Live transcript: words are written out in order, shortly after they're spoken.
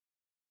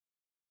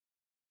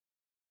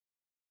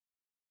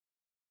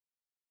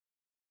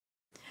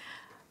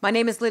My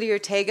name is Lydia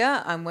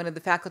Ortega. I'm one of the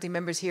faculty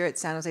members here at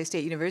San Jose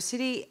State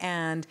University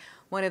and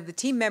one of the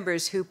team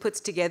members who puts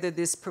together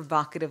this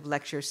provocative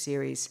lecture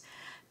series.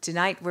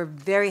 Tonight, we're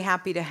very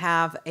happy to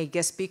have a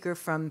guest speaker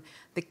from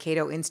the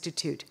Cato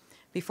Institute.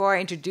 Before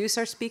I introduce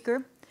our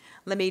speaker,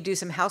 let me do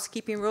some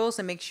housekeeping rules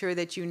and make sure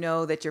that you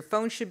know that your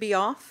phone should be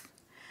off,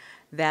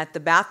 that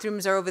the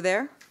bathrooms are over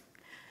there,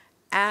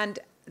 and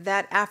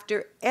that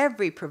after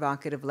every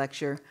provocative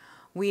lecture,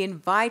 we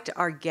invite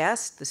our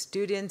guests, the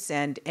students,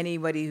 and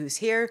anybody who's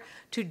here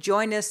to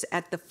join us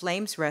at the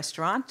Flames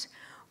restaurant,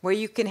 where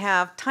you can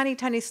have tiny,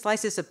 tiny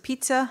slices of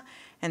pizza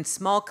and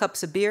small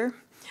cups of beer,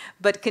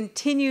 but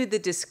continue the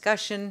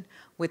discussion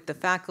with the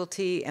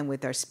faculty and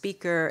with our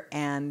speaker,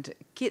 and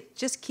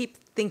just keep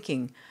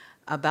thinking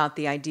about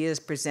the ideas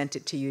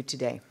presented to you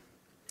today.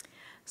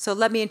 So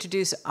let me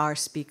introduce our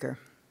speaker.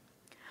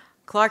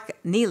 Clark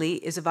Niely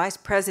is a vice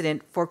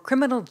president for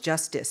criminal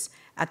justice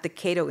at the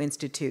Cato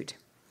Institute.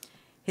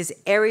 His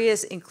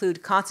areas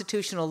include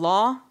constitutional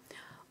law,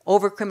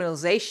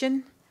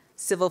 overcriminalization,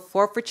 civil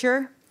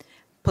forfeiture,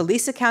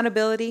 police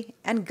accountability,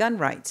 and gun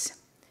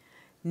rights.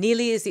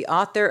 Niely is the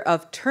author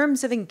of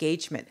Terms of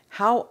Engagement: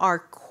 How Our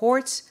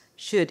Courts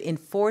Should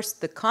Enforce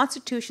the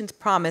Constitution's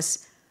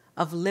Promise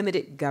of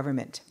Limited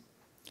Government.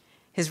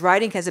 His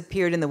writing has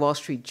appeared in the Wall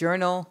Street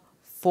Journal,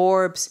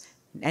 Forbes,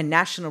 and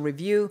National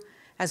Review,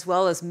 as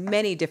well as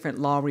many different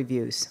law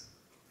reviews.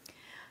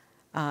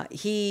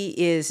 He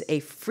is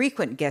a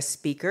frequent guest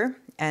speaker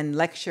and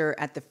lecturer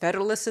at the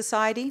Federalist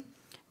Society,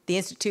 the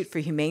Institute for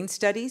Humane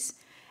Studies,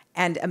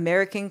 and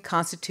American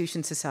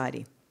Constitution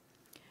Society.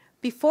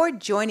 Before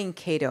joining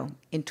Cato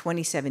in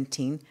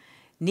 2017,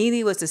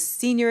 Niely was a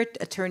senior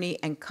attorney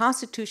and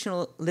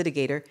constitutional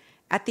litigator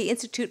at the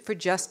Institute for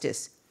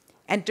Justice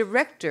and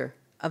director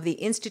of the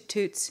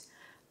Institute's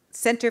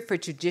Center for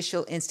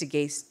Judicial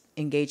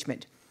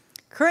Engagement.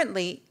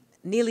 Currently,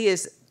 Niely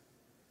is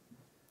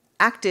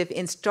active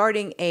in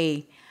starting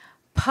a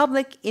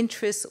public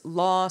interest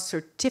law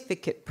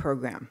certificate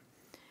program.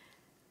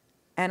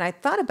 And I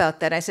thought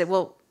about that. I said,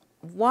 well,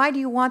 why do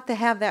you want to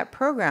have that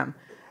program?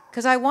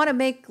 Because I want to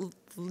make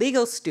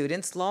legal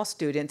students, law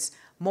students,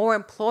 more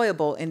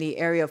employable in the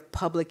area of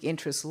public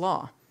interest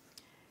law.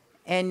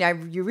 And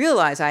you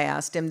realize, I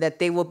asked him, that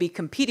they will be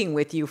competing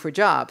with you for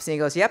jobs. And he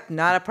goes, yep,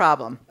 not a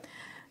problem.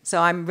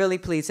 So I'm really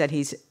pleased that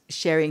he's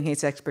sharing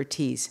his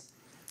expertise.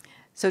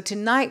 So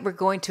tonight we're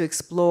going to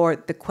explore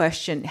the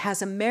question,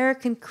 has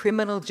American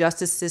criminal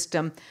justice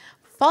system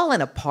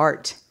fallen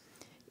apart?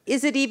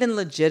 Is it even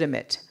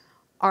legitimate?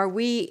 Are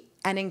we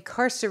an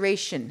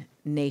incarceration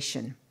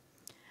nation?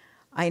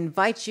 I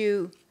invite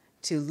you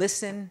to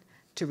listen,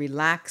 to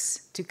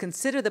relax, to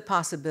consider the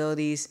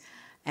possibilities,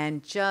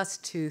 and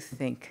just to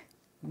think.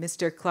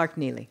 Mr. Clark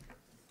Niely.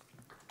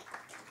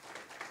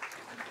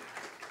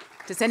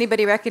 Does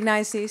anybody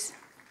recognize these?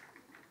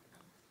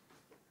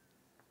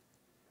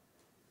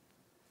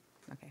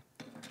 Okay.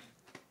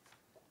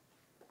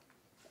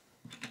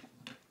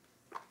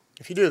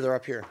 If you do, they're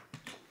up here.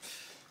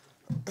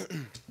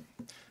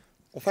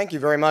 Well, thank you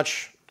very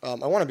much. I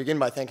want to begin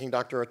by thanking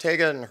Dr.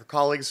 Ortega and her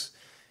colleagues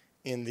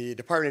in the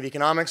Department of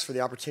Economics for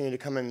the opportunity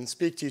to come and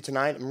speak to you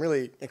tonight. I'm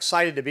really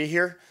excited to be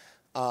here.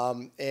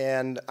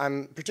 And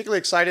I'm particularly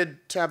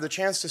excited to have the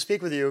chance to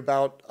speak with you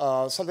about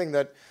something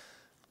that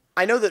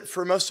I know that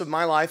for most of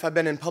my life, I've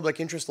been in public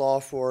interest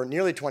law for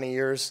nearly 20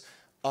 years,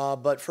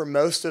 but for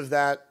most of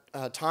that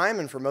time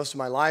and for most of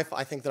my life,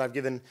 I think that I've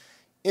given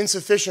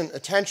insufficient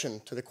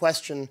attention to the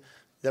question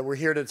that we're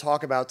here to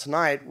talk about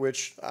tonight,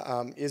 which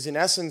is in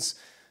essence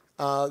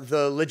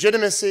the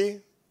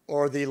legitimacy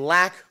or the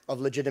lack of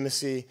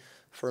legitimacy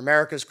for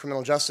America's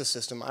criminal justice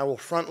system. I will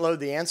front load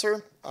the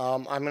answer.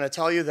 I'm going to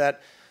tell you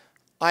that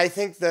I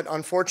think that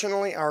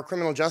unfortunately our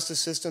criminal justice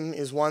system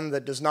is one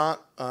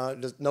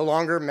that no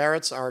longer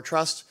merits our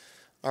trust,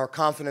 our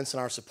confidence,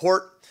 and our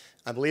support.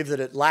 I believe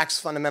that it lacks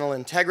fundamental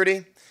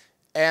integrity.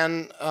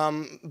 And,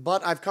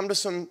 but I've come to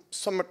some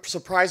somewhat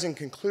surprising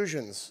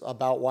conclusions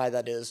about why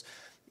that is.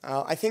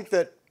 I think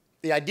that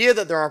the idea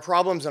that there are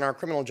problems in our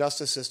criminal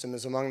justice system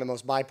is among the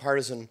most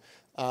bipartisan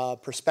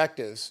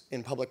perspectives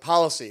in public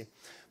policy.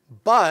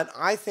 But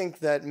I think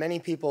that many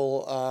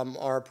people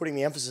are putting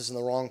the emphasis in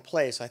the wrong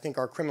place. I think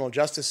our criminal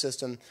justice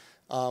system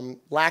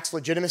lacks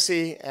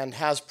legitimacy and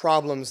has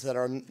problems that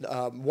are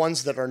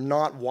ones that are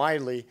not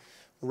widely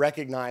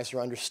recognized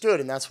or understood,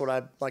 and that's what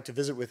I'd like to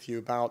visit with you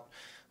about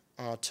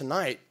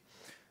tonight.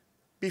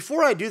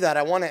 Before I do that,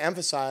 I want to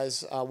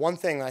emphasize one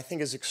thing that I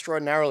think is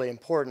extraordinarily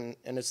important,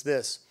 and it's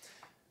this.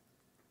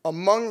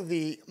 Among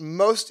the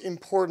most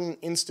important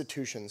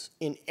institutions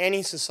in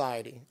any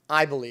society,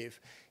 I believe,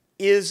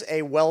 is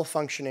a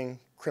well-functioning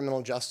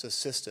criminal justice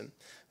system.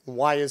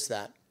 Why is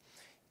that?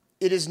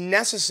 It is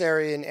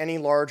necessary in any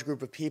large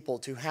group of people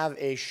to have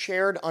a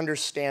shared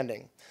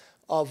understanding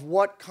of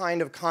what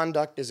kind of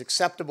conduct is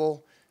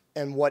acceptable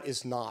and what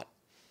is not.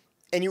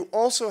 And you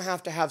also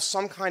have to have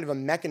some kind of a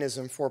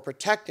mechanism for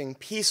protecting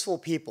peaceful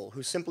people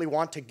who simply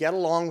want to get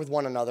along with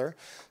one another,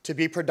 to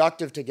be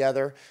productive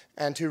together,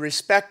 and to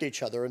respect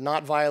each other and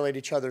not violate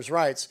each other's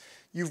rights.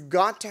 you've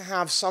got to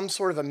have some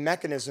sort of a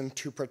mechanism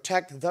to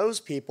protect those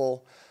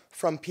people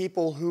from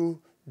people who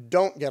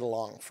don't get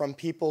along, from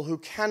people who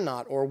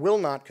cannot or will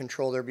not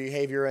control their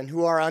behavior and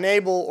who are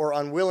unable or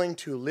unwilling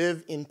to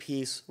live in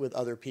peace with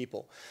other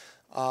people.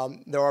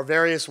 There are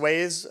various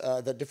ways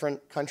that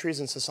different countries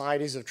and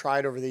societies have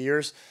tried over the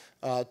years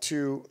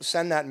to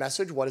send that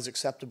message, what is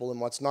acceptable and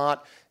what's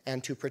not,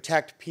 and to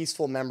protect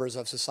peaceful members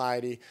of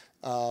society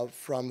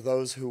from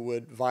those who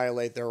would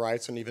violate their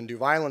rights and even do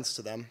violence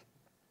to them.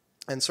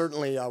 And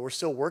certainly we're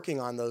still working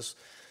on those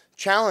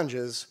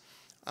challenges,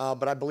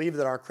 but I believe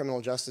that our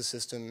criminal justice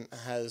system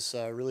has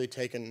really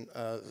taken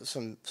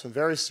some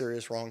very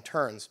serious wrong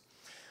turns.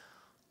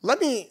 Let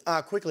me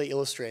quickly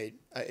illustrate,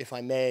 if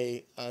I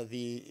may,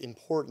 the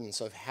importance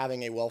of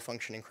having a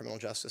well-functioning criminal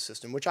justice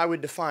system, which I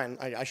would define,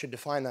 I should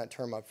define that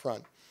term up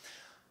front.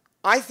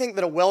 I think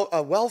that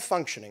a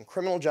well-functioning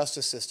criminal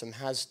justice system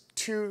has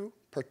two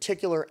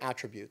particular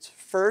attributes.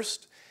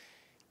 First,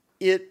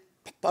 it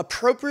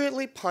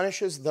appropriately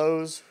punishes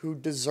those who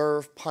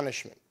deserve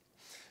punishment.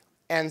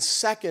 And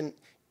second,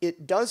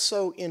 it does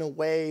so in a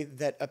way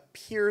that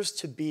appears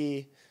to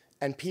be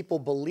and people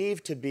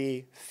believe to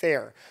be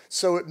fair.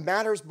 So it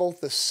matters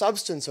both the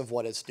substance of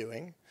what it's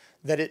doing,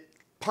 that it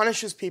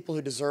punishes people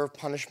who deserve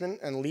punishment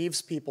and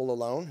leaves people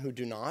alone who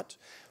do not,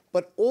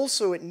 but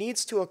also it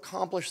needs to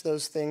accomplish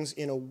those things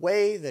in a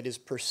way that is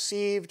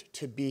perceived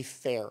to be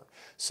fair,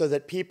 so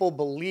that people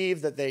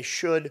believe that they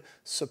should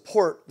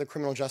support the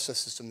criminal justice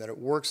system, that it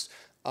works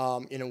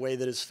in a way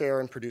that is fair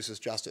and produces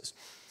justice.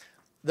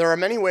 There are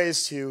many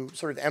ways to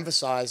sort of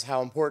emphasize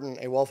how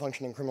important a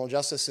well-functioning criminal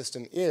justice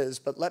system is,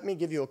 but let me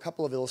give you a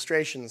couple of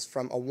illustrations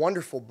from a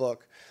wonderful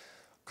book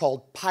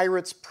called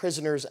Pirates,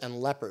 Prisoners,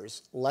 and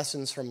Lepers,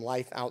 Lessons from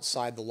Life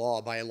Outside the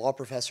Law by a law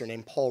professor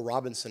named Paul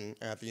Robinson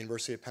at the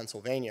University of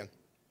Pennsylvania.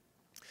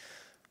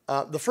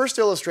 The first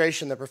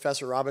illustration that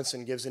Professor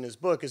Robinson gives in his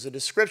book is a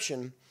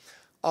description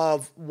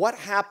of what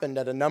happened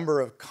at a number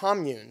of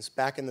communes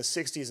back in the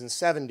 60s and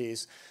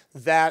 70s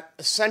that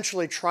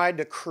essentially tried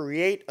to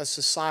create a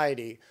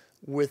society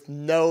with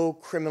no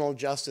criminal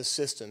justice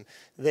system.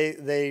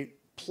 They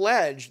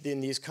pledged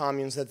in these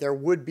communes that there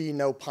would be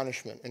no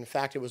punishment. In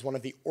fact, it was one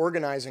of the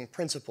organizing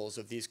principles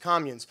of these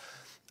communes.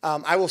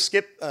 I will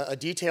skip a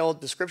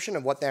detailed description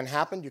of what then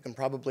happened. You can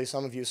probably,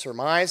 some of you,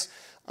 surmise.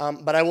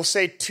 But I will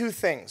say two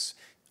things.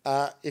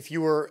 If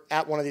you were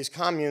at one of these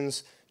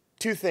communes,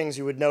 two things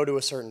you would know to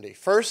a certainty.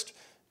 First,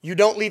 you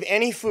don't leave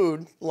any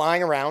food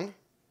lying around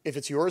if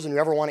it's yours and you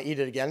ever want to eat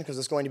it again because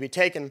it's going to be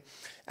taken.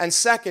 And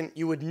second,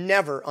 you would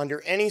never,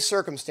 under any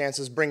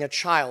circumstances, bring a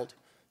child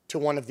to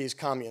one of these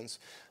communes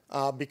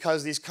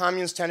because these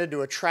communes tended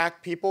to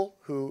attract people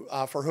who,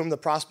 for whom the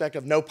prospect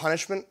of no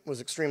punishment was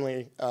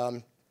extremely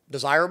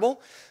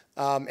desirable,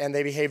 and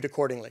they behaved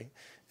accordingly.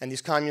 And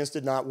these communes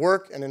did not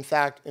work, and in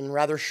fact, in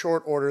rather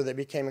short order, they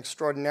became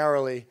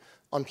extraordinarily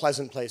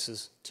unpleasant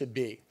places to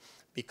be,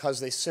 because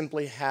they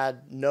simply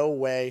had no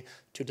way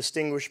to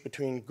distinguish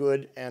between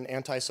good and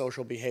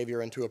antisocial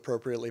behavior and to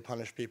appropriately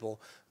punish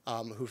people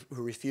who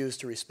refused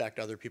to respect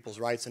other people's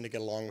rights and to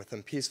get along with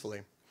them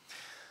peacefully.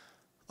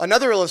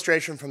 Another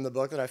illustration from the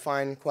book that I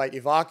find quite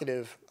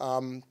evocative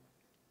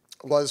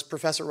was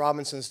Professor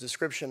Robinson's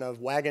description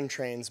of wagon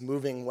trains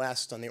moving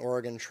west on the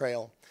Oregon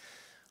Trail.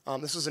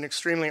 This was an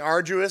extremely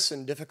arduous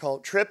and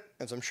difficult trip,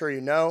 as I'm sure you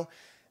know.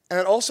 And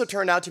it also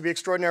turned out to be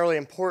extraordinarily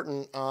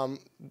important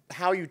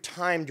how you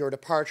timed your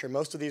departure.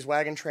 Most of these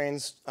wagon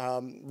trains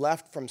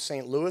left from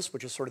St. Louis,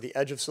 which is sort of the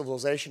edge of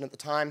civilization at the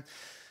time.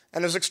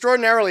 And it was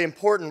extraordinarily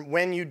important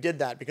when you did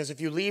that, because if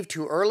you leave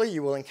too early,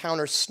 you will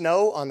encounter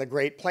snow on the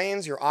Great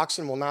Plains. Your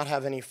oxen will not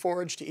have any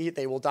forage to eat.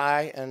 They will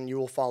die, and you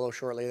will follow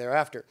shortly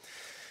thereafter.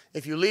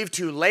 If you leave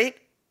too late,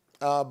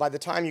 by the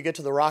time you get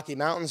to the Rocky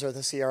Mountains or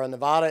the Sierra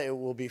Nevada, it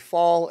will be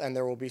fall and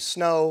there will be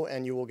snow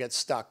and you will get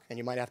stuck. And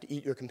you might have to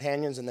eat your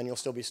companions and then you'll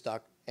still be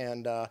stuck.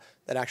 And that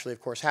actually,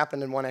 of course,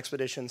 happened in one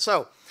expedition.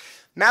 So,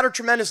 mattered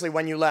tremendously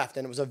when you left,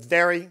 and it was a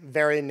very,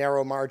 very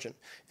narrow margin.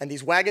 And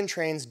these wagon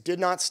trains did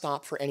not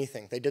stop for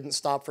anything. They didn't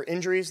stop for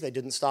injuries. They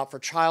didn't stop for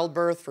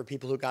childbirth, for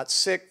people who got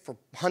sick, for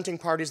hunting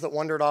parties that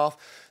wandered off.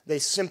 They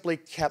simply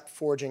kept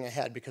forging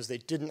ahead because they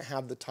didn't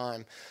have the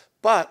time.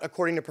 But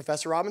according to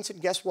Professor Robinson,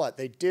 guess what?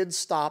 They did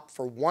stop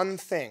for one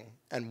thing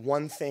and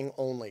one thing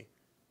only,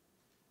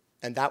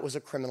 and that was a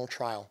criminal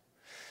trial.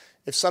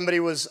 If somebody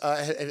was,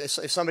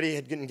 if somebody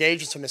had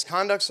engaged in some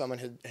misconduct,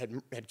 someone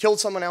had killed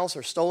someone else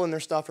or stolen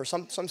their stuff or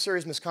some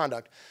serious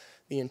misconduct,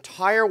 the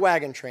entire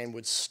wagon train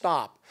would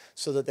stop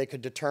so that they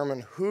could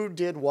determine who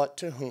did what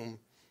to whom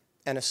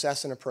and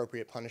assess an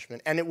appropriate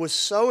punishment. And it was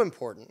so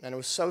important and it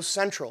was so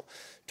central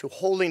to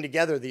holding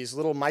together these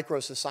little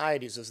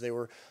micro-societies as they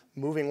were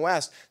moving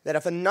west, that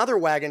if another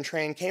wagon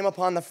train came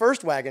upon the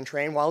first wagon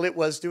train while it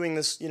was doing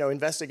this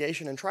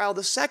investigation and trial,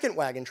 the second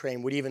wagon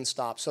train would even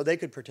stop so they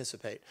could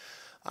participate.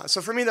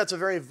 So for me, that's a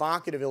very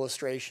evocative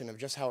illustration of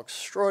just how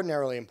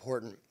extraordinarily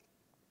important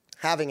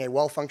having a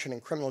well-functioning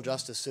criminal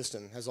justice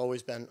system has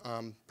always been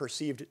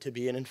perceived to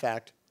be, and in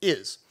fact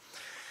is.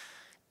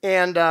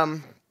 And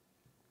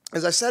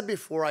as I said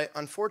before, I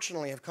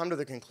unfortunately have come to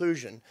the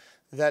conclusion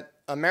that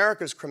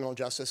America's criminal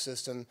justice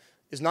system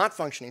is not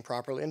functioning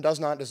properly and does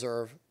not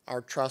deserve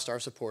our trust, our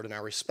support, and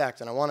our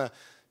respect. And I want to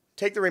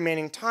take the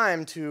remaining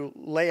time to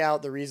lay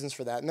out the reasons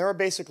for that. And there are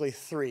basically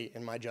three,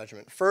 in my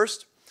judgment.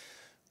 First,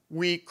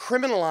 we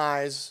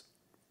criminalize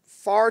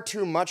far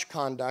too much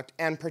conduct,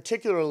 and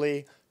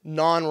particularly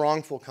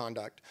non-wrongful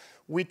conduct.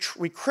 We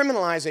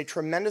criminalize a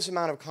tremendous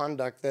amount of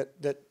conduct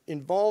that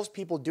involves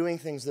people doing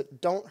things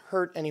that don't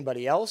hurt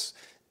anybody else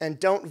and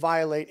don't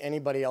violate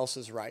anybody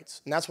else's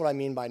rights. And that's what I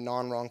mean by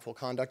non-wrongful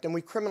conduct. And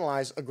we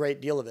criminalize a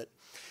great deal of it.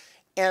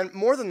 And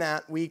more than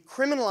that, we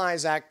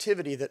criminalize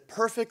activity that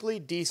perfectly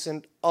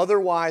decent,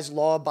 otherwise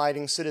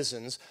law-abiding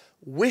citizens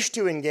wish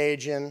to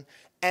engage in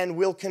and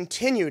will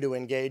continue to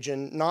engage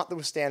in,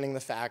 notwithstanding the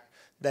fact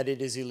that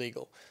it is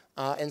illegal.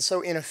 And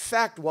so in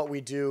effect, what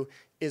we do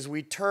is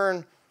we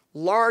turn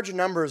large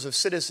numbers of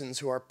citizens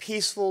who are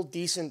peaceful,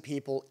 decent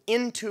people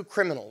into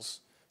criminals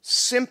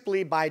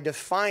simply by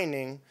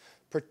defining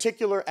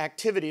particular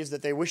activities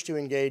that they wish to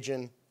engage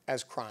in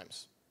as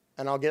crimes.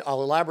 And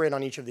I'll elaborate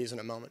on each of these in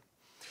a moment.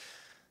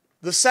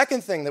 The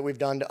second thing that we've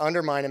done to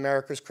undermine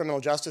America's criminal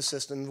justice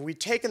system, we've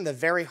taken the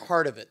very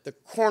heart of it, the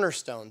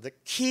cornerstone, the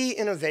key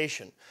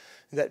innovation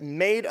that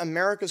made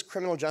America's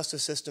criminal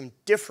justice system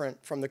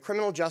different from the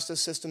criminal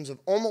justice systems of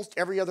almost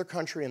every other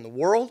country in the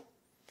world,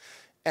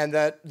 and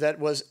that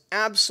was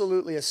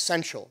absolutely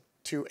essential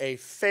to a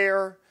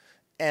fair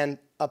and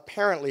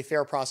apparently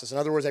fair process. In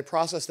other words, a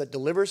process that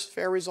delivers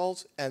fair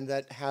results and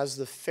that has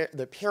the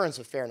appearance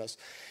of fairness.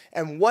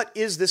 And what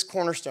is this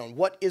cornerstone?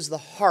 What is the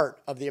heart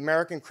of the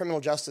American criminal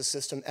justice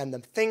system and the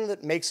thing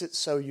that makes it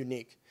so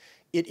unique?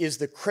 It is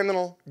the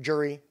criminal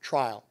jury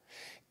trial.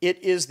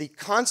 It is the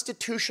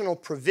constitutional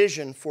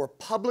provision for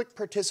public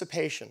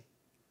participation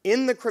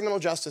in the criminal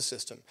justice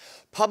system,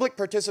 public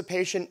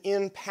participation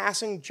in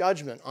passing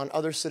judgment on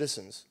other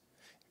citizens.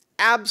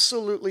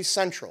 Absolutely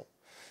central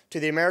to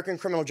the American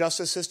criminal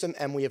justice system,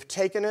 and we have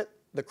taken it,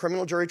 the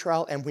criminal jury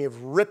trial, and we have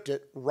ripped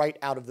it right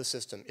out of the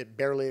system. It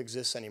barely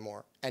exists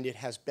anymore, and it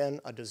has been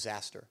a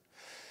disaster.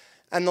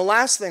 And the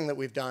last thing that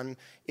we've done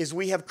is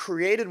we have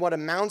created what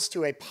amounts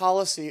to a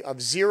policy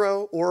of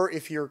zero, or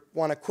if you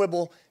want to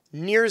quibble,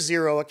 near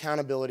zero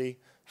accountability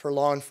for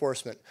law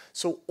enforcement.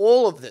 So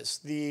all of this,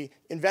 the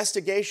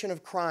investigation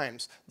of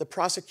crimes, the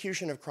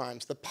prosecution of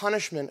crimes, the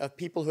punishment of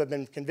people who have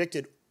been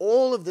convicted,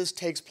 all of this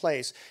takes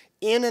place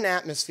in an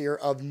atmosphere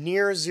of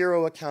near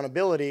zero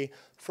accountability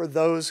for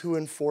those who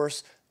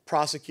enforce,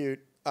 prosecute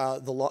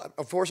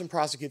and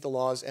prosecute the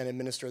laws and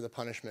administer the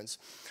punishments.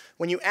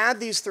 When you add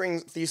these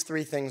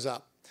three things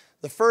up,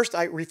 the first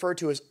I refer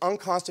to as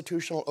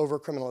unconstitutional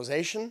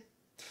overcriminalization.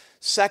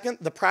 Second,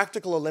 the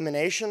practical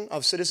elimination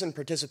of citizen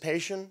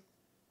participation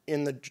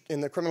in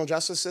the criminal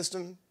justice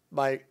system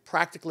by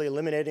practically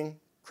eliminating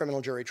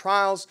criminal jury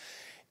trials,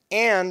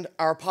 and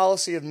our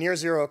policy of near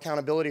zero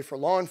accountability for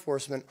law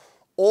enforcement.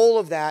 All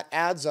of that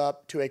adds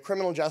up to a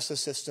criminal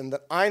justice system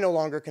that I no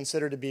longer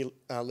consider to be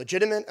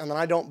legitimate and that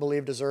I don't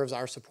believe deserves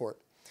our support.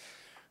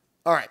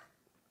 All right,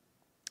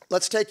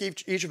 let's take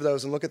each of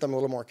those and look at them a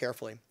little more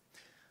carefully.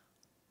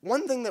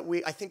 One thing that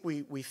I think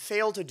we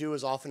fail to do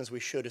as often as we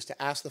should is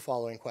to ask the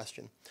following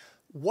question.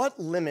 What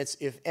limits,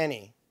 if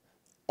any,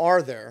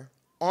 are there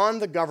on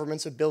the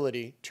government's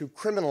ability to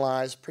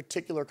criminalize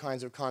particular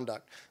kinds of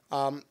conduct?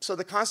 So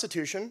the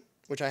Constitution,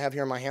 which I have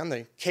here in my hand,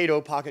 the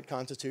Cato Pocket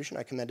Constitution,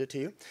 I commend it to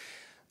you,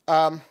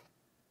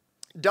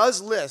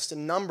 does list a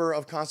number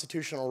of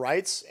constitutional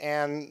rights,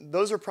 and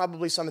those are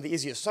probably some of the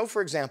easiest. So,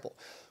 for example,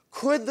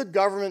 could the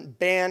government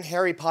ban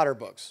Harry Potter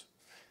books?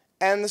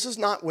 And this is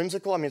not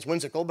whimsical. I mean, it's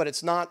whimsical, but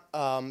it's not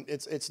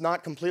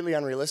completely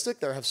unrealistic.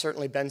 There have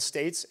certainly been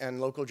states and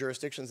local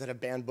jurisdictions that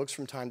have banned books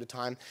from time to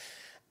time.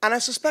 And I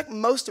suspect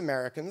most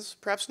Americans,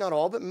 perhaps not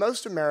all, but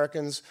most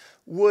Americans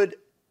would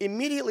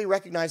immediately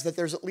recognize that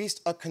there's at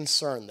least a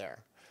concern there.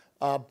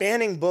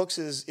 Banning books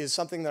is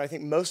something that I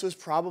think most of us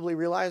probably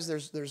realize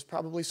there's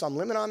probably some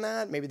limit on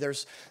that. Maybe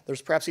there's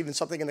perhaps even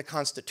something in the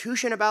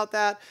Constitution about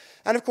that.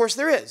 And of course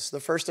there is.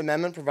 The First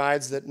Amendment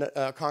provides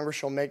that Congress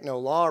shall make no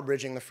law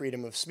abridging the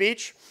freedom of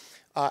speech,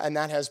 and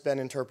that has been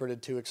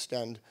interpreted to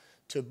extend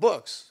to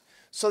books.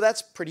 So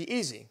that's pretty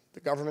easy.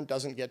 The government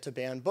doesn't get to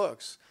ban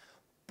books.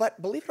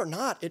 But believe it or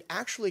not, it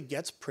actually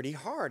gets pretty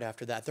hard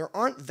after that. There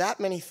aren't that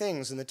many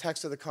things in the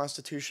text of the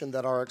Constitution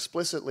that are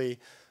explicitly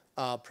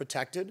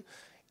protected.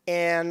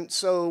 And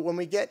so when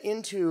we get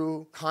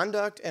into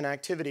conduct and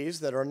activities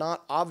that are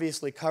not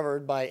obviously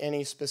covered by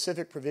any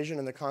specific provision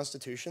in the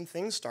Constitution,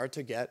 things start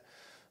to get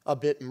a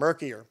bit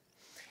murkier.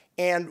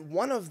 And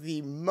one of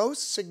the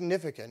most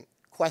significant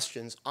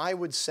questions, I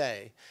would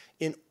say,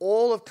 in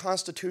all of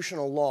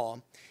constitutional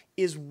law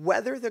is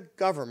whether the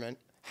government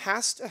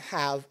has to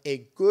have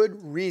a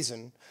good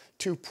reason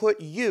to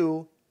put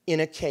you in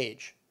a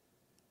cage.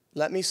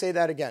 Let me say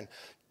that again.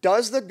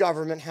 Does the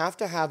government have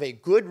to have a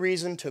good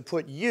reason to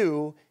put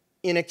you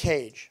in a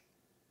cage?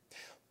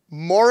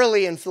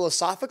 Morally and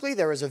philosophically,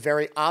 there is a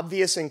very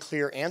obvious and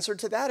clear answer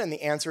to that, and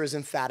the answer is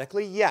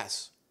emphatically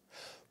yes.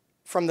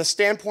 From the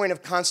standpoint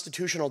of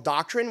constitutional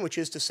doctrine, which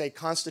is to say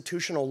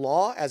constitutional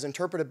law as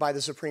interpreted by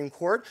the Supreme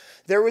Court,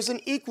 there was an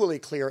equally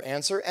clear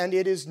answer, and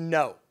it is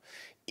no.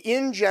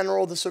 In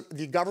general,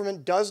 the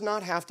government does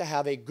not have to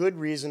have a good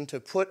reason to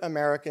put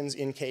Americans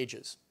in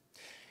cages.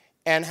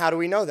 And how do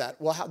we know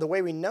that? Well, the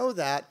way we know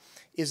that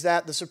is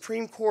that the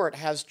Supreme Court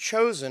has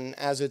chosen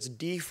as its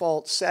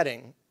default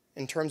setting,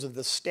 in terms of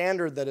the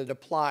standard that it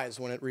applies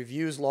when it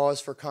reviews laws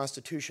for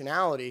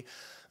constitutionality,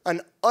 an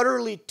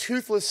utterly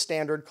toothless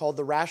standard called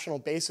the rational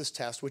basis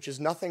test, which is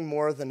nothing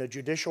more than a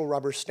judicial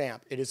rubber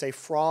stamp. It is a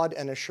fraud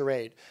and a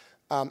charade.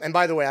 And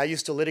by the way, I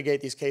used to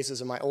litigate these cases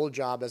in my old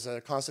job as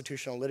a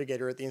constitutional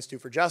litigator at the Institute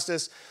for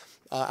Justice.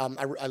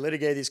 I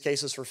litigated these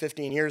cases for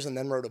 15 years and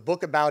then wrote a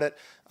book about it.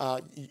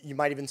 You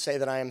might even say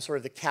that I am sort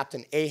of the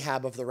Captain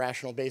Ahab of the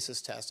rational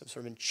basis test. I've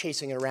sort of been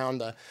chasing it around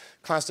the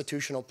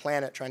constitutional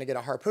planet trying to get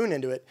a harpoon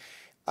into it.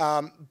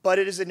 But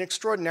it is an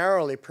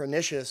extraordinarily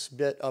pernicious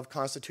bit of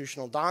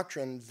constitutional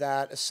doctrine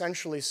that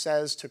essentially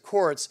says to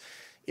courts,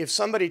 if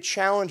somebody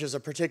challenges a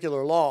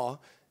particular law,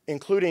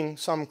 including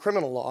some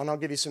criminal law, and I'll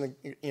give you some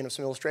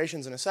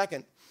illustrations in a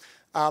second,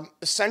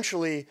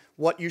 essentially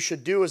what you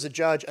should do as a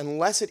judge,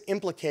 unless it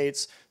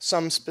implicates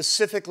some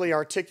specifically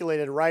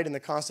articulated right in the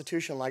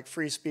Constitution like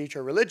free speech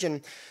or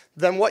religion,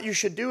 then what you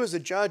should do as a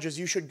judge is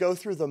you should go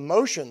through the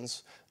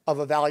motions of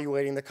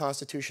evaluating the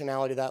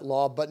constitutionality of that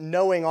law, but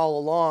knowing all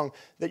along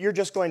that you're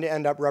just going to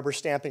end up rubber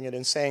stamping it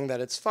and saying that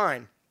it's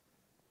fine.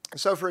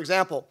 So for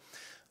example,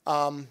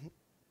 the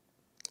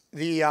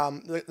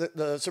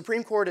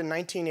Supreme Court in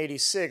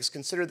 1986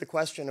 considered the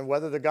question of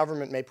whether the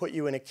government may put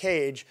you in a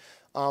cage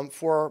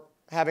for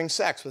having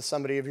sex with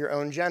somebody of your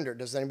own gender.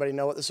 Does anybody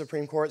know what the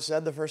Supreme Court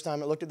said the first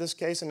time it looked at this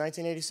case in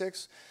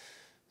 1986?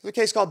 There's a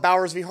case called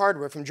Bowers v.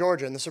 Hardware from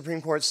Georgia, and the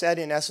Supreme Court said,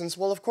 in essence,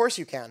 well, of course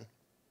you can.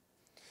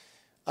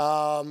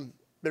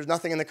 There's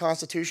nothing in the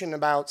Constitution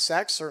about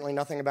sex, certainly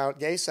nothing about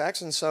gay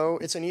sex, and so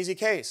it's an easy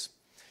case.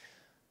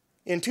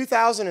 In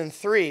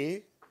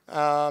 2003,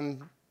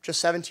 just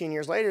 17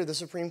 years later, the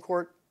Supreme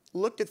Court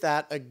looked at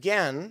that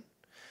again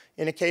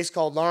in a case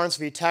called Lawrence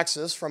v.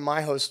 Texas from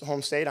my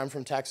home state. I'm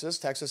from Texas.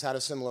 Texas had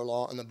a similar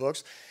law in the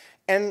books.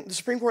 And the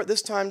Supreme Court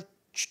this time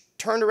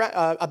turned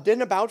around, did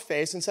an about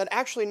face and said,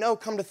 actually, no,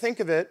 come to think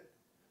of it,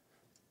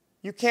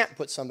 you can't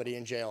put somebody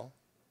in jail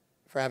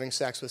for having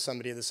sex with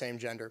somebody of the same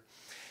gender.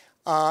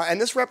 And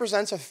this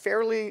represents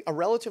a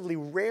relatively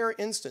rare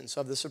instance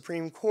of the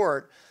Supreme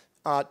Court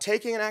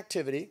taking an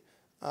activity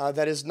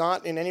that is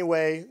not in any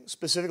way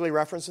specifically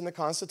referenced in the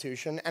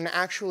Constitution and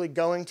actually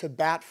going to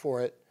bat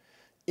for it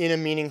in a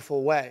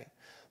meaningful way.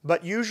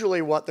 But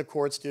usually what the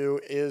courts do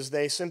is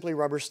they simply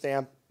rubber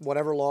stamp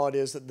whatever law it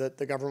is that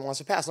the government wants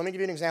to pass. Let me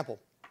give you an example.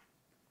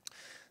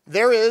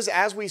 There is,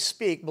 as we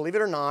speak, believe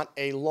it or not,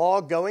 a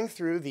law going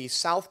through the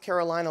South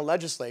Carolina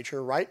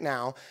legislature right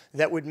now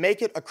that would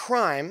make it a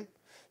crime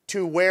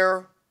to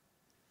wear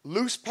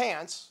loose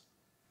pants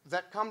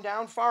that come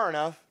down far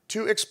enough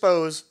to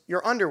expose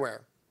your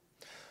underwear.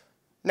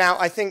 Now,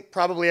 I think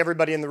probably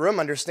everybody in the room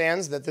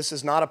understands that this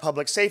is not a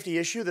public safety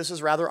issue. This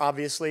is rather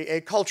obviously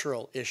a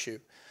cultural issue.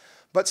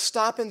 But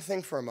stop and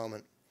think for a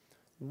moment.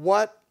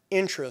 What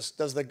interest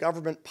does the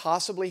government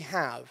possibly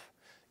have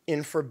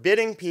in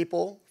forbidding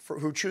people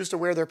who choose to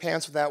wear their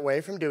pants that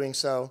way from doing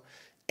so,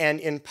 and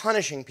in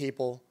punishing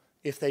people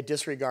if they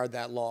disregard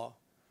that law?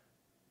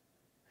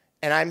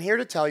 And I'm here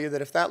to tell you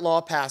that if that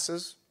law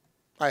passes,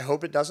 I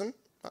hope it doesn't.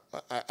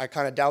 I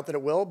kind of doubt that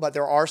it will, but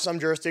there are some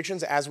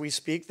jurisdictions as we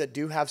speak that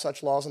do have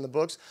such laws in the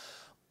books.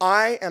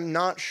 I am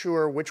not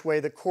sure which way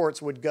the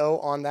courts would go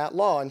on that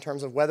law in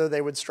terms of whether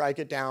they would strike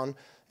it down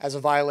as a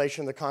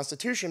violation of the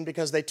Constitution,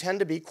 because they tend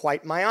to be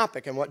quite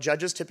myopic. And what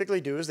judges typically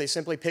do is they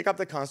simply pick up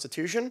the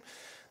Constitution,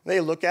 they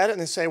look at it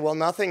and they say, well,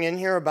 nothing in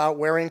here about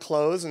wearing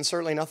clothes and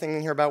certainly nothing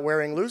in here about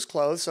wearing loose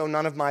clothes, so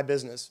none of my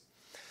business.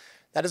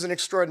 That is an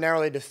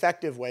extraordinarily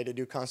defective way to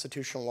do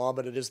constitutional law,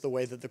 but it is the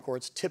way that the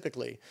courts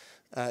typically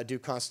do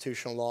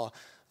constitutional law.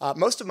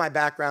 Most of my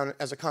background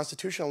as a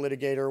constitutional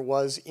litigator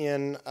was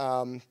in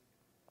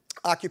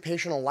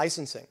occupational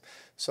licensing.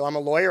 So I'm a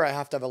lawyer. I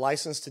have to have a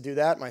license to do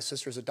that. My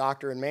sister's a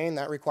doctor in Maine.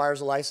 That requires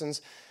a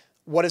license.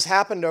 What has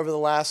happened over the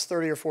last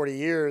 30 or 40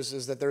 years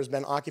is that there's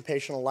been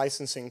occupational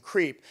licensing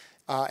creep.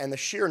 And the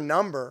sheer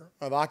number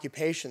of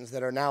occupations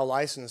that are now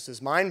licensed is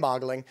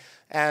mind-boggling,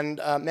 and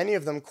many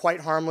of them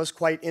quite harmless,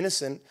 quite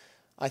innocent.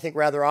 I think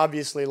rather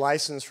obviously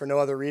licensed for no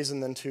other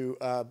reason than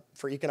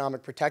for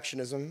economic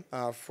protectionism,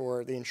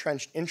 for the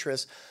entrenched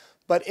interests.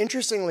 But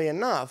interestingly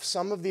enough,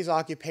 some of these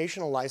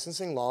occupational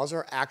licensing laws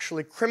are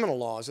actually criminal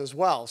laws as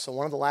well. So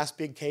one of the last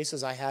big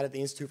cases I had at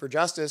the Institute for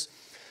Justice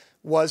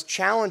was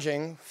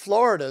challenging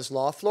Florida's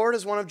law. Florida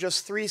is one of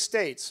just 3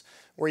 states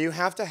where you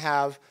have to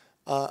have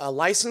a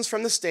license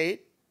from the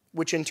state,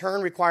 which in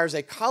turn requires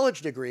a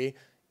college degree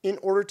in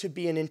order to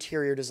be an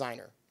interior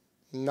designer.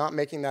 I'm not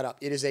making that up.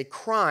 It is a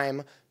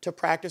crime to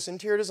practice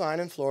interior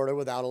design in Florida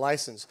without a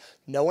license.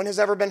 No one has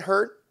ever been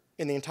hurt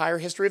in the entire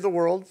history of the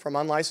world from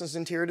unlicensed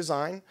interior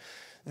design.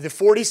 The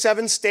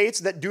 47 states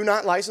that do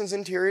not license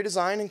interior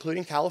design,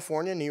 including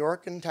California, New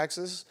York, and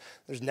Texas,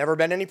 there's never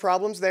been any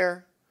problems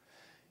there.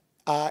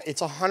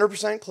 It's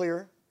 100%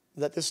 clear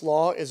that this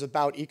law is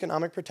about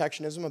economic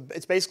protectionism.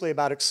 It's basically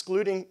about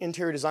excluding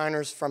interior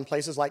designers from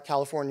places like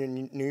California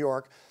and New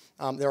York.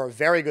 There are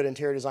very good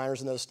interior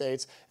designers in those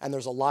states, and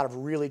there's a lot of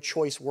really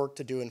choice work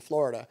to do in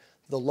Florida.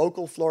 The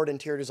local Florida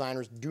interior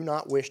designers do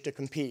not wish to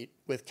compete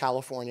with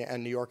California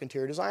and New York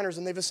interior designers,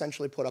 and they've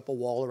essentially put up a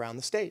wall around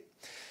the state.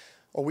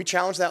 Well, we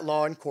challenged that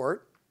law in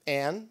court,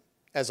 and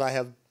as I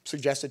have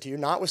suggested to you,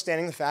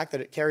 notwithstanding the fact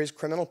that it carries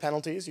criminal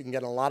penalties, you can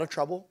get in a lot of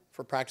trouble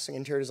for practicing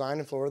interior design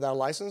in Florida without a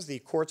license, the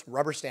courts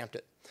rubber-stamped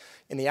it.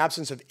 In the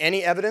absence of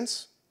any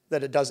evidence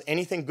that it does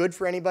anything good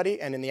for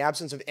anybody, and in the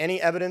absence of any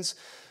evidence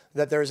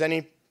that there's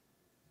any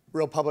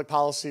real public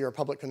policy or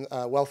public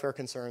welfare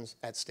concerns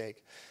at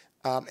stake.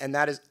 And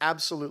that is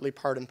absolutely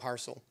part and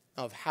parcel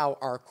of how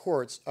our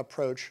courts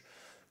approach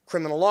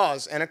criminal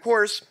laws. And of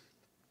course,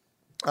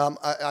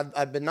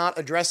 I've been not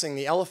addressing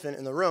the elephant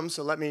in the room,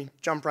 so let me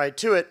jump right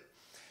to it.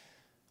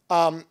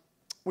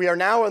 We are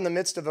now in the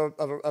midst of an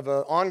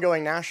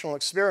ongoing national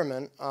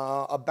experiment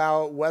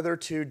about whether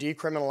to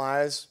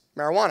decriminalize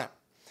marijuana.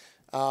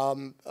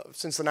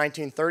 Since the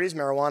 1930s,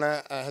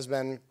 marijuana has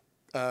been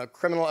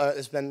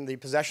the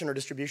possession or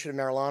distribution of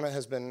marijuana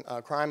has been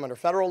a crime under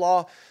federal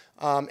law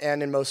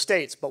and in most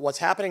states. But what's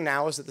happening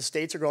now is that the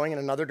states are going in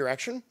another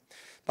direction.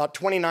 About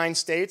 29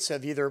 states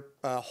have either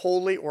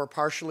wholly or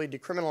partially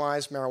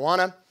decriminalized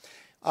marijuana,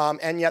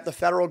 and yet the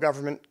federal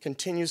government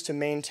continues to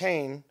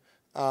maintain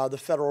the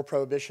federal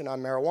prohibition on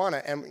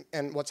marijuana.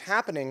 And what's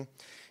happening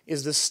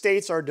is the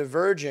states are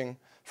diverging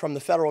from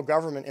the federal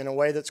government in a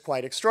way that's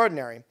quite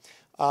extraordinary.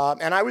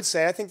 And I would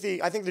say I think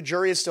the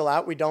jury is still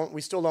out.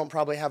 We still don't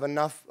probably have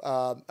enough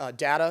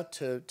data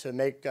to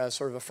make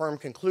sort of a firm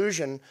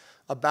conclusion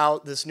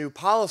about this new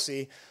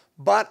policy.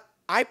 But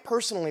I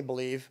personally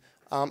believe,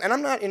 and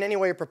I'm not in any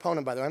way a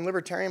proponent, by the way. I'm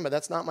libertarian, but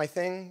that's not my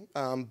thing.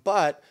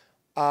 But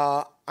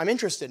I'm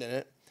interested in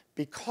it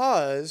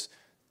because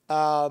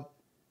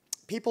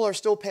people are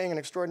still paying an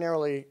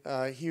extraordinarily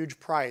huge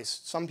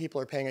price. Some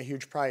people are paying a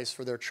huge price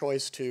for their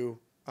choice to,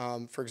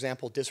 for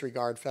example,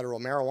 disregard federal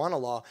marijuana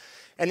law.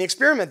 And the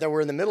experiment that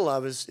we're in the middle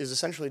of is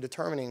essentially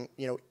determining,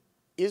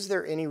 is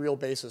there any real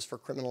basis for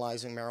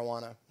criminalizing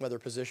marijuana, whether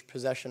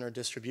possession or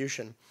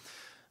distribution?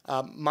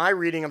 My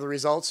reading of the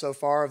results so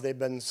far, they've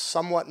been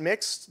somewhat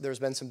mixed. There's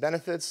been some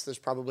benefits. There's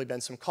probably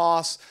been some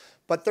costs.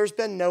 But there's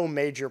been no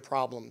major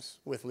problems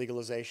with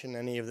legalization in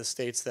any of the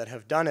states that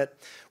have done it,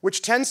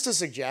 which tends to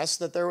suggest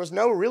that there was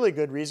no really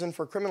good reason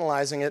for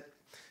criminalizing it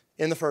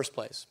in the first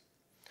place.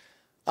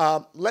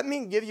 Let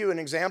me give you an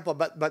example,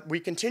 but we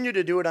continue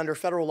to do it under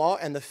federal law,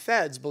 and the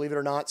feds, believe it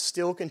or not,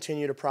 still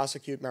continue to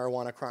prosecute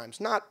marijuana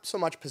crimes. Not so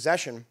much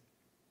possession,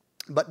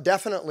 but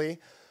definitely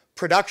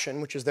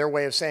production, which is their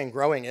way of saying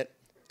growing it,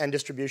 and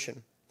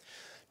distribution.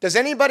 Does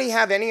anybody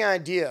have any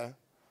idea?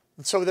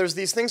 So there's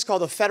these things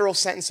called the federal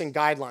sentencing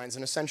guidelines,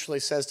 and essentially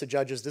says to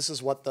judges, this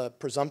is what the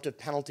presumptive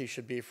penalty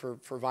should be for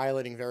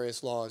violating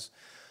various laws.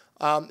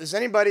 Does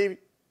anybody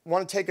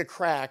want to take a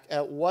crack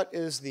at what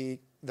is the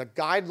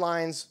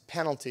guidelines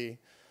penalty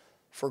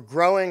for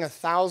growing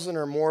 1,000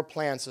 or more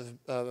plants of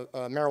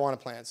marijuana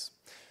plants?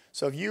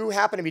 So if you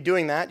happen to be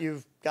doing that,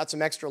 you've got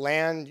some extra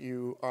land,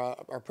 you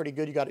are pretty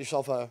good, you got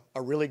yourself a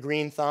really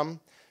green thumb,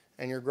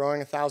 and you're growing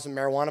 1,000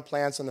 marijuana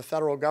plants, and the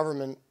federal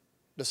government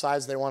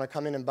decides they want to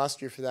come in and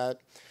bust you for that,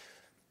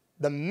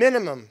 the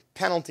minimum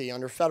penalty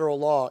under federal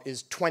law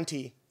is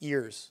 20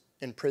 years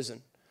in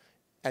prison.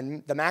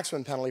 And the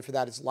maximum penalty for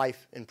that is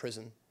life in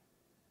prison.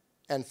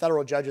 And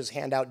federal judges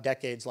hand out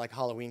decades like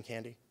Halloween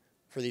candy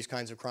for these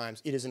kinds of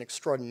crimes. It is an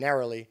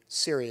extraordinarily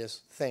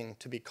serious thing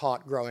to be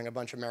caught growing a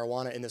bunch of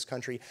marijuana in this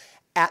country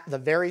at the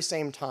very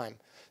same time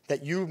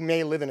that you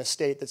may live in a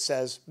state that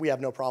says, we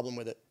have no problem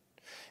with it.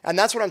 And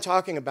that's what I'm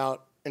talking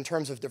about in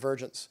terms of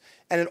divergence.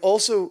 And it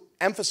also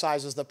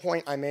emphasizes the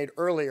point I made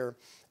earlier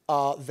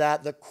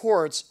that the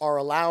courts are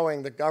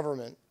allowing the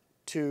government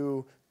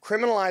to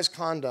criminalize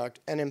conduct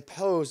and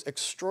impose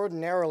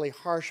extraordinarily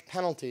harsh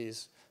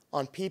penalties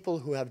on people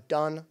who have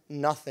done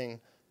nothing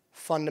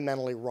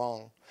fundamentally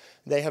wrong.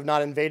 They have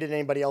not invaded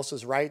anybody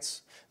else's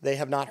rights. They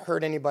have not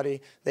hurt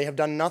anybody. They have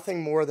done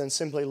nothing more than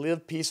simply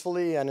live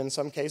peacefully and in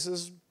some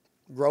cases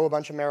grow a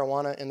bunch of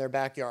marijuana in their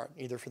backyard,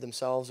 either for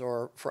themselves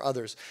or for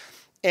others.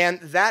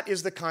 And that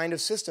is the kind of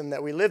system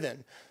that we live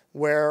in,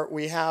 where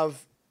we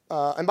have,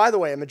 and by the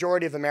way, a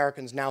majority of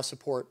Americans now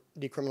support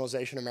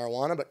decriminalization of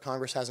marijuana, but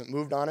Congress hasn't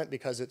moved on it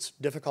because it's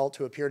difficult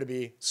to appear to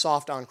be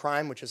soft on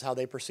crime, which is how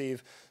they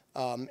perceive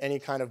any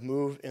kind of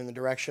move in the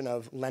direction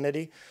of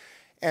lenity.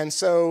 And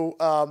so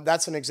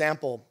that's an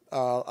example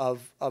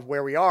of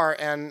where we are.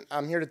 And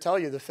I'm here to tell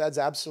you the feds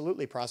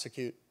absolutely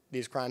prosecute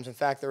these crimes. In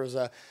fact, there was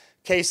a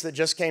case that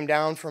just came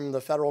down from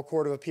the Federal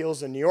Court of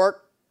Appeals in New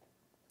York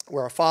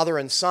where a father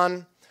and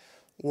son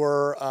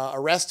were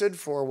arrested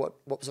for what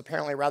was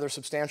apparently a rather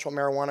substantial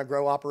marijuana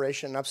grow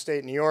operation in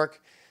upstate New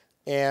York.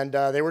 And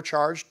they were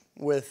charged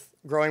with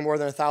growing more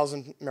than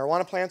 1,000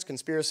 marijuana plants,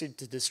 conspiracy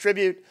to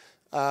distribute,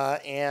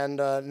 and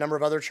a number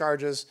of other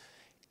charges.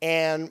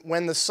 And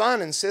when the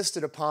son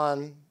insisted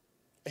upon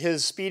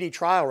his speedy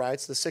trial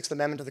rights, the Sixth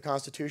Amendment to the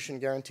Constitution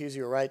guarantees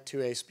you a right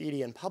to a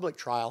speedy and public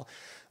trial,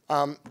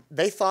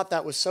 they thought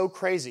that was so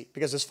crazy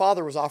because his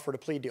father was offered a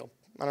plea deal.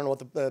 I don't know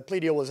what the plea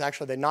deal was.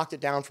 Actually, they knocked it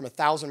down from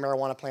 1,000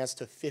 marijuana plants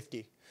to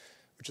 50,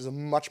 which is a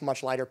much,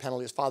 much lighter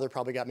penalty. His father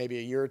probably got maybe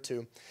a year or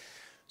two.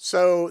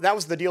 So that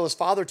was the deal his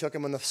father took.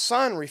 And when the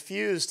son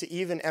refused to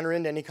even enter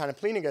into any kind of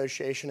plea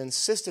negotiation,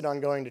 insisted on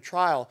going to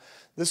trial,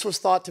 this was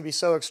thought to be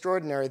so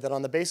extraordinary that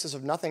on the basis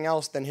of nothing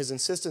else than his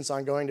insistence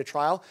on going to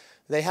trial,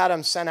 they had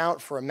him sent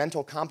out for a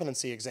mental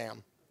competency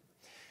exam.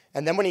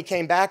 And then when he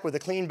came back with a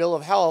clean bill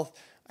of health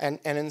and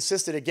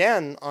insisted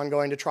again on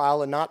going to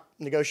trial and not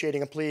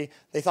negotiating a plea,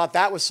 they thought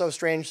that was so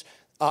strange.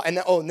 And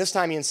this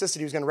time he insisted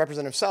he was going to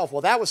represent himself.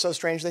 Well, that was so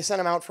strange, they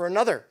sent him out for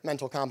another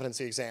mental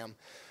competency exam.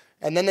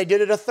 And then they did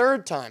it a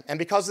third time. And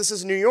because this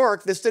is New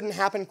York, this didn't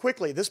happen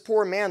quickly. This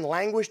poor man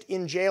languished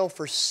in jail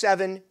for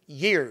 7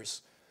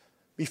 years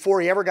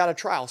before he ever got a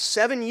trial.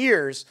 7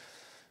 years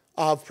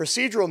of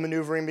procedural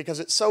maneuvering because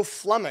it so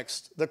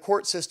flummoxed the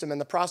court system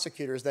and the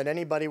prosecutors that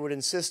anybody would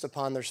insist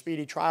upon their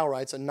speedy trial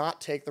rights and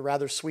not take the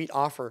rather sweet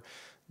offer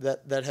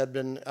that had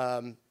been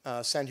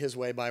sent his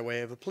way by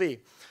way of a plea.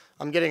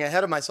 I'm getting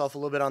ahead of myself a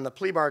little bit on the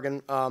plea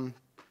bargain,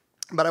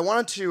 but I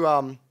wanted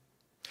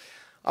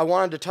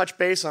to touch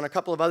base on a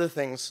couple of other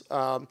things.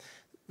 One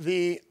of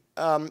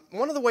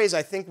the ways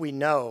I think we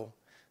know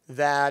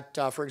that,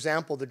 for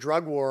example, the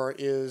drug war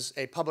is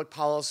a public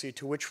policy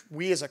to which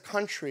we as a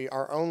country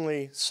are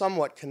only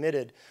somewhat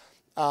committed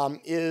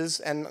is,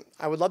 and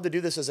I would love to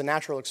do this as a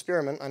natural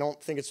experiment. I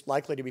don't think it's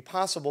likely to be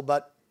possible,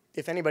 but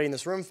if anybody in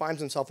this room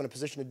finds himself in a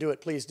position to do it,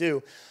 please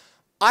do.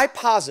 I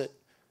posit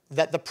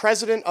that the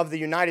President of the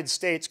United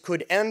States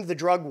could end the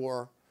drug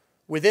war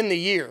within the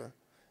year,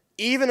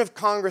 even if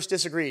Congress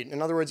disagreed.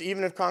 In other words,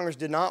 even if Congress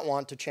did not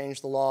want to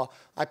change the law,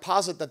 I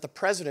posit that the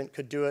President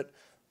could do it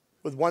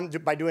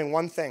by doing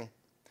one thing: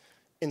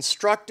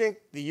 instructing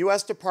the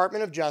U.S.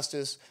 Department of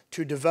Justice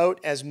to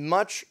devote as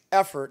much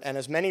effort and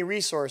as many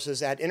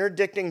resources at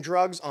interdicting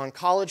drugs on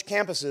college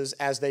campuses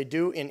as they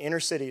do in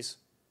inner cities.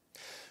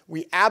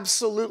 We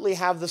absolutely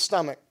have the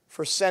stomach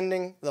for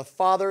sending the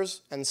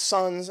fathers and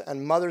sons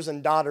and mothers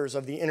and daughters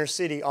of the inner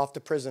city off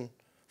to prison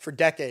for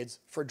decades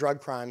for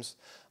drug crimes.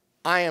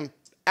 I am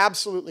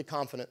absolutely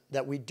confident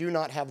that we do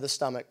not have the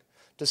stomach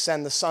to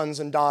send the sons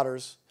and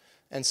daughters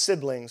and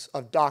siblings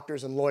of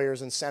doctors and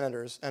lawyers and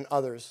senators and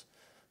others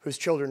whose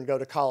children go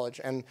to college.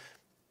 And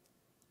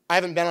I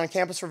haven't been on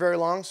campus for very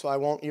long, so I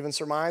won't even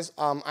surmise.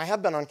 I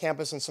have been on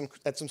campus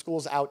at some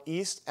schools out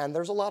east, and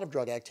there's a lot of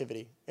drug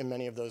activity in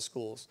many of those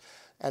schools.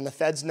 And the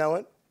feds know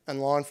it,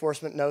 and law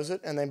enforcement knows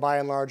it, and they by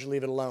and large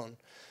leave it alone.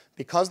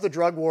 Because the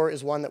drug war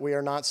is one that we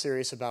are not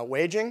serious about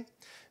waging,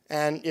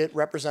 and it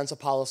represents a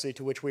policy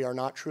to which we are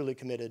not truly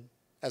committed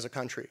as a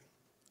country.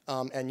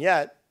 And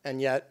yet,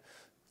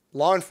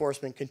 law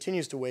enforcement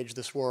continues to wage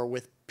this war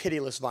with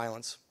pitiless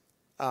violence.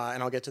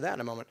 And I'll get to that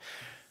in a moment.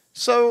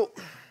 So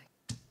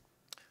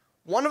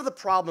one of the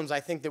problems I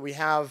think that we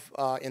have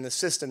in the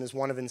system is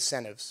one of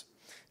incentives.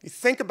 You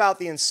think about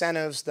the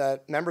incentives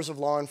that members of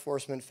law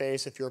enforcement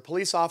face. If you're a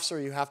police officer,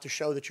 you have to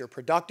show that you're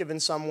productive in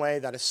some way.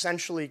 That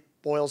essentially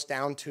boils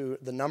down to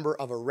the number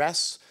of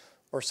arrests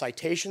or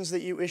citations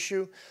that you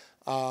issue.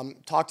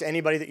 Talk to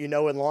anybody that you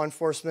know in law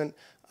enforcement.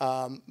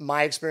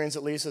 My experience,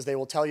 at least, is they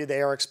will tell you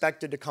they are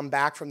expected to come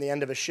back from the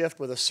end of a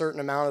shift with a certain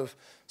amount of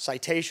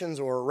citations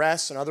or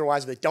arrests, and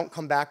otherwise, if they don't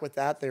come back with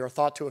that, they are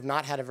thought to have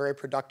not had a very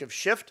productive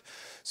shift.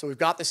 So we've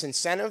got this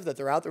incentive that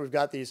they're out there. We've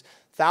got these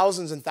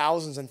thousands and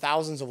thousands and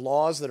thousands of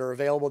laws that are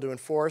available to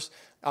enforce.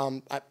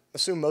 I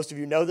assume most of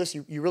you know this.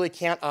 You really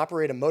can't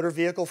operate a motor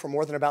vehicle for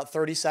more than about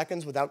 30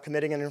 seconds without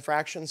committing an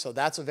infraction, so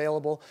that's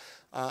available.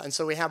 And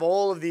so we have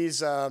all of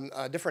these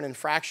different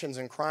infractions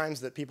and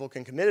crimes that people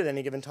can commit at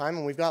any given time,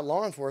 and we've got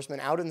law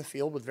enforcement out in the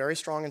field with very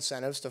strong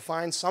incentives to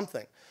find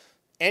something,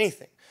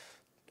 anything,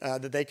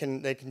 that they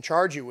can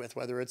charge you with,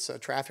 whether it's a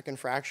traffic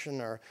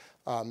infraction or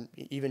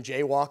even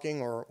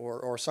jaywalking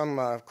or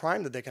some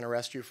crime that they can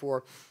arrest you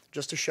for,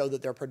 just to show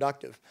that they're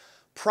productive.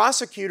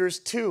 Prosecutors,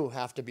 too,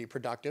 have to be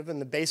productive,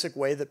 and the basic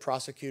way that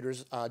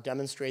prosecutors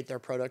demonstrate their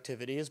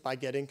productivity is by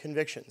getting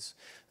convictions.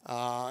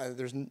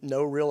 There's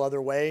no real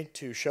other way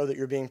to show that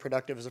you're being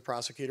productive as a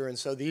prosecutor, and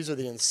so these are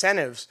the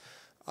incentives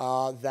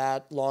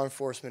that law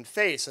enforcement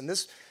face. And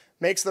this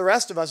makes the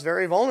rest of us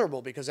very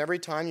vulnerable, because every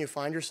time you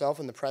find yourself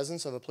in the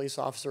presence of a police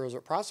officer or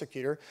a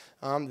prosecutor,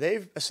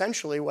 they've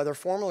essentially, whether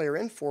formally or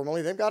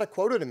informally, they've got a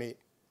quota to meet.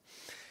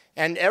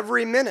 And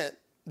every minute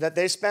that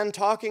they spend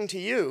talking to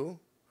you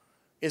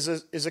is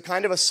a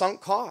kind of a sunk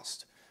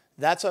cost.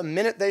 That's a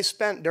minute they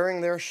spent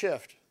during their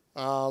shift,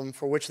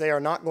 for which they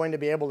are not going to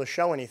be able to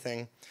show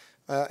anything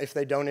if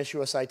they don't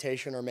issue a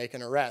citation or make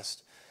an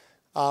arrest.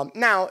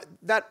 Now,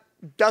 that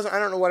doesn't, I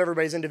don't know what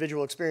everybody's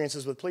individual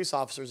experiences with police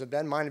officers have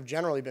been. Mine have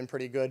generally been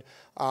pretty good,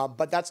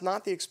 but that's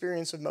not the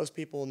experience of most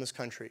people in this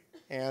country.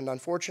 And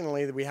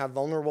unfortunately, we have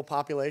vulnerable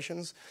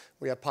populations.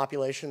 We have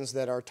populations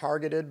that are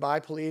targeted by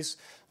police.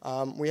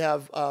 We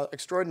have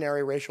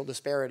extraordinary racial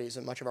disparities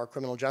in much of our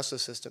criminal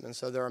justice system. And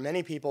so there are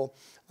many people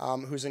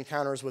whose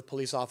encounters with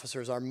police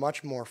officers are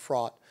much more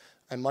fraught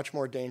and much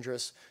more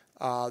dangerous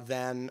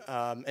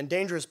and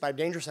dangerous, by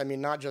dangerous I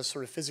mean not just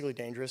sort of physically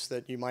dangerous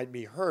that you might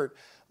be hurt,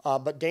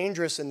 but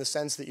dangerous in the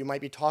sense that you might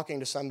be talking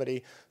to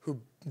somebody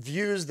who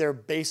views their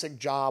basic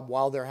job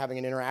while they're having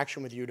an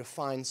interaction with you to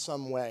find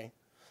some way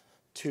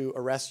to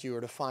arrest you or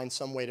to find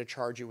some way to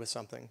charge you with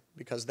something,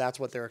 because that's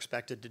what they're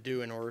expected to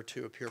do in order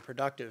to appear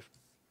productive.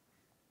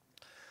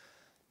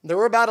 There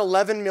were about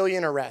 11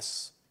 million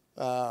arrests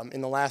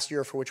in the last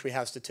year for which we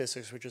have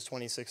statistics, which is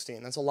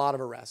 2016. That's a lot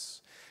of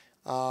arrests.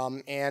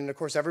 And of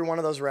course, every one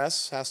of those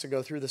arrests has to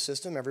go through the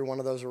system. Every one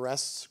of those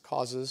arrests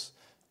causes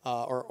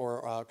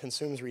or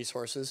consumes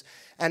resources.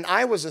 And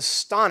I was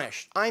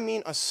astonished, I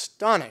mean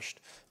astonished,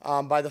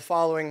 by the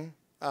following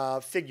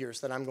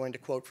figures that I'm going to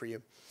quote for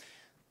you.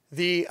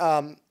 The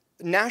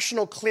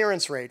national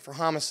clearance rate for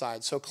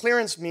homicide. So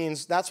clearance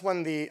means that's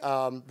when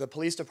the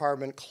police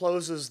department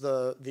closes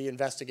the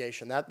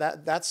investigation.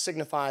 That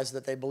signifies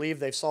that they believe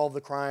they've solved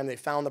the crime, they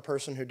found the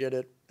person who did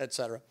it,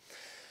 etc.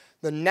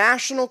 The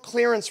national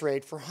clearance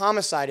rate for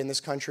homicide in this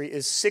country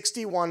is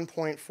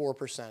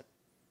 61.4%.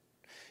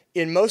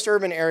 In most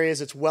urban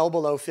areas, it's well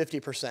below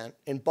 50%.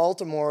 In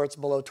Baltimore, it's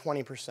below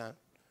 20%.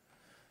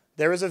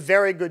 There is a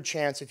very good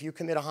chance if you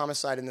commit a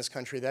homicide in this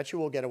country that you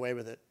will get away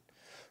with it.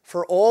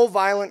 For all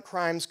violent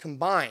crimes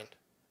combined,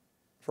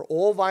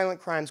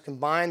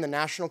 the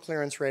national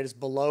clearance rate is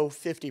below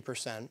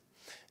 50%.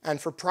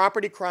 And for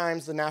property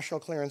crimes, the national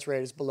clearance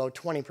rate is below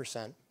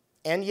 20%.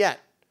 And yet,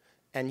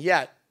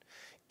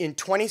 in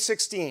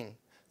 2016,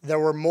 there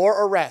were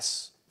more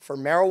arrests for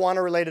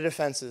marijuana-related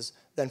offenses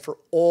than for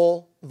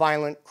all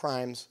violent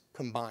crimes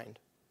combined.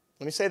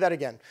 Let me say that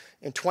again.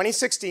 In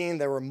 2016,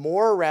 there were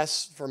more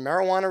arrests for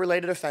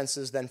marijuana-related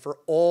offenses than for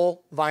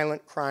all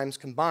violent crimes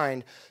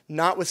combined,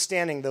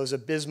 notwithstanding those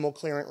abysmal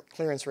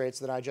clearance rates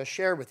that I just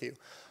shared with you.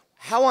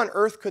 How on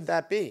earth could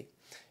that be?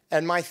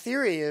 And my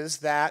theory is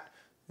that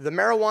the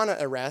marijuana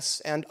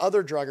arrests and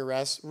other drug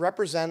arrests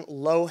represent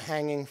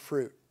low-hanging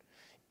fruit.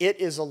 It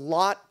is a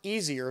lot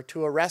easier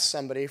to arrest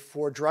somebody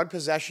for drug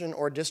possession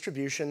or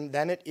distribution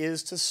than it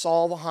is to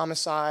solve a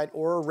homicide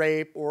or a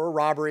rape or a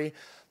robbery.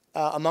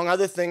 Among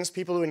other things,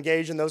 people who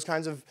engage in those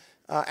kinds of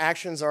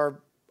actions are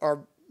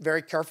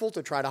very careful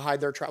to try to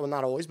hide their tracks. Well,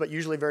 not always, but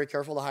usually very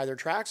careful to hide their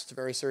tracks. It's a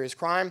very serious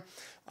crime.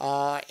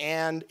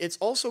 And it's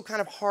also kind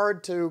of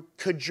hard to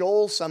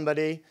cajole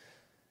somebody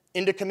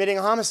into committing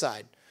a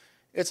homicide.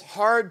 It's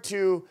hard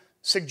to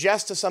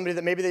suggest to somebody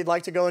that maybe they'd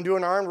like to go and do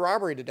an armed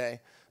robbery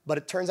today. But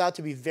it turns out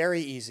to be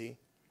very easy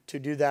to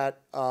do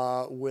that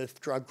with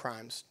drug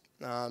crimes,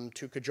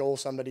 to cajole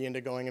somebody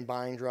into going and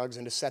buying drugs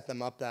and to set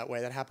them up that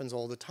way. That happens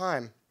all the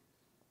time.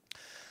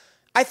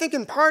 I think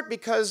in part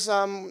because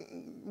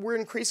we're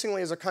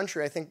increasingly, as a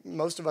country, I think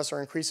most of us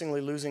are increasingly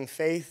losing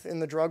faith in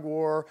the drug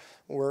war.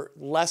 We're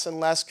less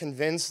and less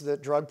convinced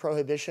that drug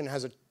prohibition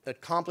has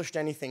accomplished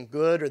anything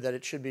good or that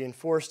it should be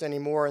enforced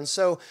anymore. And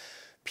so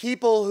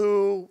people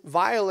who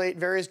violate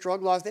various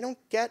drug laws, they don't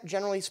get,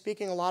 generally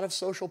speaking, a lot of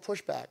social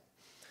pushback.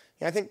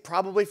 And I think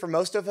probably for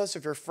most of us,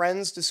 if your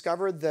friends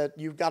discovered that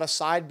you've got a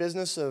side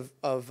business of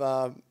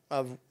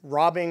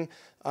robbing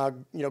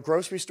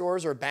grocery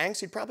stores or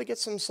banks, you'd probably get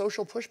some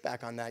social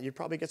pushback on that. You'd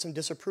probably get some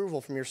disapproval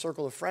from your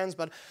circle of friends.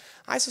 But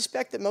I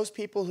suspect that most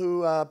people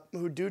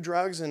who do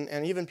drugs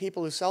and even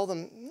people who sell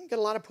them get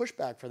a lot of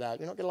pushback for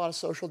that. You don't get a lot of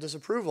social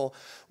disapproval.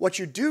 What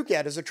you do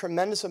get is a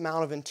tremendous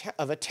amount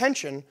of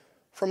attention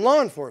from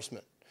law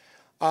enforcement.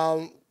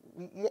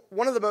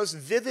 One of the most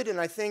vivid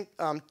and I think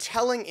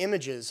telling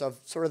images of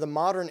sort of the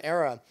modern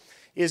era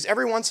is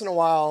every once in a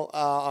while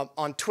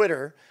on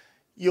Twitter,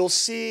 you'll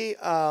see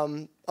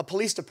a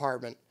police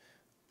department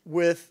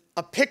with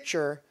a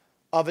picture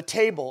of a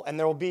table, and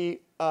there will be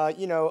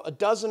a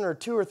dozen or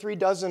 2 or 3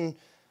 dozen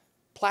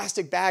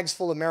plastic bags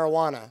full of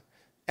marijuana.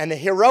 And the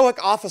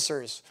heroic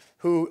officers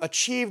who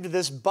achieved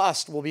this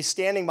bust will be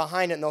standing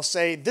behind it, and they'll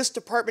say, "This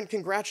department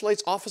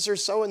congratulates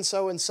officers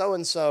so-and-so and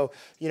so-and-so,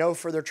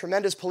 for their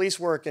tremendous police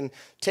work and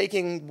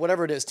taking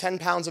whatever it is, 10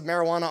 pounds of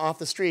marijuana off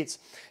the streets."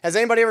 Has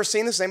anybody ever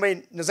seen this?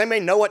 Does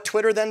anybody know what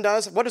Twitter then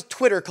does? What does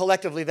Twitter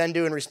collectively then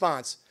do in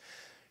response?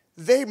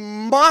 They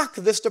mock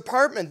this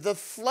department. The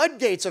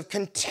floodgates of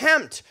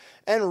contempt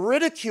and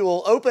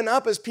ridicule open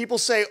up as people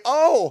say,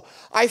 "Oh,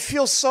 I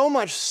feel so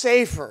much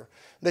safer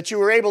that you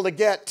were able to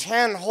get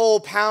 10 whole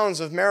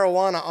pounds of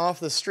marijuana off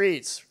the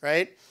streets,"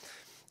 right?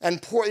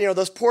 And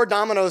those poor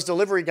Domino's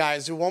delivery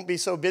guys who won't be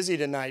so busy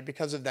tonight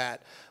because of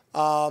that.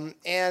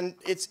 And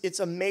it's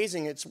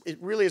amazing. It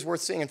really is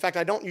worth seeing. In fact,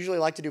 I don't usually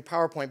like to do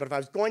PowerPoint, but if I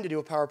was going to do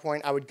a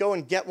PowerPoint, I would go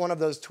and get one of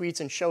those tweets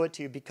and show it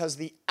to you, because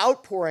the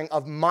outpouring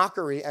of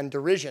mockery and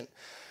derision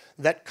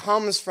that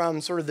comes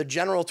from sort of the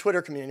general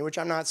Twitter community, which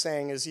I'm not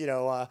saying is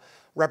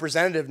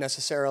representative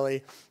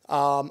necessarily,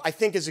 I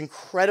think is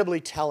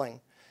incredibly telling,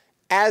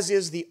 as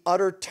is the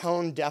utter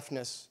tone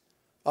deafness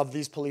of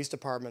these police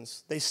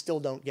departments, they still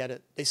don't get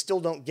it. They still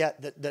don't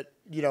get that,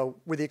 you know,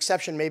 with the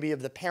exception maybe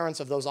of the parents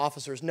of those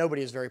officers,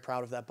 nobody is very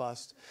proud of that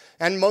bust.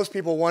 And most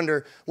people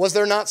wonder, was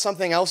there not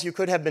something else you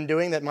could have been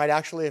doing that might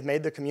actually have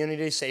made the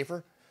community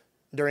safer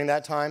during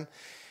that time?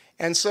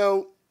 And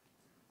so,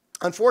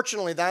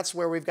 unfortunately, that's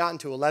where we've gotten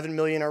to. 11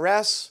 million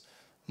arrests,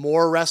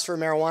 more arrests for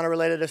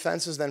marijuana-related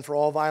offenses than for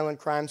all violent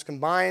crimes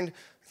combined.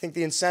 I think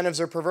the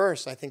incentives are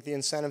perverse. I think the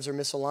incentives are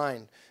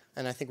misaligned.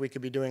 And I think we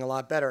could be doing a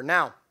lot better.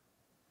 Now,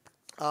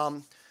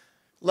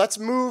 let's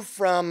move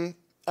from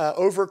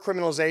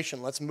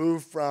over-criminalization. Let's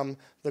move from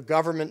the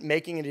government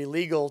making it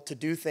illegal to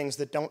do things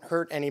that don't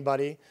hurt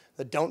anybody,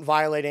 that don't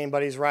violate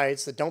anybody's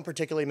rights, that don't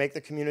particularly make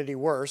the community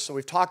worse. So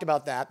we've talked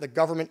about that. The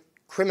government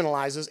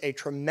criminalizes a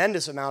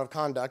tremendous amount of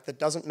conduct that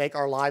doesn't make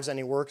our lives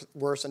any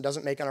worse and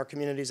doesn't make our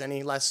communities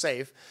any less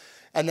safe,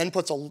 and then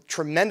puts a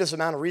tremendous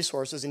amount of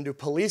resources into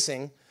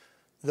policing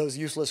those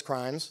useless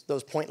crimes,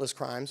 those pointless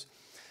crimes.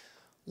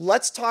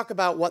 Let's talk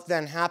about what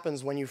then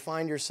happens when you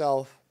find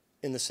yourself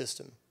in the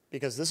system,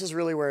 because this is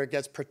really where it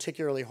gets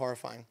particularly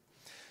horrifying.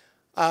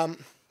 At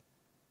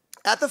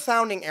the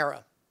founding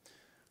era,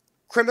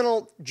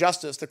 criminal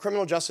justice, the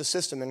criminal justice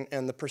system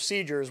and the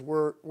procedures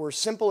were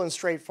simple and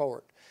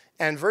straightforward.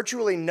 And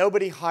virtually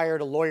nobody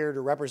hired a lawyer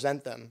to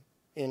represent them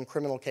in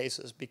criminal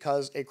cases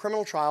because a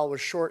criminal trial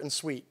was short and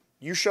sweet.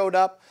 You showed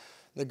up,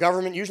 the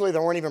government, usually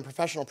there weren't even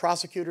professional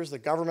prosecutors, the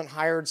government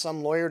hired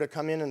some lawyer to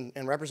come in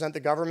and represent the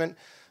government.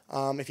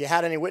 If you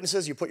had any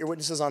witnesses, you put your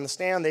witnesses on the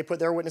stand, they put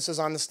their witnesses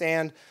on the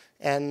stand,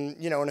 and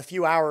you know, in a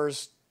few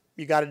hours,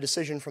 you got a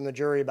decision from the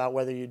jury about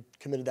whether you'd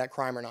committed that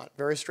crime or not.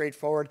 Very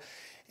straightforward.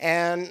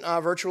 And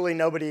virtually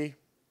nobody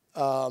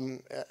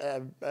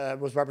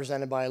was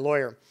represented by a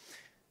lawyer.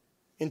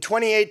 In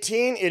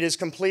 2018, it is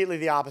completely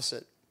the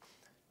opposite.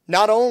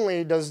 Not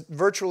only does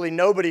virtually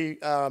nobody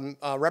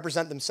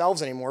represent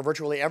themselves anymore,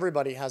 virtually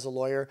everybody has a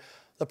lawyer,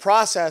 the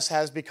process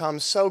has become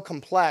so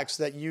complex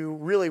that you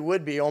really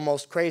would be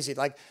almost crazy.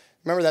 Like,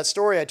 remember that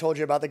story I told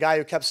you about the guy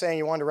who kept saying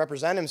he wanted to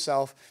represent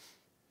himself?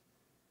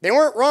 They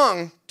weren't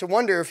wrong to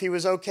wonder if he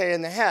was okay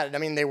in the head. I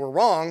mean, they were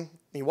wrong.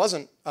 He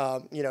wasn't,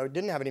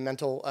 didn't have any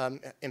mental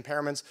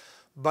impairments,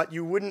 but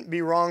you wouldn't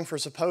be wrong for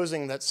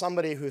supposing that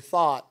somebody who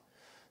thought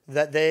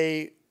that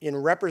they, in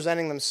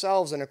representing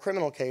themselves in a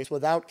criminal case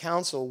without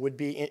counsel, would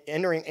be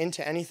entering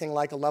into anything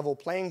like a level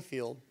playing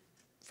field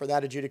for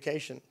that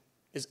adjudication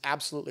is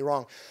absolutely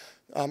wrong.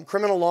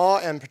 Criminal law,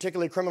 and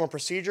particularly criminal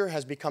procedure,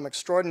 has become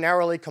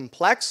extraordinarily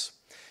complex,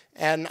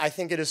 and I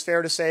think it is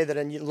fair to say that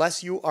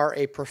unless you are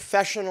a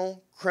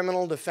professional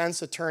criminal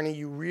defense attorney,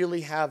 you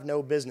really have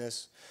no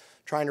business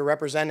trying to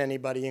represent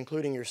anybody,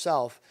 including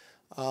yourself,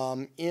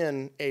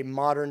 in a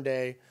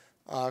modern-day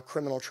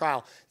criminal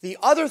trial. The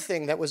other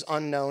thing that was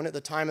unknown at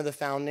the time of the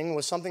founding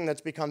was something that's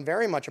become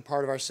very much a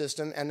part of our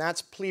system, and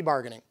that's plea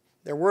bargaining.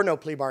 There were no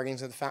plea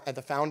bargains at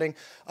the founding.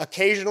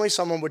 Occasionally,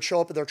 someone would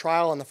show up at their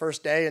trial on the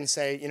first day and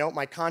say, you know,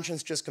 my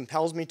conscience just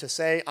compels me to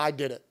say, I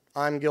did it.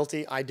 I'm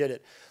guilty. I did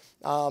it.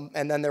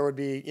 And then there would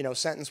be,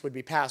 sentence would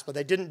be passed. But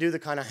they didn't do the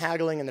kind of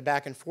haggling and the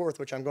back and forth,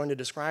 which I'm going to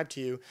describe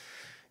to you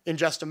in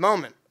just a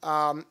moment.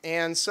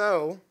 And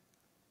so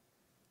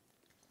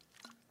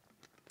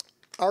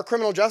our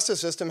criminal justice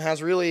system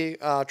has really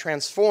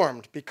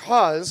transformed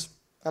because,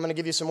 I'm going to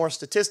give you some more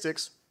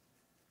statistics,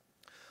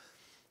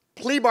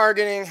 plea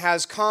bargaining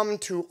has come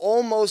to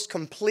almost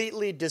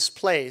completely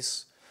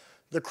displace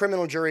the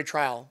criminal jury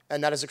trial,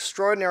 and that is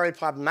extraordinarily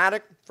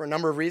problematic for a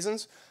number of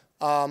reasons.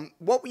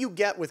 What you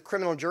get with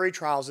criminal jury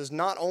trials is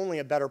not only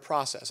a better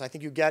process. I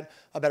think you get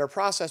a better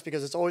process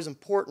because it's always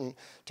important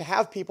to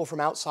have people from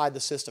outside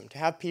the system, to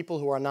have people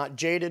who are not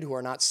jaded, who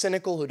are not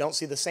cynical, who don't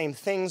see the same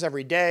things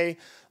every day,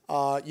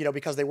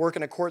 because they work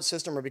in a court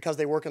system or because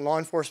they work in law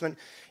enforcement.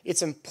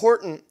 It's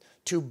important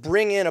to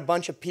bring in a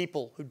bunch of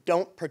people who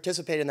don't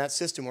participate in that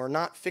system or are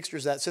not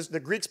fixtures of that system. The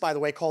Greeks, by the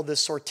way, called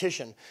this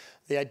sortition,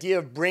 the idea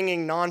of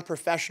bringing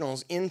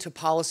non-professionals into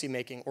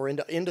policymaking or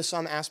into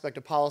some aspect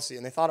of policy,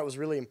 and they thought it was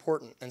really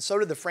important, and so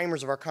did the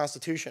framers of our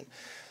Constitution.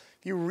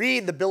 If you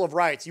read the Bill of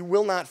Rights, you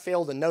will not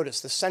fail to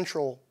notice the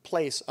central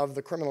place of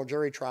the criminal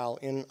jury trial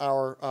in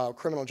our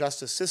criminal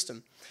justice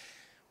system.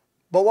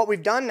 But what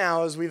we've done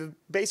now is we've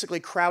basically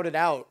crowded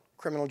out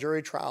criminal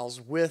jury trials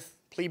with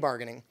plea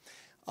bargaining.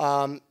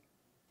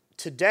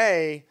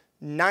 Today,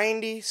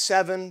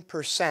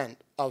 97%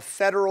 of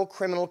federal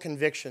criminal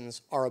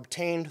convictions are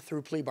obtained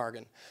through plea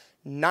bargain.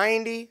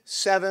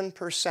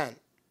 97%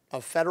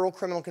 of federal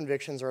criminal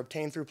convictions are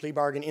obtained through plea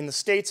bargain. In the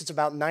states, it's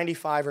about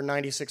 95 or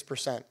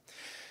 96%.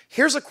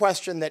 Here's a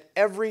question that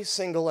every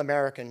single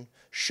American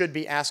should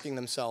be asking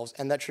themselves,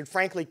 and that should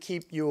frankly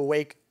keep you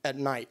awake at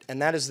night,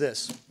 and that is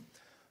this.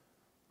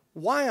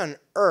 Why on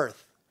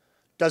earth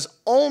does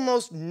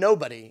almost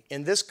nobody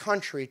in this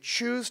country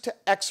choose to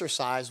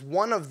exercise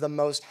one of the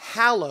most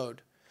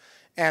hallowed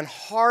and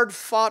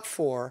hard-fought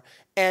for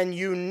and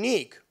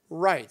unique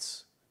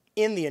rights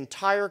in the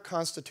entire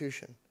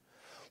Constitution?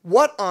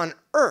 What on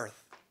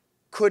earth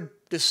could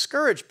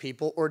discourage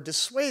people or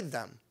dissuade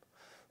them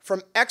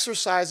from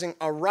exercising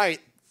a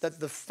right that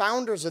the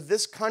founders of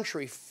this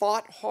country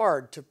fought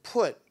hard to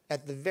put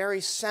at the very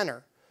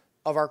center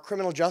of our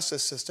criminal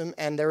justice system,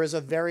 and there is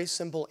a very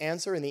simple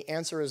answer, and the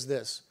answer is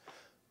this: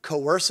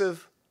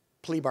 coercive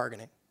plea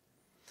bargaining.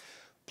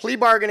 Plea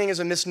bargaining is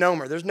a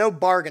misnomer. There's no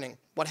bargaining.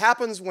 What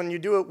happens when you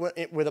do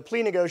it with a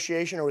plea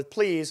negotiation or with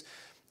pleas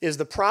is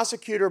the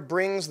prosecutor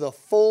brings the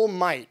full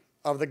might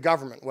of the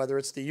government, whether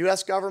it's the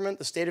US government,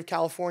 the state of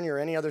California, or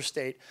any other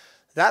state.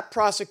 That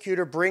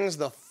prosecutor brings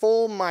the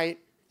full might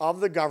of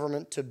the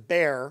government to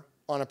bear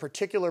on a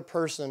particular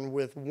person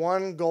with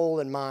one goal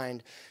in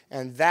mind,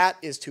 and that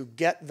is to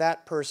get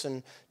that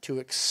person to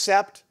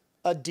accept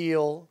a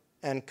deal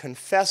and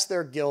confess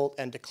their guilt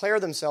and declare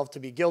themselves to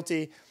be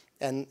guilty,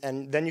 and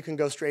then you can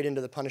go straight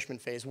into the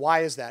punishment phase. Why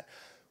is that?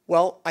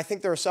 Well, I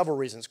think there are several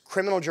reasons.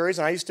 Criminal juries,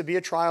 and I used to be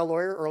a trial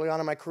lawyer early on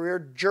in my career,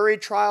 jury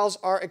trials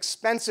are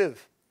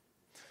expensive.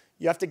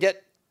 You have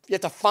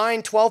to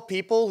find 12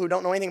 people who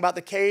don't know anything about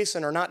the case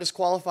and are not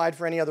disqualified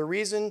for any other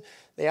reason.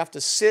 They have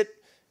to sit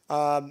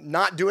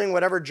not doing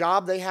whatever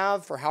job they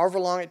have for however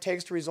long it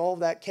takes to resolve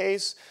that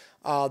case.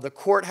 The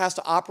court has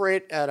to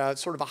operate at a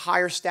sort of a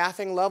higher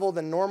staffing level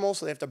than normal,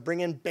 so they have to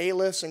bring in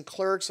bailiffs and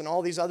clerks and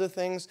all these other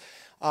things.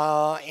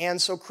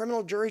 And so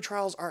criminal jury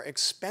trials are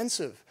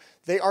expensive.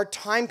 They are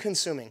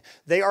time-consuming.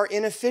 They are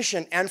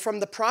inefficient. And from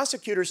the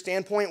prosecutor's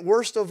standpoint,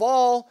 worst of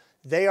all,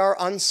 they are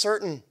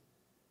uncertain.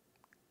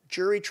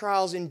 Jury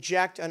trials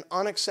inject an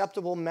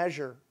unacceptable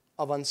measure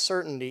of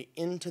uncertainty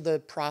into the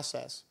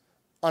process,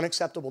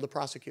 unacceptable to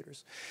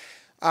prosecutors.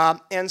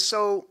 And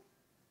so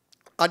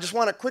I just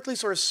want to quickly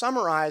sort of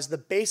summarize the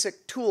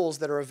basic tools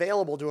that are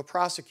available to a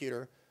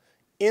prosecutor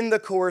in the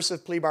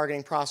coercive plea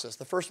bargaining process.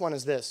 The first one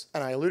is this,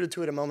 and I alluded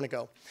to it a moment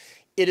ago.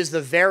 It is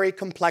the very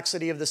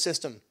complexity of the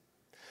system.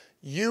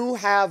 You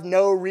have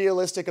no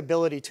realistic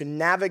ability to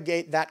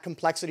navigate that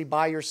complexity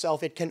by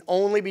yourself. It can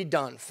only be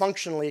done,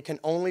 functionally, it can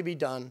only be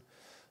done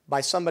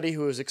by somebody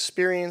who is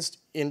experienced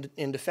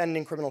in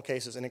defending criminal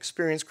cases, an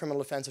experienced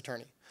criminal defense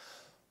attorney.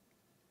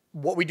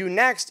 What we do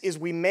next is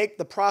we make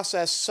the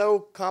process so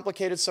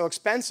complicated, so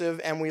expensive,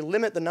 and we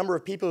limit the number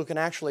of people who can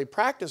actually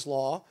practice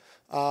law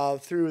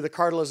through the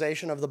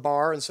cartelization of the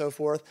bar and so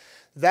forth,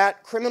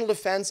 that criminal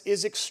defense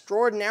is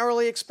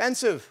extraordinarily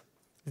expensive.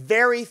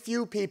 Very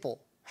few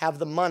people have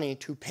the money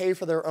to pay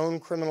for their own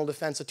criminal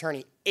defense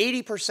attorney.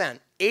 80%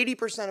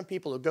 of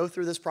people who go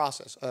through this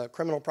process,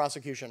 criminal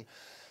prosecution,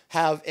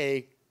 have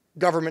a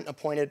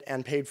government-appointed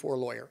and paid-for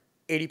lawyer.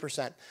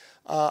 80%.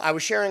 I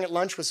was sharing at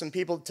lunch with some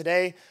people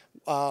today.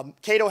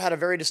 Cato had a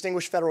very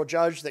distinguished federal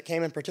judge that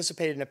came and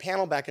participated in a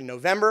panel back in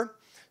November.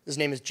 His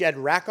name is Jed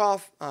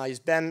Rakoff. He's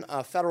been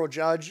a federal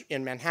judge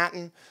in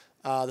Manhattan,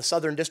 the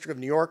Southern District of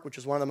New York, which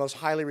is one of the most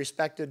highly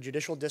respected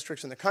judicial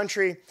districts in the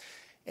country.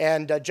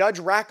 And Judge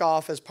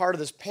Rakoff, as part of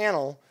this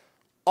panel,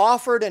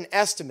 offered an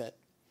estimate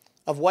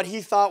of what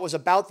he thought was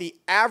about the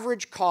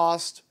average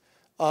cost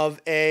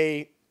of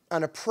an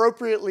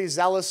appropriately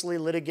zealously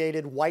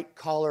litigated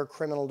white-collar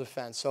criminal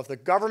defense. So if the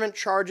government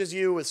charges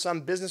you with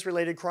some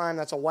business-related crime,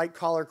 that's a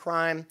white-collar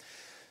crime.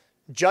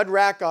 Judge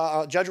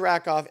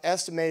Rakoff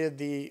estimated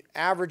the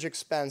average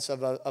expense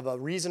of a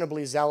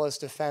reasonably zealous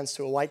defense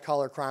to a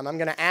white-collar crime. I'm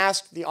going to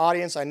ask the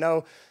audience, I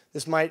know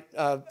this might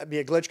be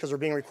a glitch because we're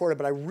being recorded,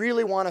 but I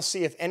really want to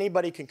see if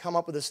anybody can come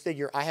up with this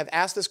figure. I have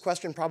asked this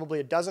question probably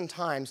a dozen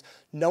times.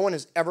 No one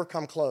has ever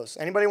come close.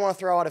 Anybody want to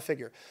throw out a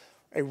figure?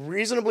 A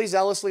reasonably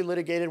zealously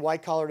litigated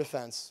white-collar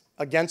defense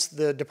against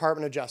the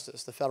Department of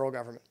Justice, the federal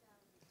government.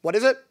 What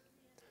is it?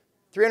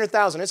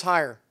 300,000. It's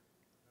higher.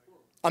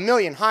 $1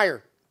 million,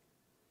 higher.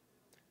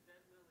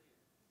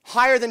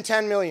 Higher than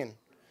 10 million.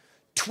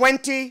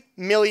 $20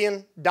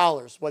 million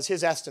was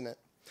his estimate.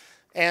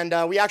 And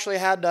we actually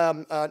had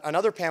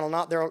another panel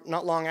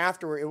not long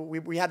after.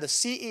 We had the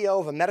CEO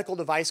of a medical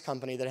device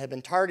company that had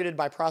been targeted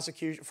by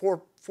prosecution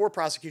for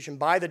prosecution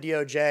by the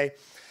DOJ.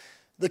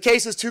 The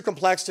case is too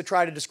complex to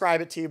try to describe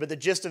it to you, but the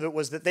gist of it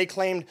was that they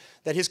claimed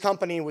that his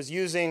company was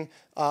using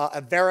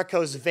a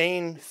varicose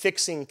vein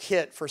fixing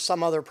kit for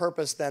some other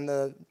purpose than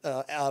the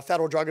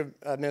Federal Drug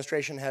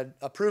Administration had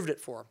approved it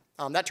for.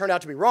 That turned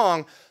out to be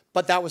wrong,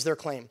 but that was their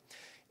claim.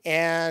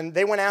 And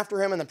they went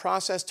after him, and the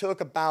process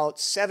took about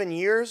 7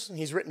 years.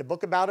 He's written a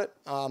book about it.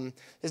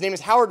 His name is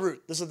Howard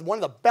Root. This is one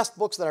of the best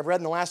books that I've read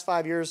in the last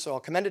 5 years, so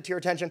I'll commend it to your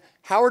attention.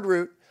 Howard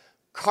Root,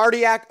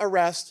 Cardiac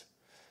Arrest,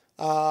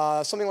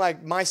 something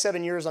like My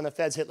 7 Years on the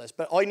Fed's Hit List.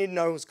 But all you need to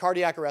know is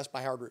Cardiac Arrest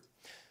by Howard Root.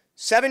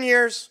 7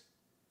 years.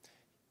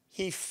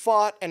 He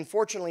fought, and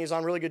fortunately is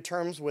on really good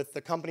terms with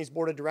the company's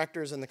board of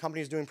directors, and the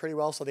company's doing pretty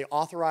well, so they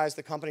authorized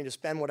the company to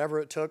spend whatever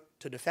it took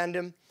to defend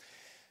him.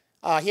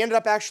 He ended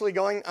up actually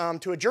going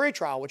to a jury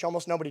trial, which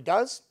almost nobody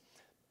does.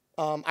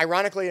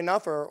 Ironically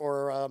enough,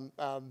 or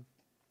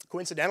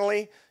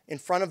coincidentally, in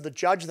front of the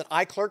judge that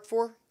I clerked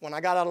for when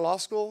I got out of law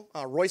school,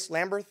 Royce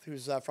Lamberth,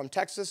 who's from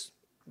Texas,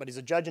 but he's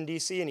a judge in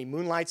D.C., and he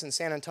moonlights in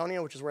San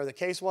Antonio, which is where the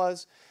case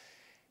was.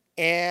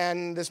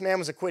 And this man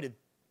was acquitted.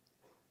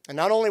 And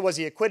not only was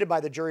he acquitted by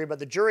the jury, but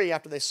the jury,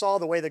 after they saw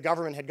the way the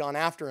government had gone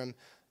after him,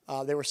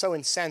 they were so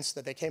incensed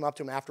that they came up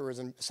to him afterwards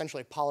and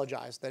essentially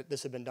apologized that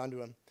this had been done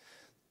to him.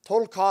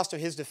 Total cost of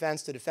his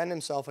defense to defend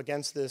himself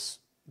against this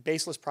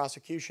baseless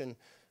prosecution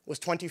was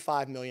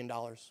 $25 million.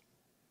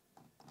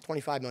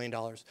 $25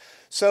 million.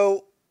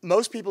 So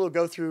most people who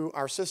go through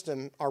our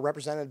system are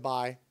represented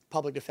by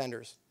public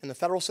defenders. In the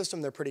federal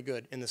system, they're pretty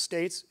good. In the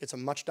states, it's a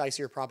much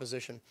dicier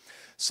proposition.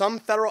 Some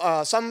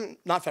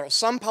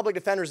public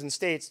defenders in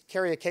states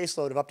carry a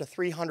caseload of up to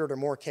 300 or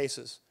more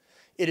cases.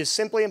 It is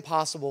simply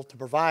impossible to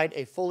provide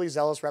a fully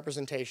zealous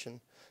representation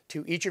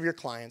to each of your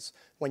clients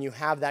when you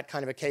have that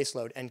kind of a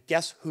caseload. And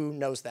guess who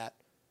knows that?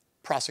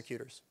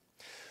 Prosecutors.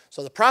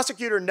 So the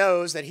prosecutor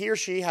knows that he or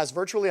she has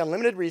virtually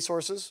unlimited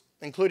resources,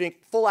 including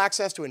full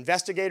access to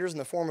investigators in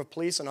the form of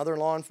police and other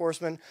law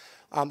enforcement.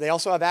 They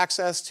also have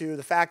access to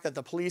the fact that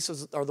the police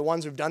are the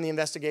ones who've done the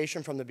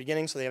investigation from the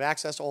beginning, so they have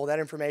access to all that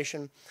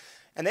information.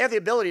 And they have the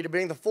ability to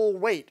bring the full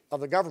weight of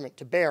the government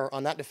to bear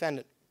on that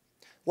defendant.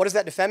 What does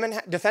that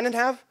defendant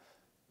have?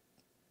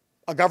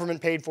 A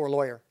government-paid-for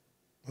lawyer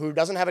who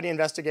doesn't have any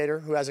investigator,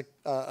 who has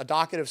a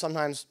docket of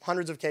sometimes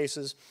hundreds of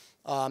cases,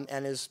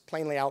 and is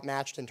plainly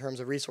outmatched in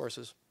terms of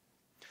resources.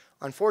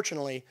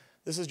 Unfortunately,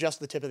 this is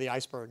just the tip of the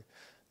iceberg.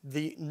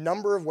 The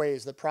number of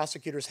ways that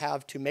prosecutors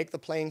have to make the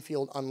playing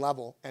field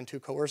unlevel and to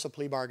coerce a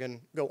plea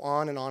bargain go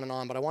on and on and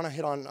on, but I want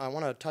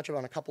to touch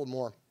on a couple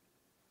more.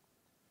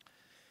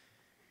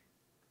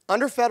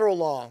 Under federal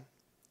law,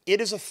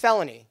 it is a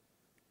felony.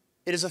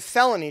 It is a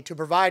felony to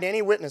provide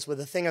any witness with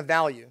a thing of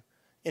value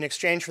in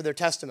exchange for their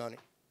testimony.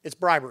 It's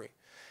bribery.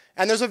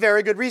 And there's a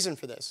very good reason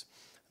for this.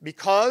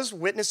 Because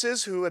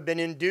witnesses who have been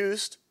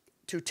induced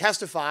to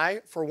testify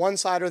for one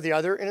side or the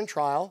other in a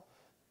trial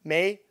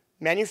may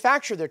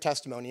manufacture their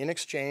testimony in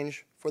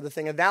exchange for the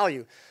thing of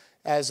value.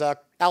 As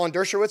Alan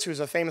Dershowitz, who's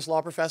a famous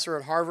law professor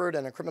at Harvard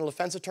and a criminal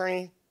defense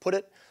attorney, put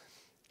it,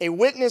 a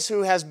witness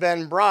who has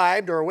been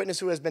bribed or a witness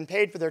who has been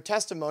paid for their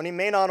testimony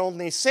may not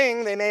only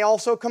sing, they may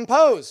also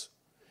compose.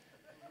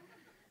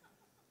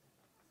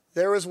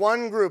 There is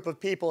one group of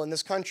people in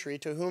this country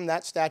to whom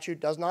that statute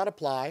does not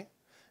apply,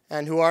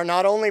 and who are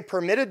not only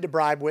permitted to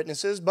bribe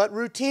witnesses, but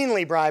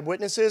routinely bribe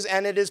witnesses,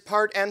 and it is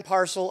part and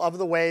parcel of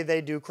the way they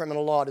do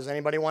criminal law. Does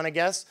anybody want to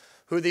guess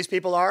who these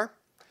people are?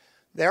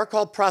 They are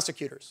called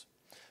prosecutors.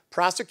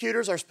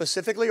 Prosecutors are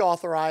specifically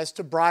authorized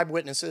to bribe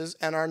witnesses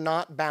and are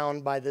not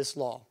bound by this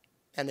law,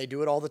 and they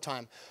do it all the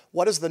time.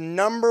 What is the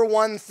number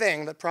one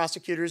thing that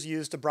prosecutors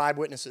use to bribe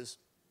witnesses?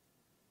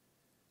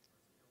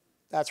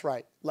 That's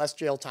right, less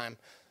jail time.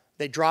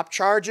 They drop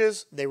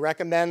charges, they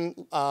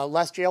recommend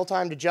less jail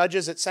time to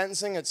judges at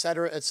sentencing, et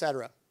cetera, et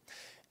cetera.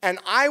 And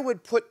I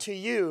would put to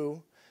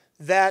you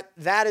that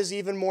that is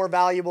even more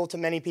valuable to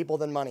many people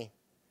than money.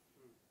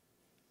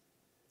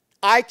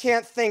 I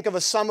can't think of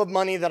a sum of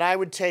money that I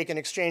would take in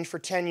exchange for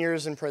 10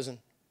 years in prison.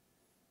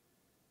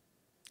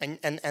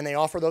 And they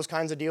offer those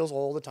kinds of deals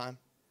all the time.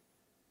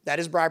 That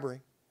is bribery.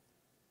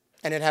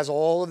 And it has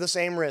all of the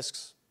same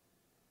risks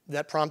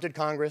that prompted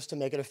Congress to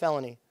make it a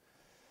felony.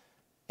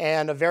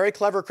 And a very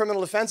clever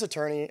criminal defense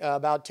attorney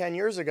about 10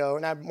 years ago,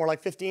 now more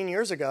like 15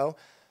 years ago,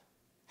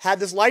 had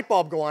this light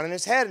bulb go on in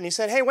his head, and he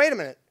said, hey, wait a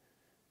minute.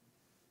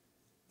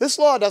 This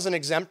law doesn't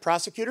exempt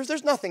prosecutors.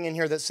 There's nothing in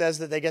here that says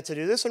that they get to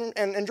do this,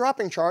 and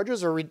dropping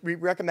charges or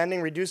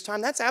recommending reduced time,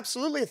 that's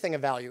absolutely a thing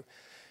of value.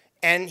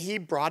 And he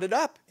brought it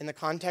up in the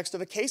context of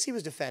a case he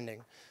was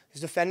defending.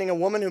 He's defending a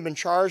woman who'd been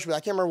charged with, I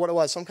can't remember what it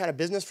was, some kind of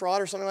business fraud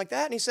or something like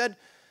that, and he said,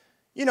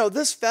 you know,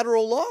 this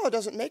federal law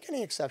doesn't make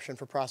any exception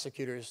for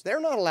prosecutors. They're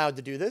not allowed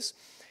to do this.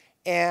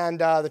 And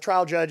the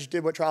trial judge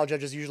did what trial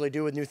judges usually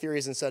do with new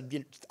theories and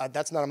said,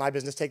 that's none of my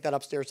business, take that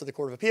upstairs to the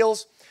Court of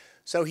Appeals.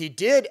 So he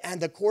did,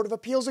 and the Court of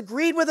Appeals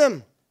agreed with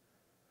him.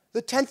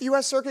 The 10th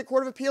U.S. Circuit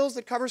Court of Appeals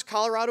that covers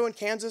Colorado and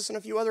Kansas and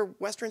a few other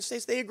western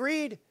states, they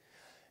agreed.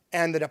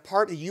 And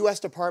the U.S.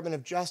 Department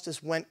of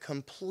Justice went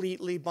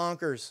completely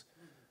bonkers.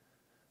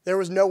 There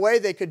was no way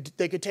they could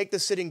take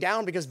this sitting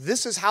down because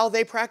this is how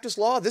they practice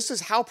law. This is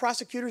how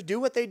prosecutors do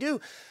what they do.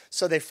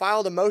 So they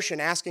filed a motion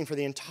asking for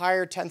the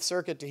entire 10th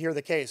Circuit to hear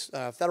the case.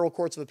 Federal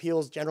courts of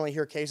appeals generally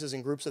hear cases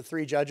in groups of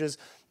 3 judges.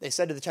 They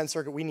said to the 10th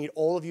Circuit, we need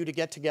all of you to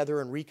get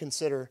together and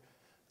reconsider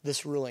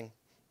this ruling.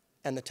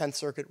 And the 10th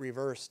Circuit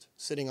reversed,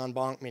 sitting en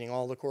banc, meaning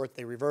all the court,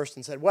 they reversed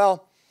and said,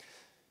 well,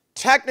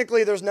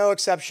 technically there's no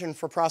exception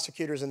for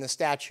prosecutors in the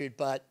statute,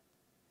 but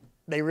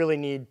they really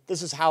need,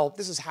 this is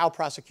how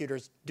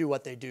prosecutors do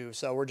what they do,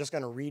 so we're just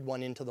going to read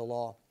one into the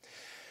law.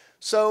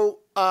 So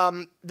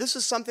this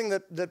is something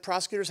that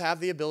prosecutors have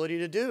the ability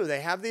to do.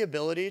 They have the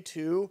ability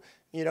to,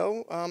 you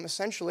know,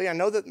 essentially, I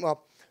know that,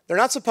 well, they're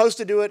not supposed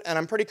to do it, and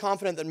I'm pretty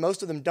confident that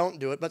most of them don't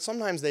do it, but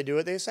sometimes they do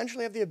it. They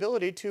essentially have the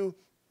ability to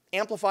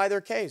amplify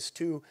their case,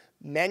 to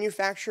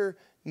manufacture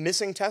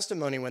missing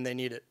testimony when they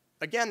need it.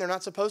 Again, they're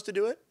not supposed to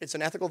do it. It's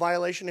an ethical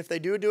violation if they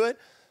do it,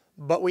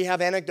 but we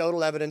have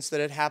anecdotal evidence that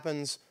it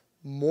happens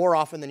more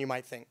often than you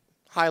might think.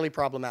 Highly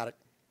problematic.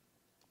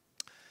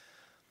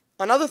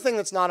 Another thing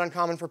that's not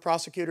uncommon for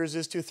prosecutors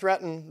is to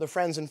threaten the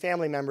friends and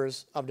family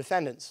members of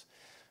defendants.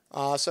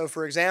 So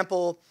for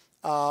example,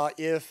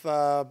 if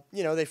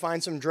you know, they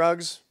find some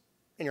drugs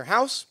in your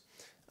house,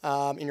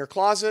 in your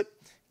closet,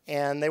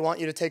 and they want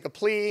you to take a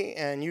plea,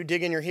 and you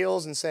dig in your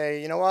heels and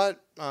say, you know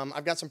what,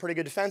 I've got some pretty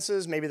good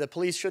defenses. Maybe the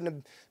police shouldn't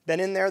have been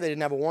in there. They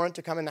didn't have a warrant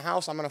to come in the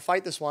house. I'm going to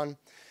fight this one.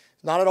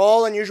 It's not at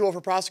all unusual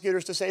for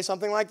prosecutors to say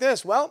something like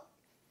this. Well,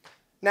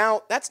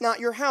 now, that's not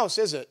your house,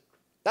 is it?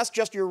 That's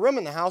just your room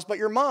in the house, but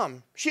your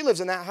mom, she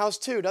lives in that house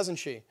too, doesn't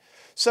she?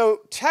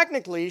 So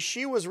technically,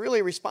 she was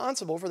really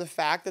responsible for the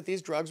fact that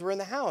these drugs were in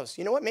the house.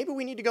 You know what? Maybe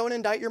we need to go and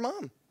indict your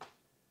mom.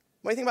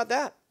 What do you think about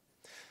that?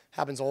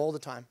 Happens all the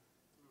time.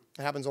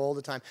 It happens all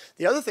the time.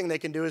 The other thing they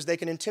can do is they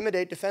can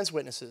intimidate defense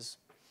witnesses.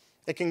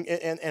 They can,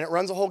 and it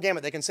runs a whole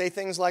gamut. They can say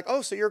things like,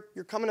 oh, so you're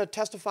coming to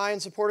testify in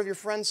support of your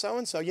friend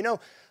so-and-so. You know,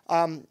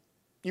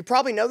 you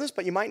probably know this,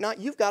 but you might not.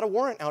 You've got a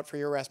warrant out for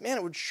your arrest. Man,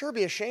 it would sure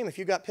be a shame if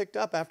you got picked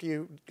up after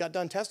you got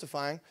done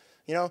testifying.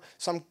 You know,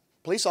 some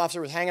police officer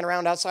was hanging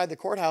around outside the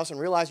courthouse and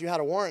realized you had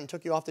a warrant and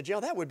took you off to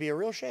jail. That would be a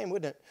real shame,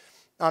 wouldn't it?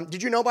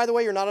 Did you know, by the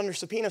way, you're not under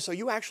subpoena, so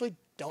you actually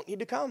don't need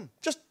to come.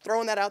 Just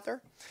throwing that out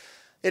there.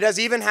 It has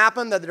even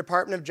happened that the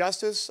Department of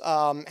Justice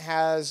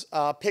has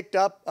picked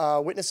up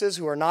witnesses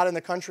who are not in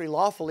the country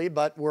lawfully,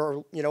 but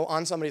were, you know,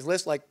 on somebody's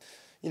list. Like,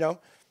 you know,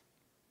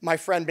 my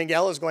friend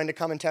Miguel is going to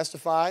come and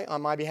testify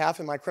on my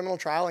behalf in my criminal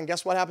trial, and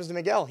guess what happens to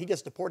Miguel? He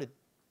gets deported.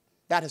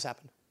 That has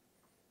happened.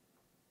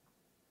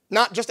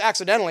 Not just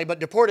accidentally, but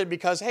deported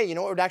because, hey, you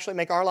know what would actually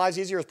make our lives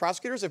easier as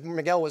prosecutors? If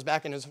Miguel was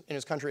back in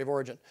his country of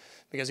origin,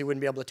 because he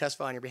wouldn't be able to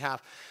testify on your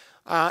behalf.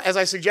 As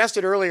I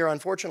suggested earlier,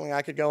 unfortunately,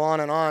 I could go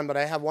on, but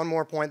I have one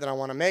more point that I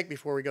want to make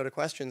before we go to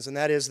questions, and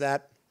that is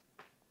that,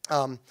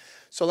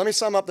 so let me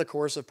sum up the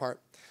coercive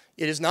part.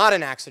 It is not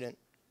an accident.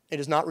 It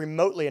is not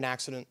remotely an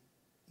accident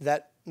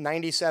that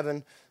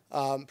 97%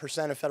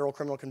 of federal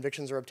criminal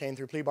convictions are obtained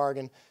through plea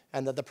bargain,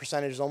 and that the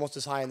percentage is almost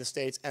as high in the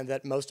states, and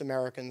that most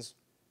Americans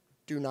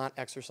do not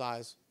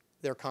exercise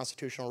their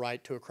constitutional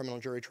right to a criminal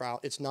jury trial.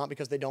 It's not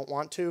because they don't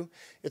want to.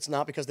 It's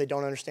not because they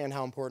don't understand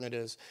how important it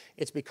is.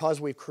 It's because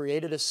we've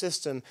created a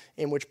system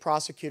in which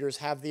prosecutors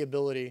have the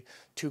ability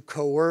to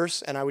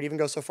coerce, and I would even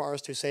go so far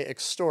as to say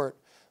extort,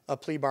 a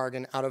plea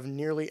bargain out of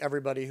nearly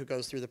everybody who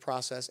goes through the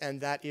process,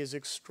 and that is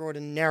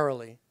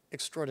extraordinarily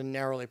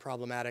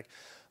problematic.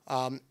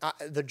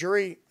 The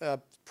jury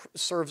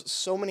serves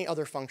so many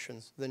other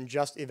functions than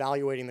just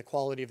evaluating the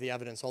quality of the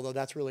evidence, although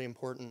that's really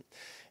important.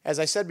 As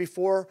I said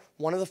before,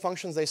 one of the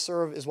functions they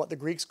serve is what the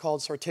Greeks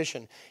called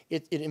sortition.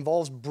 It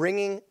involves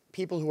bringing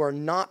people who are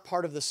not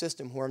part of the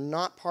system, who are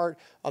not part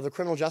of the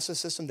criminal justice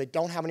system. They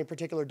don't have any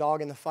particular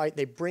dog in the fight.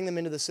 They bring them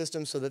into the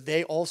system so that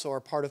they also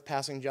are part of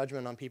passing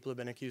judgment on people who have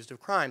been accused of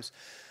crimes.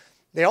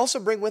 They also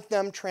bring with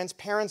them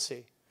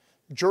transparency.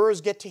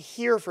 Jurors get to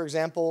hear, for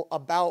example,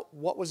 about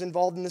what was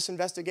involved in this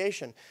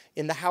investigation.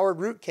 In the Howard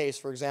Root case,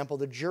 for example,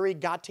 the jury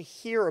got to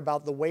hear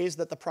about the ways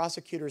that the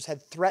prosecutors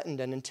had threatened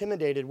and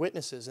intimidated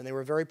witnesses, and they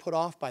were very put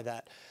off by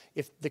that.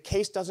 If the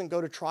case doesn't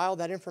go to trial,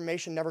 that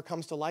information never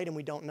comes to light and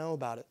we don't know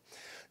about it.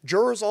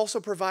 Jurors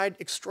also provide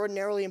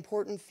extraordinarily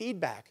important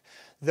feedback.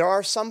 There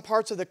are some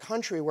parts of the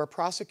country where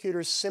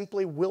prosecutors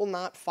simply will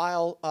not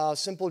file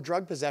simple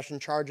drug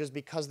possession charges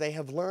because they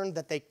have learned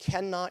that they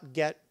cannot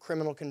get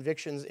criminal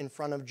convictions in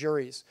front of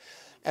juries.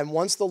 And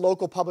once the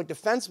local public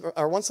defense,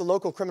 or once the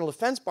local criminal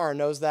defense bar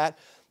knows that,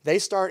 they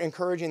start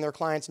encouraging their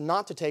clients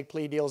not to take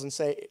plea deals and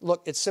say,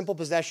 look, it's simple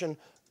possession,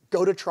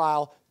 go to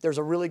trial, there's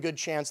a really good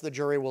chance the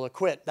jury will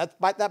acquit. That,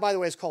 by the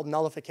way, is called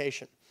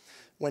nullification.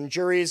 When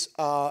juries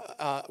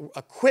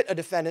acquit a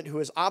defendant who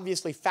is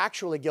obviously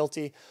factually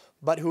guilty,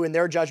 but who in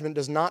their judgment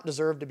does not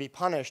deserve to be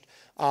punished.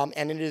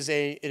 And it is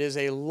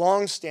a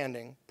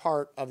long-standing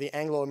part of the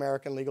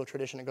Anglo-American legal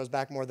tradition. It goes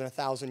back more than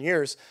 1,000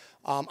 years.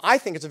 I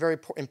think it's a very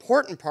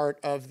important part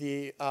of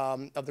the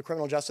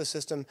criminal justice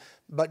system,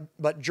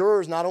 but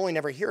jurors not only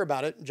never hear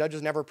about it,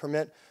 judges never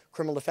permit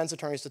criminal defense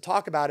attorneys to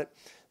talk about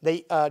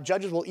it.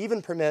 Judges will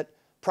even permit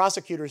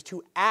prosecutors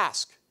to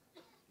ask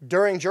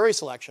during jury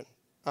selection,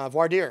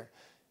 voir dire,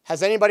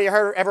 has anybody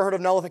ever heard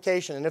of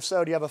nullification? And if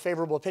so, do you have a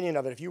favorable opinion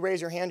of it? If you raise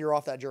your hand, you're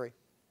off that jury.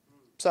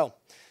 So,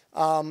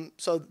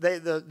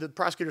 the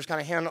prosecutors kind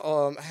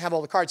of have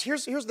all the cards.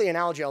 Here's the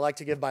analogy I like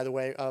to give, by the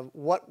way, of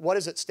what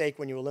is at stake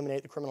when you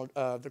eliminate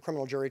the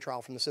criminal jury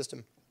trial from the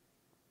system.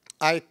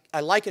 I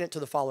liken it to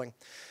the following.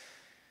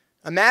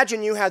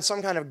 Imagine you had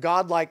some kind of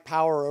godlike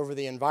power over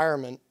the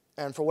environment,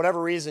 and for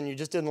whatever reason, you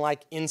just didn't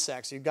like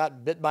insects. You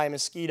got bit by a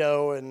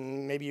mosquito,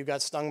 and maybe you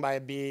got stung by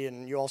a bee,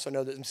 and you also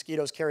know that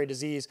mosquitoes carry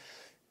disease.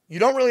 You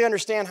don't really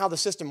understand how the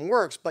system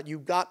works, but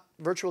you've got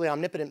virtually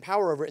omnipotent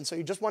power over it, and so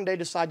you just one day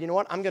decide, you know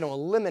what, I'm going to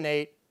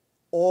eliminate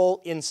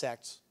all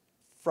insects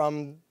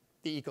from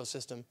the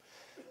ecosystem.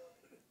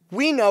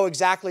 We know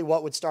exactly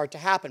what would start to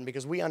happen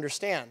because we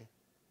understand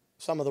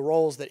some of the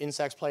roles that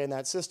insects play in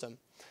that system.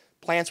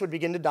 Plants would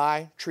begin to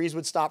die, trees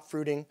would stop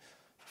fruiting,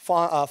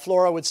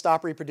 flora would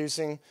stop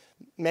reproducing,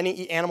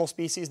 many animal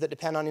species that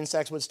depend on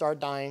insects would start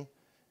dying.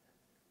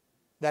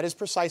 That is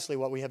precisely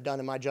what we have done,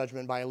 in my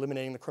judgment, by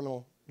eliminating the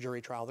criminal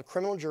jury trial. The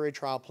criminal jury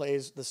trial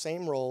plays the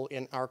same role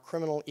in our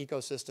criminal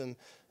ecosystem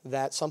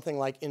that something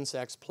like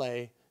insects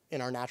play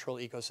in our natural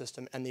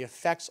ecosystem, and the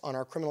effects on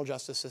our criminal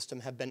justice system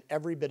have been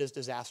every bit as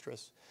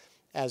disastrous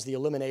as the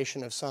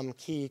elimination of some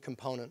key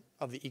component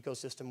of the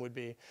ecosystem would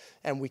be.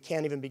 And we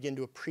can't even begin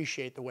to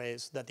appreciate the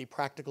ways that the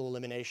practical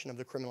elimination of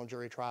the criminal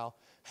jury trial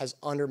has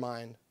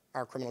undermined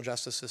our criminal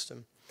justice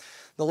system.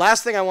 The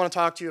last thing I want to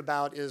talk to you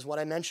about is what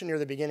I mentioned near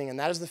the beginning, and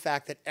that is the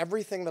fact that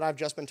everything that I've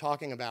just been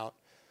talking about,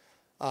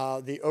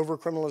 the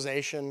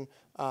over-criminalization,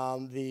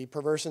 the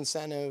perverse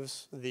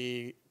incentives,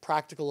 the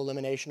practical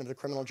elimination of the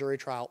criminal jury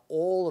trial,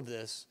 all of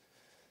this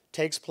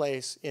takes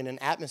place in an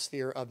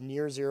atmosphere of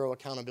near zero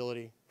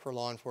accountability for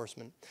law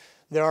enforcement.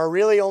 There are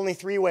really only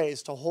three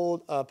ways to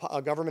hold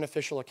a government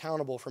official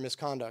accountable for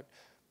misconduct.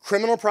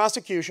 Criminal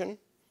prosecution.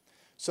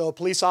 So a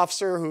police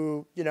officer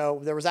who,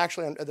 there was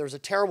a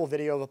terrible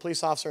video of a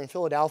police officer in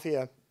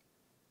Philadelphia.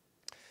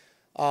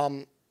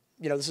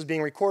 This is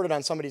being recorded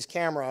on somebody's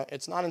camera.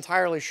 It's not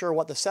entirely sure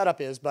what the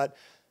setup is, but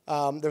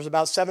there's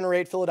about 7 or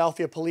 8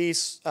 Philadelphia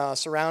police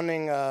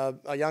surrounding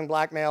a young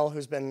black male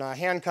who's been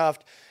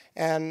handcuffed,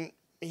 and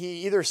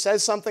he either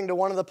says something to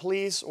one of the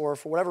police, or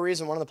for whatever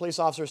reason, one of the police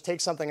officers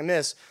takes something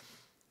amiss,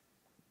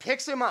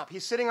 picks him up.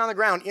 He's sitting on the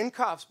ground in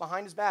cuffs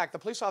behind his back. The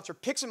police officer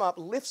picks him up,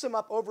 lifts him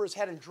up over his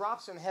head, and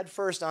drops him head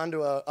first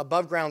onto an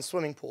above-ground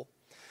swimming pool.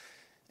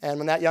 And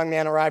when that young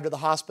man arrived at the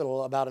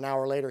hospital about an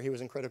hour later, he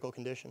was in critical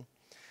condition.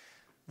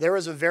 There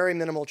is a very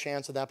minimal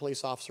chance that that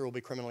police officer will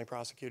be criminally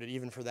prosecuted,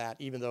 even for that,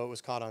 even though it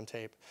was caught on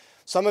tape.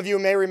 Some of you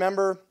may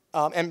remember,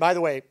 and by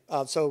the way,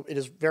 so it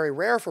is very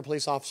rare for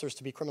police officers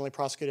to be criminally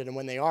prosecuted, and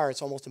when they are,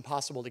 it's almost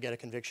impossible to get a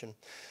conviction.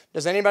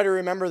 Does anybody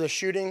remember the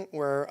shooting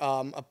where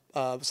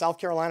a South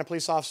Carolina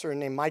police officer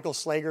named Michael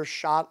Slager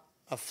shot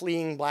a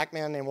fleeing black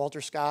man named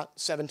Walter Scott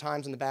 7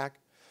 times in the back?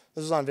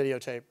 This is on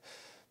videotape.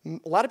 A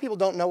lot of people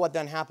don't know what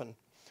then happened.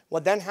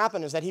 What then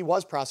happened is that he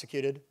was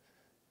prosecuted,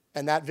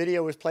 and that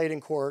video was played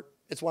in court.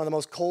 It's one of the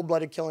most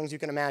cold-blooded killings you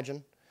can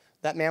imagine.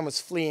 That man was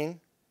fleeing,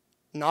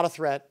 not a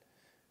threat.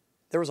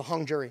 There was a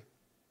hung jury.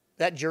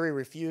 That jury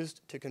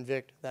refused to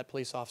convict that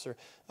police officer.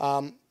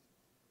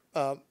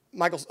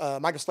 Michael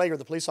Slager,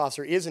 the police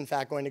officer, is in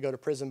fact going to go to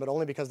prison, but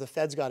only because the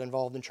feds got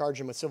involved and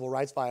charged him with civil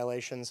rights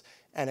violations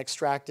and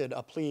extracted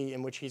a plea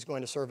in which he's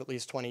going to serve at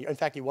least 20 years. In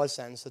fact, he was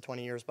sentenced to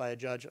 20 years by a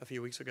judge a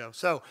few weeks ago.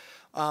 So,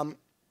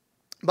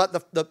 but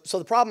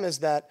the problem is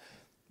that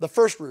the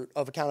first route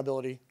of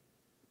accountability,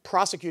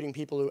 prosecuting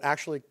people who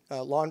actually,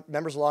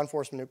 members of law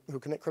enforcement who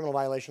commit criminal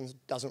violations,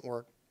 doesn't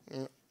work.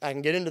 I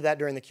can get into that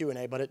during the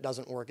Q&A, but it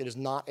doesn't work. It is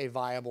not a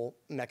viable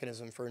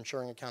mechanism for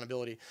ensuring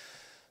accountability.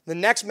 The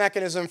next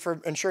mechanism for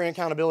ensuring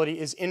accountability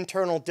is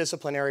internal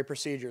disciplinary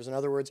procedures. In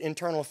other words,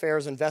 internal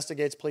affairs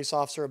investigates police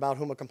officer about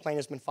whom a complaint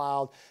has been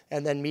filed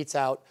and then metes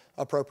out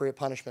appropriate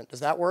punishment. Does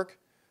that work?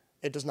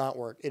 It does not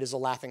work. It is a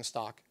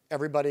laughingstock.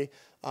 Everybody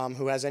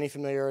who has any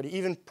familiarity,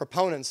 even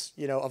proponents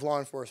of law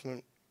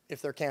enforcement,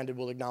 if they're candid,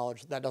 will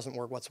acknowledge that doesn't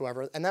work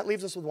whatsoever. And that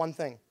leaves us with one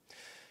thing,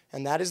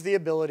 and that is the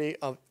ability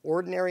of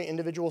ordinary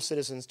individual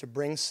citizens to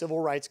bring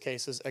civil rights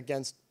cases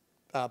against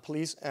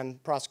police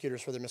and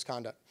prosecutors for their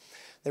misconduct.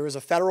 There is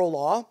a federal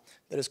law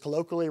that is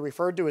colloquially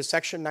referred to as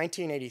Section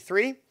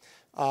 1983,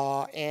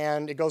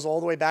 and it goes all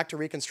the way back to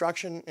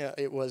Reconstruction.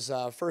 It was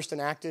first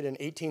enacted in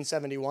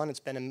 1871.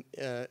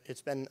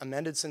 It's been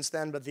amended since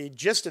then, but the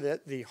gist of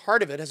it, the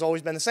heart of it, has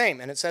always been the same,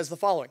 and it says the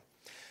following.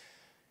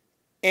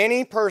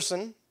 Any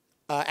person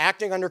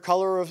acting under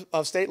color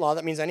of state law,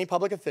 that means any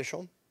public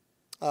official,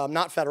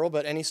 not federal,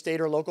 but any state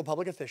or local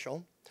public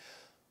official,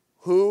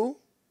 who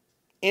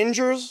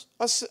injures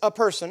a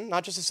person,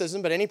 not just a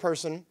citizen, but any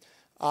person,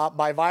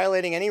 by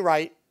violating any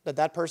right that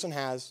that person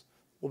has,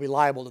 will be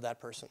liable to that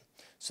person.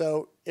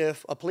 So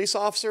if a police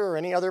officer or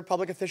any other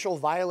public official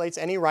violates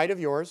any right of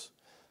yours,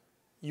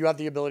 you have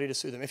the ability to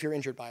sue them if you're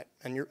injured by it.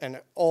 And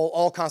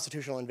all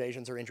constitutional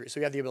invasions are injuries, so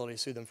you have the ability to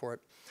sue them for it.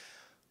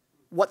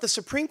 What the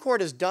Supreme Court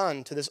has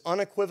done to this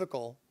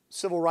unequivocal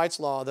civil rights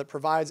law that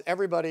provides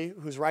everybody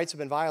whose rights have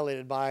been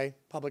violated by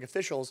public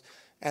officials,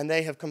 and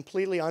they have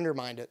completely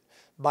undermined it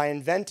by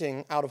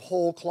inventing out of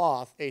whole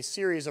cloth a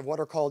series of what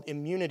are called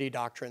immunity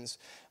doctrines.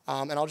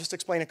 And I'll just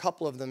explain a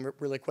couple of them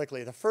really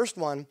quickly. The first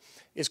one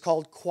is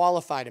called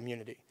qualified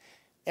immunity.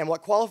 And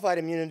what qualified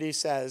immunity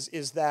says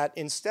is that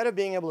instead of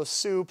being able to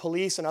sue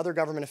police and other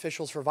government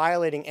officials for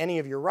violating any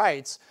of your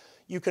rights,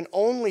 you can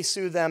only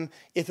sue them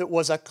if it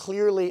was a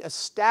clearly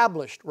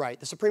established right.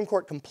 The Supreme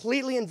Court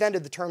completely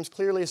invented the terms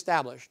clearly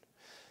established,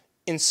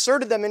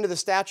 inserted them into the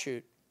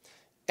statute,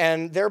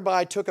 and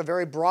thereby took a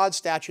very broad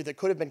statute that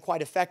could have been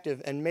quite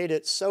effective and made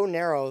it so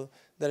narrow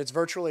that it's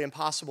virtually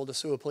impossible to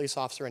sue a police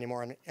officer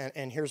anymore,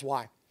 and here's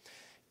why.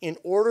 In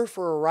order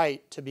for a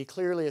right to be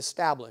clearly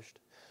established,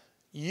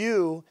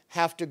 you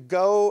have to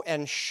go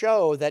and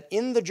show that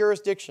in the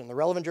jurisdiction, the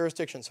relevant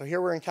jurisdiction, so here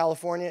we're in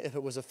California. If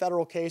it was a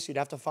federal case, you'd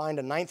have to find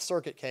a Ninth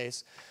Circuit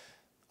case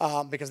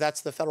because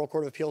that's the Federal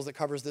Court of Appeals that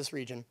covers this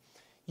region.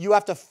 You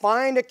have to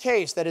find a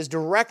case that is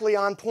directly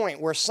on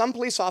point where some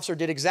police officer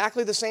did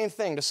exactly the same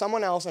thing to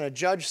someone else and a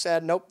judge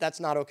said, nope, that's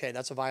not okay.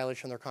 That's a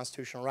violation of their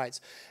constitutional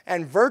rights.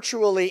 And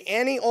virtually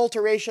any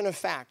alteration of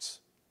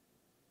facts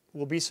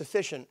will be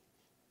sufficient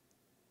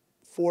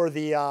for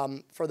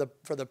the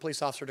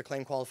police officer to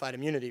claim qualified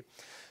immunity.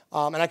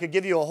 And I could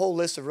give you a whole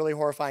list of really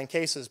horrifying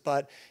cases,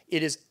 but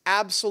it is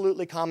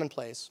absolutely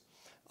commonplace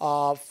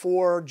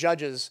for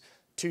judges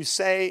to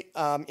say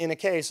in a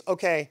case,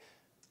 okay,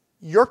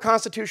 your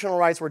constitutional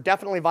rights were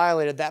definitely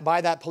violated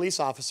by that police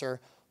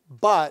officer,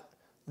 but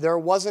there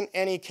wasn't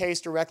any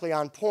case directly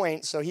on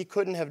point, so he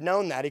couldn't have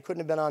known that. He couldn't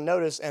have been on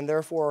notice, and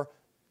therefore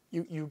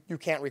you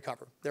can't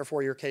recover.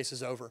 Therefore, your case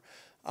is over.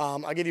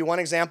 I'll give you one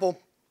example.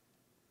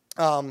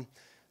 There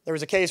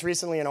was a case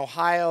recently in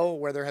Ohio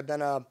where there had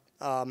been a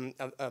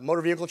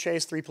motor vehicle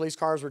chase. 3 police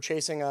cars were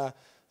chasing a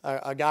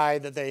guy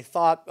that they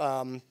thought,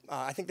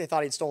 I think they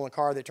thought he'd stolen a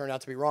car. That turned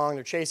out to be wrong.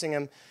 They're chasing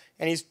him,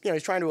 and he's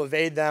trying to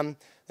evade them.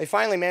 They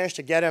finally managed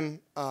to get him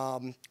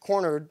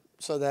cornered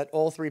so that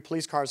all 3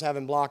 police cars have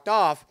him blocked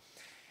off.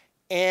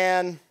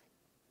 And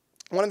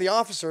one of the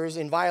officers,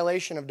 in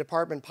violation of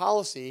department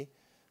policy,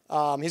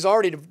 he's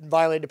already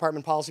violated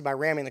department policy by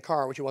ramming the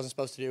car, which he wasn't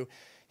supposed to do.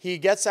 He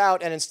gets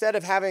out, and instead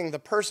of having the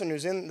person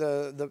who's in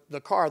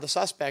the car, the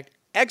suspect,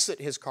 exit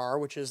his car,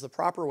 which is the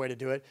proper way to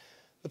do it,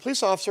 the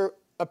police officer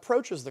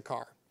approaches the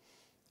car.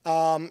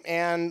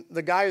 And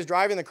the guy who's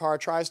driving the car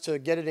tries to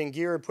get it in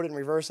gear, put it in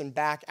reverse, and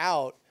back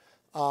out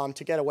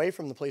to get away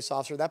from the police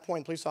officer. At that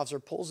point, the police officer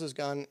pulls his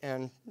gun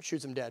and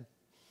shoots him dead.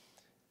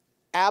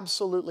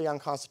 Absolutely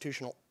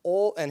unconstitutional.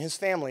 And his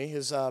family,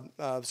 his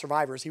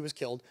survivors, he was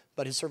killed,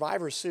 but his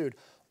survivors sued.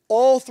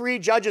 All 3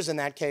 judges in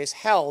that case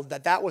held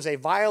that that was a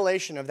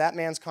violation of that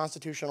man's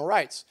constitutional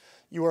rights.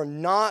 You are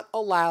not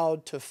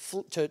allowed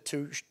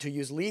to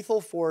use lethal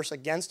force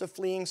against a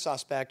fleeing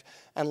suspect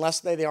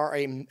unless they are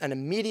an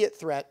immediate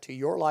threat to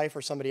your life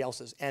or somebody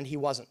else's, and he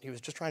wasn't. He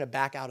was just trying to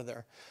back out of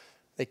there.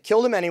 They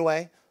killed him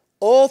anyway.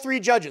 All 3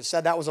 judges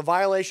said that was a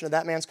violation of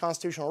that man's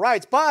constitutional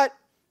rights, but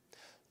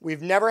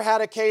we've never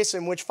had a case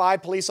in which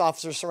 5 police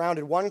officers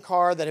surrounded one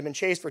car that had been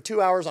chased for 2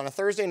 hours on a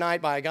Thursday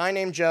night by a guy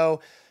named Joe,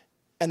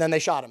 and then they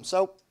shot him.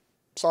 So,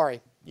 sorry,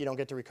 you don't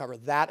get to recover.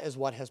 That is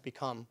what has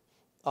become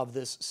of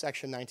this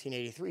Section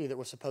 1983 that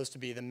was supposed to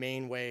be the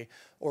main way,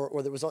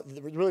 or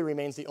that really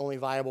remains the only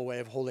viable way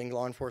of holding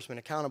law enforcement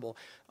accountable.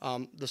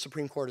 The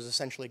Supreme Court has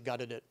essentially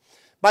gutted it.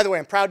 By the way,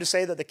 I'm proud to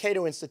say that the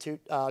Cato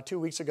Institute 2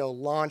 weeks ago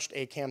launched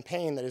a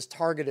campaign that is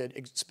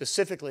targeted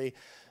specifically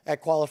at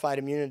qualified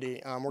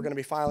immunity. We're going to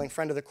be filing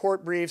friend of the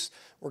court briefs.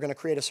 We're going to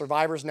create a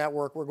survivors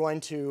network. We're going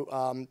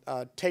to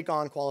take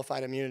on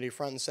qualified immunity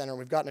front and center.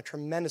 We've gotten a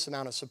tremendous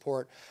amount of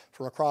support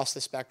from across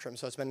the spectrum,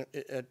 so it's been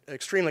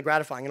extremely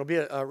gratifying. It'll be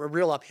a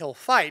real uphill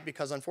fight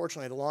because,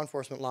 unfortunately, the law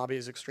enforcement lobby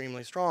is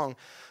extremely strong,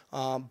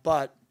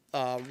 but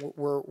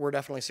we're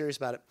definitely serious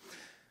about it.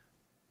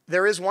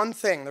 There is one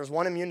thing, there's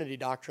one immunity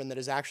doctrine that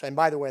is actually, and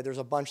by the way, there's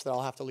a bunch that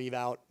I'll have to leave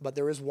out, but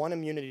there is one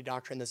immunity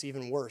doctrine that's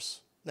even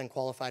worse than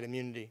qualified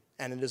immunity,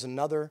 and it is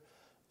another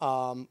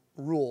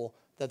rule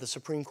that the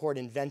Supreme Court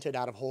invented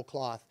out of whole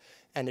cloth,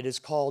 and it is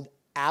called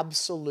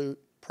absolute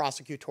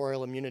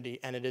prosecutorial immunity,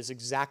 and it is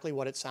exactly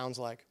what it sounds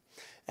like.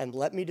 And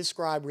let me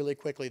describe really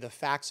quickly the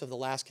facts of the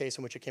last case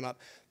in which it came up.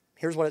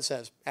 Here's what it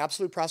says.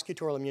 Absolute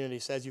prosecutorial immunity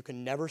says you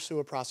can never sue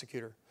a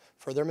prosecutor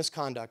for their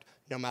misconduct,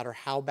 no matter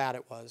how bad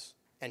it was.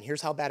 And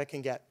here's how bad it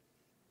can get.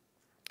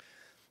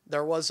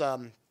 There was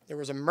a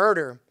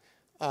murder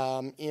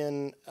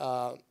in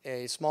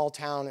a small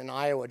town in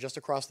Iowa just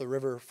across the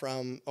river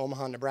from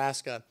Omaha,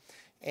 Nebraska.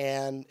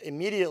 And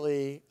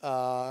immediately,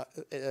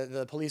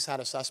 the police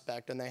had a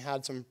suspect, and they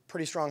had some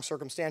pretty strong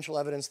circumstantial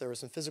evidence. There was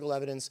some physical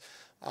evidence.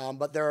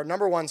 But their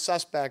number one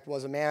suspect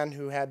was a man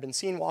who had been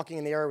seen walking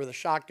in the area with a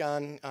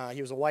shotgun.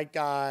 He was a white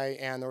guy,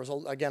 and there was,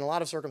 again, a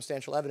lot of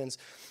circumstantial evidence.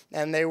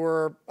 And they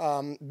were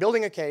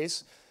building a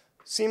case.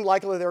 Seemed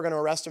likely they were going to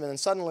arrest him, and then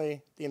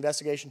suddenly the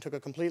investigation took a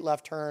complete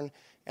left turn,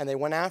 and they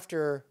went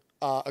after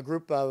a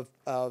group of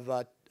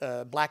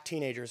black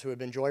teenagers who had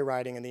been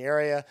joyriding in the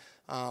area.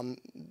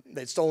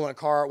 They'd stolen a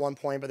car at one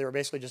point, but they were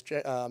basically just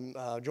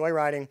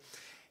joyriding.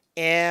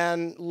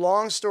 And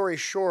long story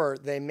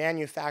short, they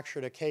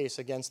manufactured a case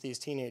against these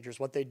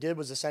teenagers. What they did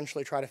was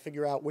essentially try to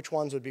figure out which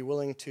ones would be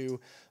willing to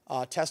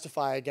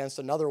testify against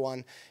another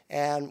one.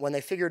 And when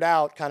they figured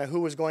out kind of who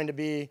was going to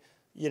be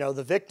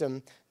the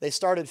victim, they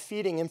started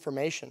feeding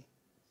information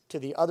to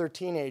the other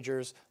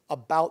teenagers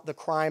about the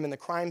crime and the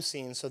crime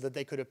scene so that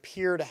they could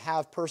appear to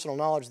have personal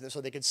knowledge of this. So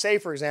they could say,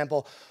 for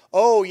example,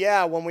 oh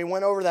yeah, when we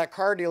went over to that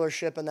car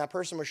dealership and that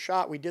person was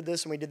shot, we did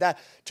this and we did that.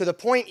 To the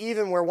point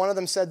even where one of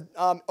them said,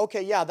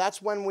 okay, yeah,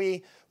 that's when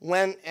we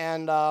went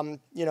and,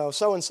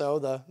 so-and-so,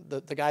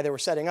 the guy they were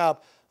setting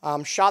up,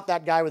 shot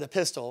that guy with a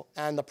pistol.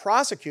 And the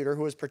prosecutor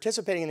who was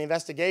participating in the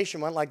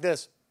investigation went like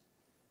this.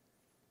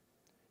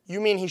 You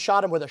mean he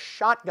shot him with a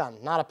shotgun,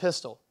 not a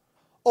pistol?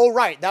 Oh,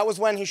 right, that was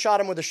when he shot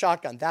him with a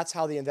shotgun. That's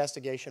how the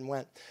investigation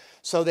went.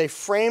 So they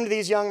framed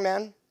these young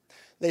men.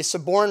 They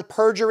suborned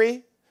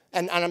perjury.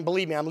 And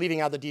believe me, I'm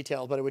leaving out the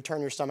details, but it would turn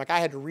your stomach.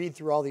 I had to read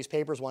through all these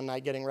papers one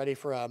night getting ready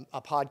for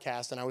a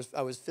podcast, and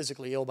I was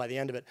physically ill by the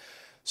end of it.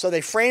 So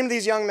they framed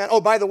these young men.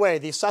 Oh, by the way,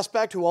 the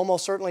suspect who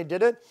almost certainly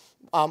did it,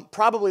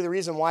 probably the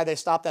reason why they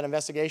stopped that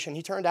investigation,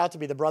 he turned out to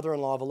be the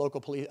brother-in-law of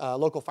a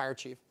local fire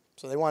chief.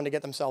 So they wanted to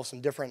get themselves some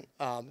different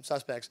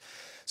suspects.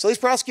 So these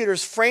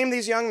prosecutors framed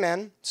these young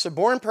men,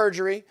 suborned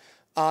perjury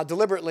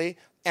deliberately,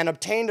 and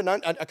obtained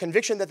a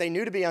conviction that they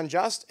knew to be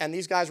unjust, and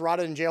these guys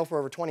rotted in jail for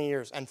over 20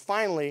 years. And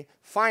finally,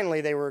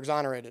 they were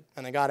exonerated,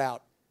 and they got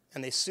out.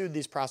 And they sued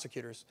these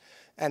prosecutors.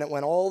 And it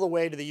went all the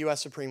way to the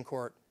U.S. Supreme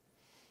Court.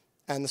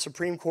 And the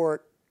Supreme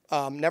Court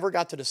never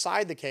got to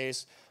decide the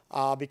case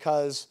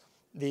because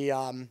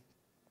the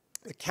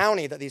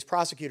county that these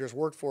prosecutors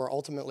worked for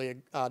ultimately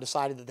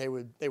decided that they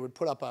would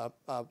put up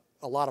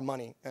a lot of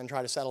money and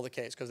try to settle the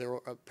case because they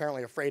were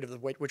apparently afraid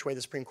of which way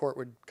the Supreme Court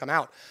would come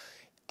out.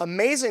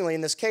 Amazingly,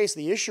 in this case,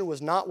 the issue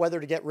was not whether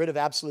to get rid of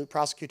absolute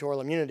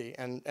prosecutorial immunity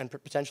and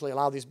potentially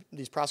allow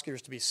these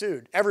prosecutors to be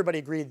sued. Everybody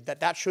agreed that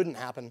that shouldn't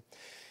happen.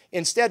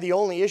 Instead, the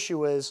only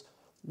issue is,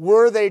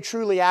 were they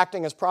truly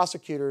acting as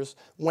prosecutors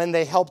when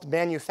they helped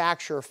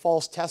manufacture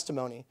false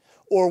testimony?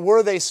 Or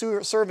were they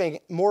serving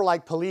more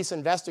like police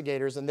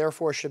investigators and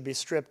therefore should be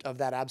stripped of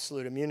that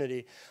absolute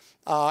immunity?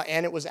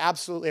 And it was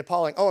absolutely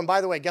appalling. Oh, and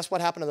by the way, guess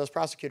what happened to those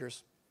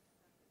prosecutors?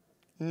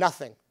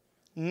 Nothing.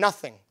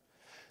 Nothing.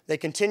 They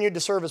continued to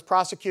serve as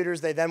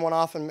prosecutors. They then went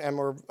off and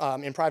were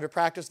in private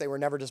practice. They were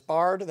never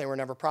disbarred. They were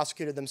never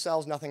prosecuted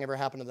themselves. Nothing ever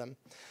happened to them.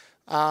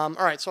 All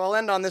right, so I'll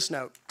end on this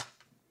note.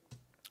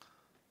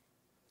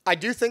 I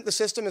do think the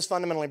system is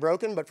fundamentally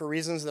broken, but for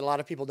reasons that a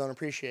lot of people don't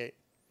appreciate.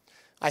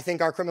 I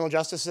think our criminal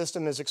justice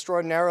system is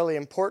extraordinarily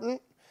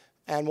important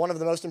and one of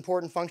the most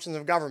important functions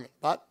of government.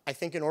 But I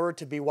think in order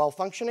to be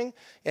well-functioning,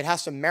 it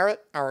has to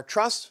merit our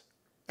trust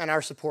and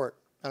our support.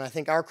 And I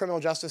think our criminal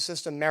justice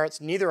system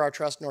merits neither our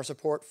trust nor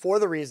support for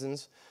the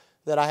reasons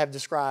that I have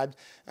described.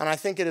 And I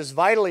think it is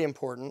vitally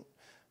important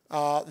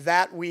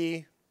that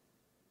we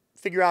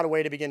figure out a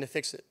way to begin to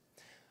fix it.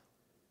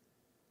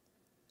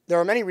 There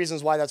are many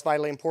reasons why that's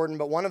vitally important,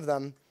 but one of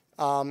them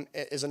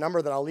is a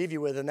number that I'll leave you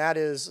with, and that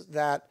is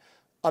that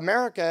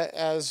America,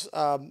 as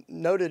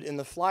noted in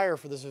the flyer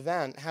for this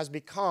event, has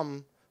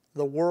become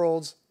the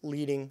world's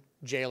leading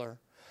jailer.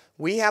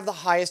 We have the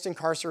highest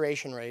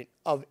incarceration rate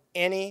of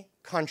any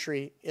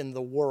country in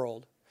the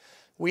world.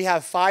 We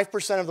have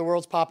 5% of the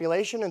world's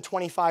population and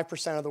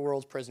 25% of the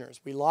world's prisoners.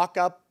 We lock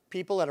up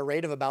people at a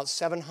rate of about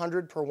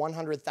 700 per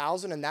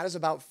 100,000, and that is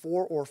about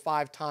 4 or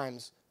 5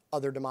 times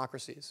other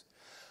democracies.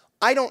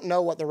 I don't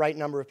know what the right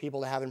number of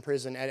people to have in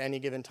prison at any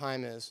given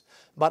time is,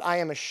 but I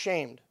am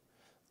ashamed.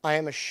 I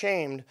am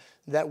ashamed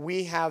that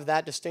we have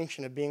that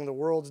distinction of being the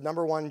world's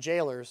 #1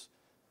 jailers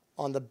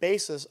on the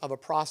basis of a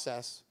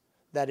process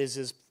that is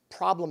as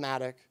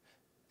problematic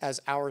as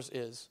ours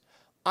is.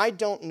 I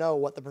don't know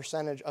what the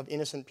percentage of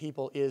innocent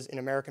people is in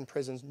American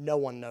prisons. No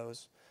one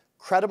knows.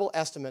 Credible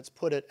estimates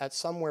put it at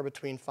somewhere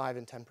between 5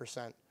 and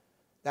 10%.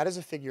 That is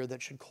a figure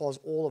that should cause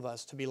all of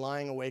us to be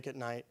lying awake at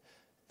night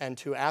and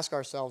to ask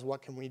ourselves,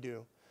 what can we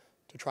do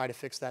to try to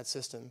fix that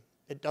system?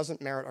 It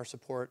doesn't merit our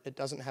support. It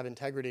doesn't have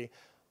integrity.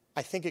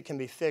 I think it can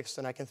be fixed,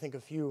 and I can think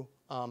of few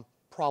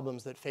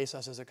problems that face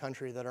us as a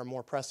country that are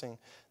more pressing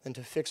than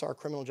to fix our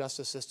criminal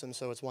justice system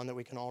so it's one that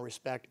we can all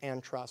respect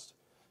and trust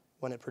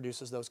when it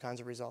produces those kinds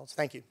of results.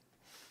 Thank you.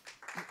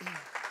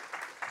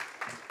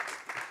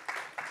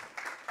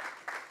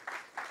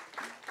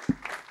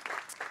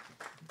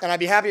 And I'd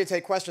be happy to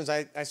take questions.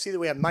 I see that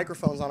we have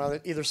microphones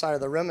on either side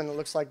of the room, and it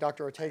looks like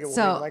Dr. Ortega will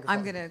take the microphone. So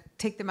I'm going to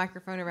take the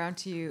microphone around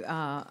to you.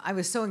 I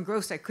was so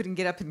engrossed I couldn't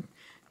get up and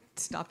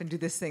stop and do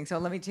this thing. So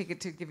let me give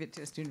it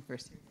to a student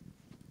first.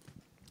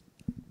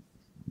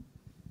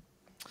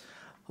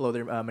 Hello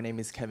there, my name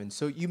is Kevin.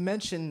 So you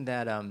mentioned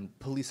that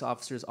police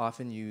officers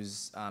often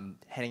use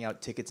handing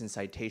out tickets and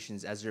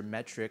citations as their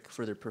metric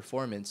for their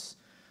performance.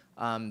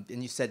 And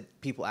you said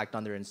people act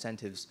on their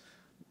incentives.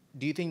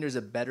 Do you think there's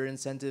a better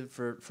incentive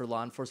for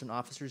law enforcement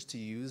officers to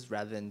use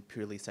rather than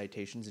purely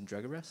citations and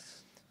drug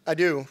arrests? I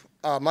do,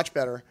 much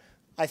better.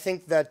 I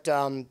think that,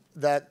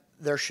 that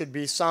there should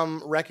be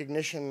some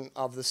recognition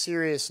of the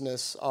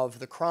seriousness of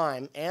the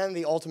crime and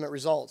the ultimate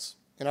results.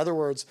 In other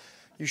words,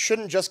 you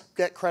shouldn't just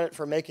get credit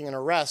for making an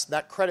arrest.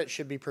 That credit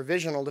should be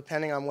provisional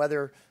depending on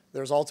whether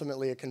there's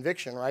ultimately a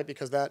conviction, right?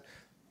 Because that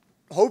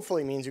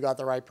hopefully means you got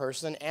the right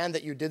person and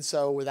that you did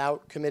so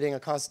without committing a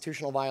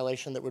constitutional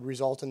violation that would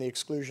result in the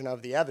exclusion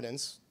of the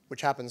evidence,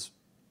 which happens,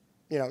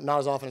 not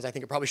as often as I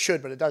think it probably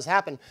should, but it does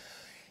happen.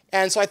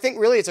 And so I think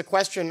really it's a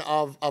question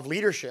of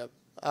leadership.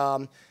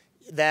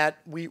 That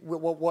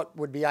what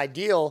would be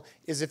ideal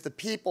is if the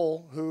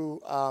people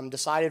who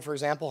decided, for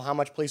example, how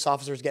much police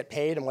officers get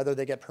paid and whether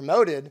they get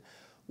promoted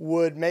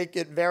would make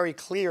it very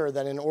clear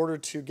that in order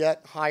to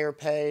get higher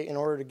pay, in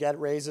order to get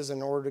raises,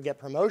 in order to get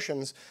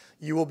promotions,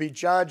 you will be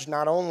judged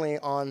not only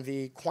on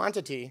the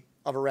quantity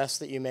of arrests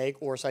that you make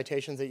or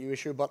citations that you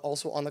issue, but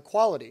also on the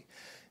quality.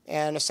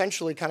 And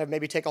essentially kind of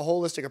maybe take a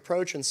holistic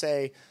approach and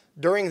say,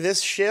 during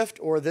this shift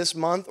or this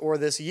month or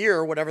this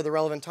year, whatever the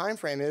relevant time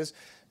frame is,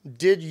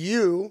 did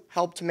you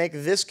help to make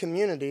this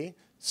community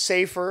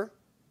safer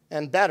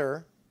and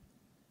better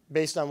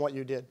based on what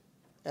you did?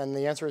 And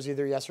the answer is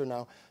either yes or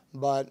no.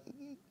 But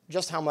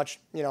just how much,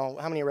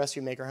 how many arrests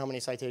you make or how many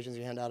citations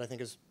you hand out, I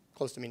think is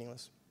close to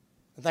meaningless.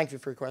 And thank you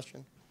for your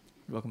question.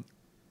 You're welcome.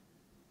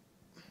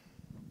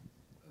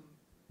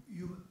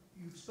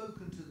 You've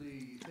spoken to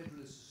the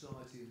Federalist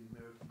Society and the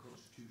American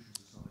Constitution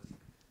Society,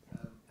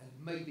 and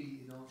maybe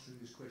in answering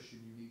this question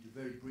you need to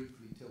very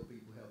briefly tell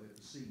people how they're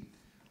perceived.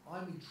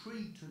 I'm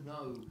intrigued to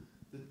know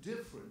the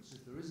difference,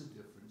 if there is a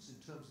difference, in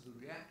terms of the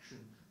reaction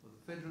of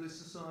the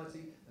Federalist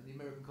Society and the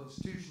American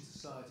Constitution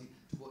Society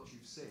to what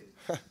you've said.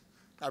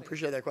 I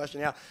appreciate that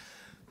question, yeah.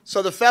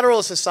 So the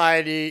Federalist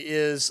Society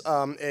is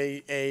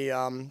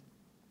it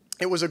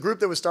was a group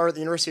that was started at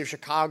the University of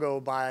Chicago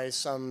by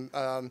some,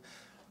 I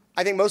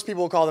think most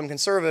people will call them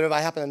conservative. I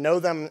happen to know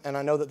them, and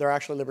I know that they're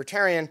actually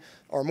libertarian,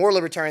 or more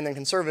libertarian than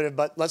conservative,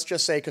 but let's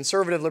just say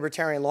conservative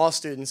libertarian law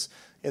students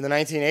in the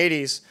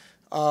 1980s.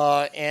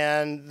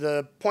 And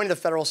the point of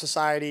the Federalist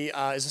Society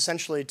is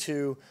essentially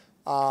to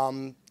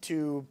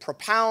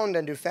propound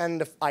and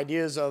defend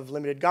ideas of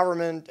limited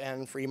government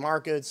and free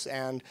markets,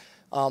 and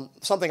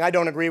something I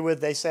don't agree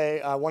with. They say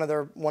one of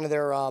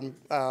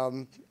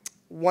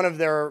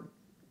their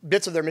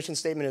bits of their mission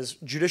statement is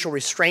judicial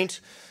restraint,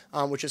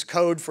 which is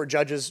code for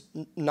judges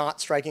not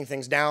striking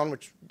things down,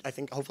 which I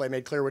think hopefully I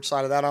made clear which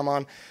side of that I'm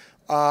on.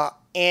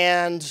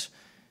 And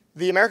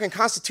the American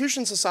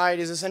Constitution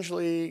Society is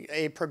essentially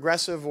a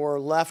progressive or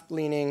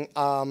left-leaning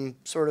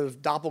sort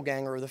of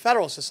doppelganger of the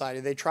Federalist Society.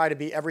 They try to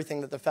be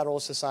everything that the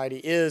Federalist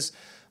Society is,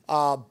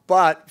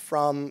 but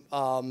from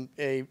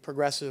a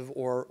progressive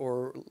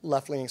or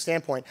left-leaning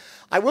standpoint.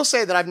 I will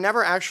say that I've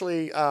never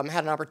actually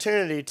had an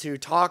opportunity to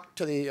talk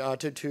to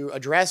to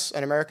address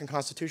an American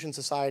Constitution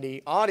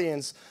Society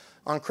audience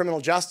on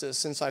criminal justice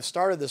since I've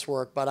started this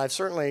work, but I've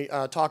certainly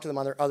talked to them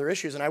on other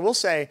issues. And I will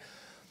say,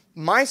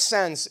 my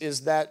sense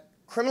is that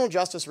criminal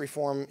justice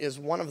reform is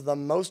one of the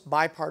most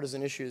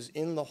bipartisan issues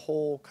in the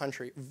whole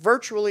country.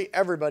 Virtually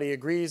everybody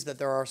agrees that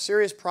there are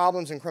serious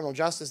problems in criminal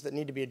justice that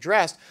need to be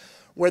addressed.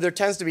 Where there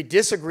tends to be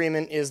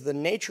disagreement is the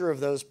nature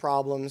of those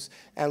problems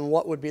and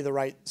what would be the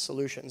right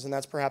solutions. And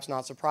that's perhaps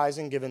not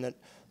surprising, given that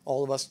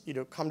all of us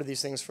come to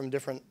these things from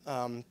different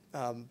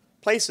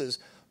places.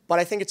 But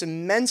I think it's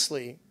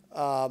immensely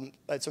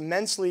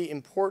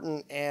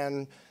important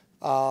and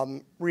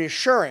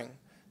reassuring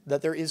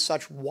that there is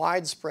such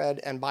widespread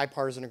and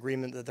bipartisan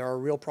agreement that there are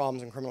real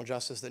problems in criminal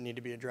justice that need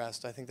to be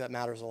addressed. I think that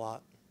matters a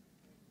lot.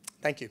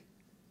 Thank you.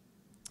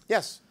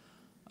 Yes?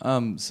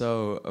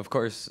 So, of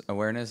course,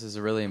 awareness is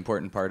a really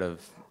important part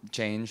of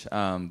change,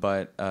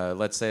 but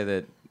let's say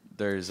that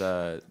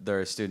there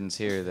are students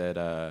here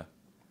that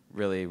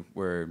really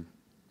were,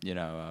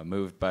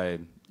 moved by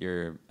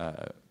your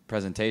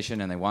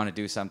presentation, and they want to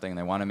do something,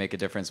 they want to make a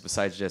difference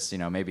besides just,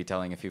 maybe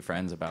telling a few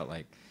friends about,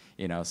 like,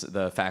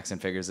 the facts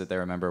and figures that they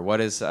remember.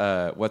 What's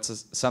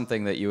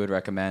something that you would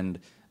recommend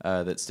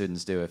that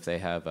students do if they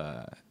have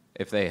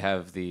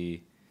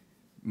the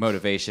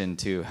motivation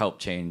to help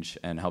change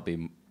and help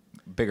be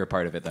bigger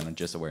part of it than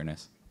just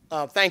awareness?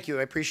 Thank you.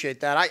 I appreciate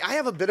that. I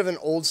have a bit of an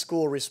old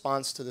school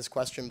response to this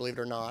question, believe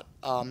it or not.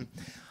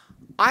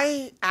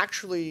 I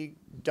actually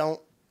don't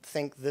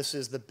think this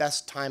is the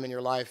best time in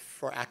your life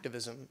for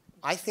activism.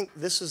 I think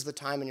this is the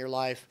time in your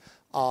life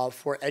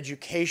for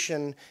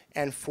education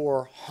and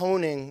for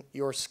honing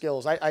your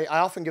skills. I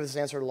often give this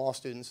answer to law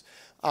students.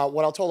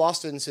 What I'll tell law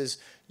students is,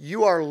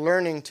 you are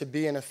learning to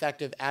be an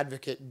effective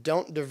advocate.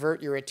 Don't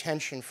divert your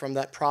attention from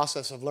that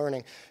process of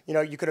learning.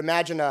 You could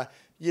imagine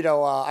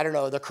I don't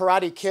know, the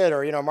Karate Kid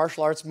or, a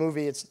martial arts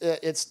movie.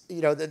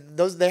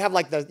 They have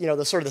like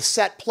the sort of the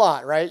set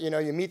plot, right?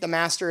 You meet the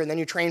master and then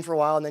you train for a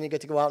while and then you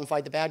get to go out and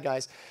fight the bad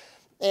guys.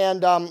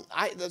 And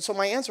so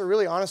my answer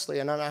really honestly,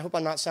 and I hope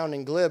I'm not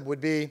sounding glib,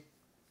 would be,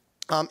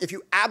 if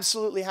you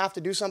absolutely have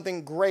to do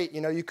something, great.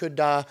 You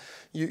could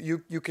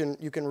you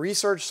can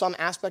research some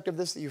aspect of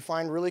this that you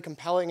find really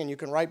compelling, and you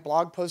can write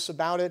blog posts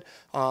about it,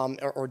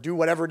 or do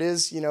whatever it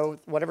is,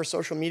 whatever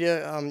social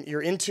media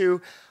you're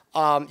into.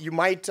 You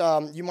might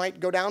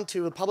go down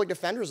to a public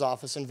defender's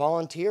office and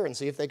volunteer and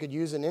see if they could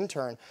use an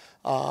intern,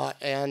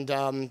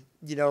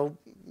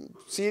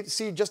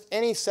 see just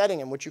any setting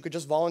in which you could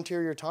just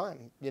volunteer your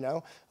time,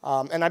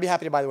 And I'd be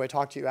happy to, by the way,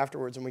 talk to you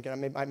afterwards,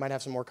 and I might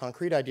have some more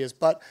concrete ideas.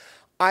 But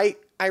I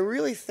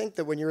really think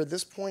that when you're at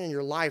this point in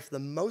your life, the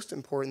most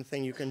important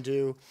thing you can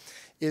do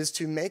is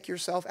to make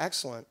yourself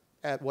excellent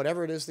at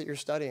whatever it is that you're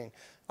studying.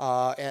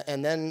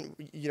 And then,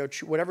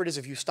 whatever it is,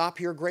 if you stop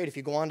here, great. If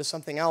you go on to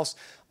something else,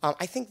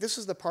 I think this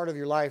is the part of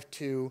your life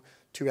to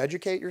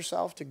educate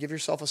yourself, to give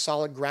yourself a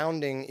solid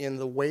grounding in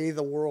the way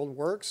the world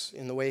works,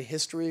 in the way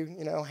history,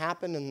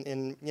 happened,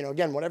 and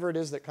again, whatever it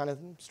is that kind of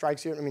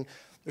strikes you. I mean,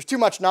 there's too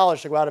much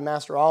knowledge to go out and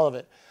master all of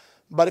it.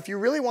 But if you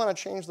really want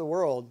to change the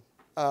world,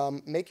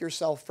 make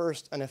yourself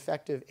first an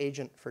effective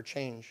agent for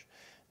change.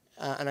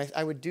 And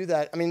I would do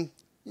that. I mean,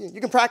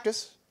 you can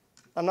practice.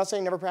 I'm not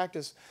saying never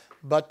practice.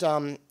 But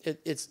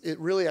it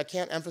really, I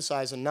can't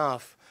emphasize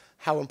enough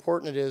how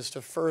important it is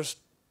to first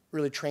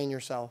really train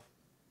yourself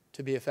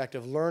to be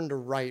effective. Learn to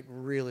write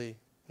really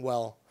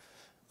well.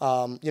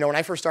 When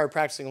I first started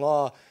practicing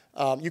law,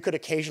 you could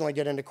occasionally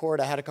get into court.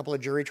 I had a couple of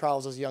jury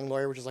trials as a young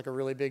lawyer, which is like a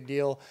really big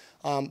deal.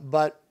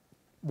 But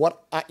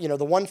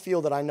the one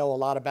field that I know a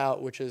lot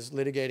about, which is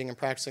litigating and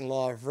practicing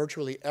law,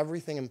 virtually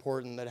everything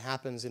important that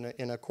happens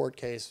in a court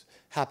case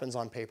happens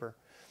on paper.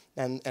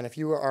 And if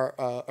you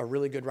are a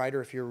really good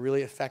writer, if you're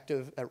really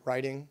effective at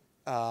writing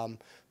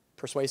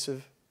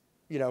persuasive,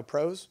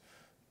 prose,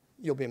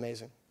 you'll be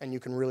amazing. And you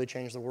can really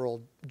change the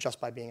world just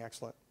by being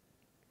excellent.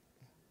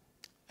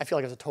 I feel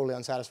like it's a totally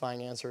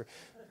unsatisfying answer.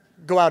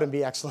 Go out and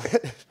be excellent.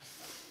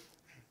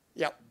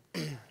 Yep.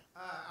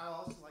 I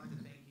would also like to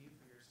thank you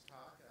for your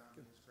talk.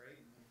 It was great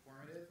and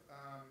informative.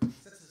 It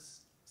sets a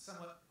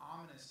somewhat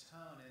ominous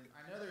tone, and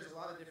I know there's a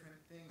lot of different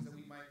things that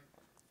we might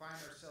find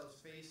ourselves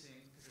facing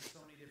because there's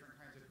so many different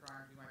kinds of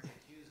crimes we might be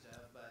accused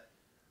of. But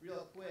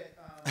real quick,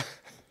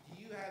 do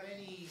you have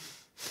any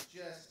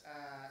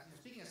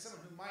speaking as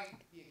someone who might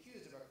be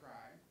accused of a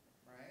crime,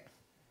 right?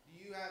 Do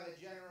you have a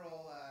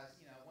general,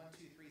 1,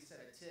 2, 3 set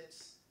of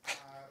tips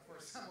for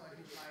someone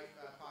who might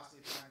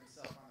possibly find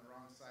himself on the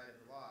wrong side of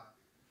the law?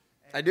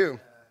 And, I do.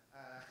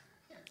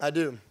 I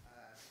do.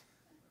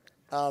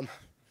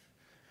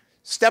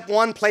 Step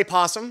 1, play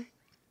possum.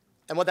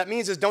 And what that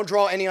means is don't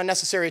draw any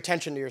unnecessary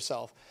attention to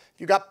yourself.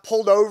 If you got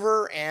pulled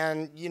over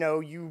and,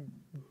 you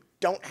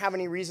don't have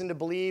any reason to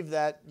believe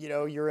that,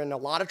 you're in a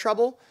lot of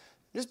trouble,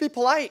 just be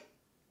polite.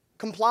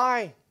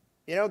 Comply.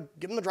 Give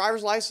them the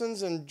driver's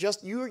license, and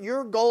just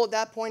your goal at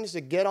that point is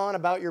to get on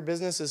about your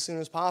business as soon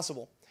as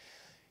possible.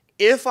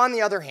 If, on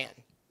the other hand,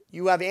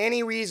 you have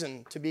any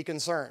reason to be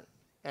concerned,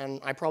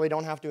 and I probably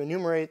don't have to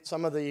enumerate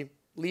some of the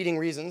leading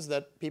reasons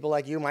that people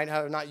like you might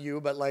have, not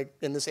you, but like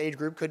in this age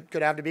group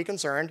could have to be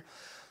concerned,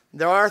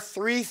 there are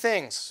 3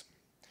 things.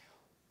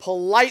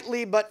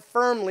 Politely but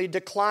firmly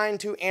decline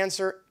to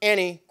answer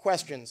any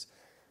questions.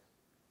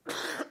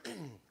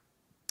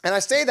 And I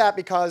say that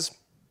because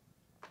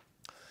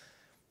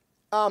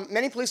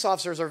many police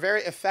officers are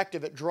very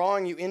effective at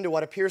drawing you into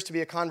what appears to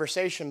be a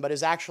conversation but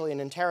is actually an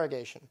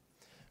interrogation.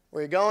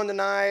 Where you going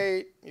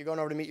tonight? You're going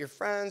over to meet your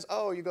friends.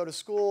 Oh, you go to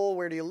school.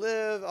 Where do you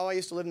live? Oh, I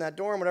used to live in that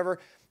dorm, whatever.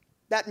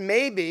 That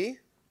may be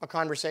a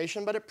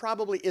conversation, but it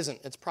probably isn't.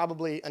 It's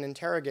probably an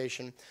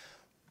interrogation.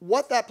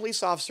 What that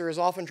police officer is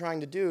often trying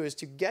to do is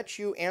to get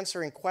you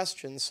answering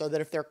questions so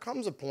that if there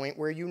comes a point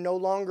where you no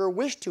longer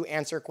wish to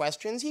answer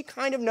questions, he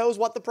kind of knows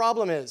what the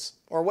problem is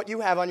or what you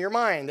have on your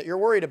mind that you're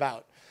worried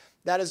about.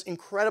 That is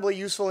incredibly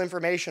useful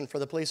information for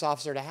the police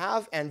officer to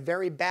have and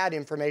very bad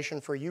information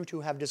for you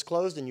to have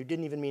disclosed and you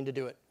didn't even mean to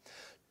do it.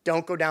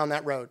 Don't go down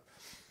that road.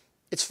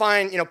 It's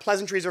fine,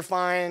 pleasantries are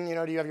fine,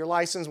 do you have your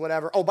license,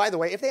 whatever. Oh, by the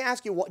way, if they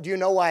ask you, do you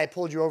know why I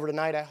pulled you over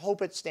tonight? I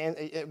hope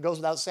it goes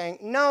without saying,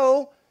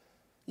 no,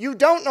 you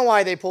don't know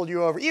why they pulled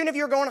you over. Even if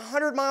you're going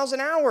 100 miles an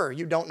hour,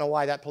 you don't know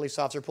why that police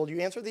officer pulled you.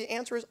 The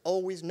answer is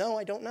always no,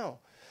 I don't know.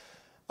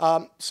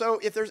 So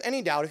if there's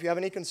any doubt, if you have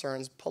any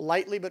concerns,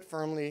 politely but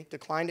firmly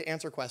decline to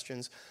answer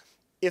questions.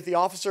 If the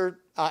officer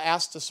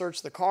asks to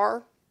search the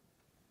car,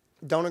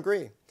 don't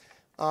agree.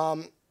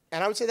 And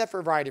I would say that for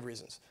a variety of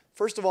reasons.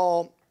 First of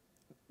all,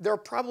 there are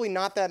probably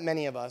not that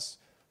many of us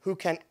who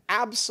can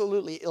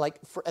absolutely,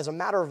 as a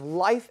matter of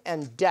life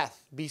and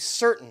death, be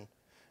certain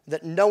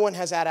that no one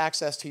has had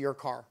access to your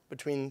car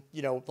between,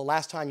 the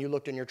last time you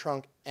looked in your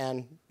trunk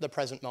and the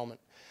present moment.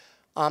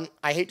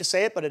 I hate to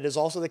say it, but it is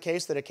also the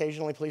case that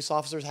occasionally police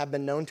officers have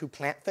been known to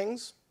plant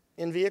things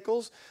in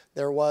vehicles.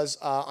 There was,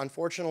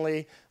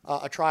 unfortunately,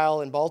 a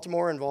trial in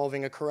Baltimore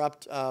involving a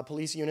corrupt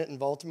police unit in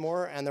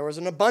Baltimore, and there was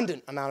an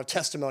abundant amount of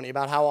testimony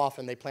about how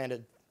often they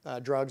planted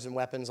drugs and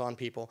weapons on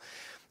people.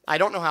 I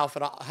don't know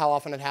how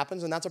often it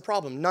happens, and that's a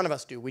problem. None of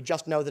us do. We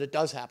just know that it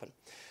does happen.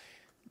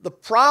 The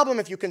problem,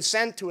 if you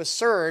consent to a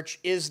search,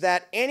 is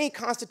that any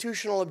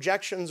constitutional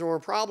objections or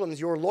problems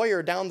your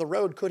lawyer down the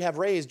road could have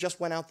raised just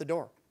went out the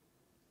door.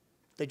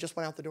 They just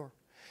went out the door.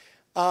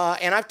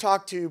 And I've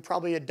talked to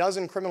probably a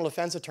dozen criminal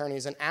defense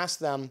attorneys and asked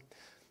them,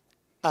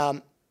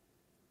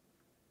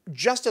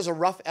 just as a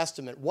rough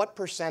estimate, what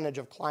percentage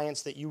of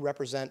clients that you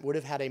represent would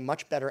have had a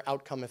much better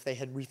outcome if they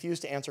had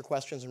refused to answer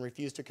questions and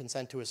refused to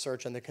consent to a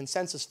search? And the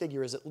consensus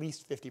figure is at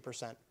least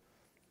 50%.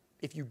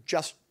 If you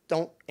just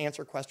don't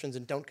answer questions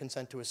and don't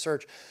consent to a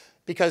search.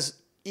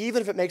 Because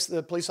even if it makes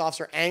the police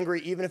officer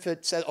angry, even if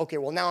it says, okay,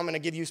 well, now I'm going to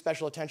give you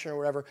special attention or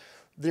whatever,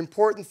 the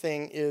important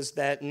thing is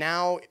that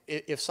now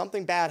if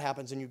something bad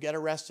happens and you get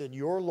arrested,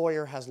 your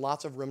lawyer has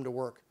lots of room to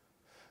work.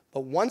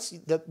 But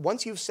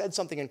once you've said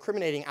something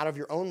incriminating out of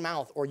your own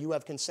mouth or you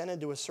have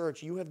consented to a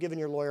search, you have given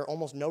your lawyer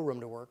almost no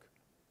room to work.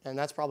 And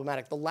that's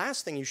problematic. The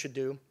last thing you should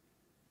do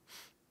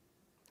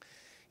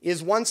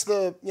is once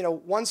the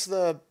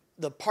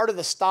part of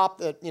the stop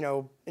that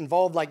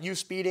involved like you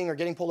speeding or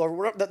getting pulled over,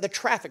 whatever, the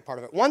traffic part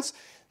of it. Once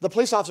the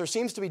police officer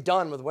seems to be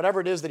done with whatever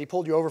it is that he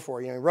pulled you over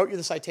for, he wrote you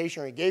the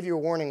citation or he gave you a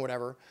warning,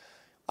 whatever.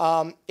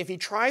 If he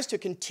tries to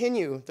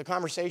continue the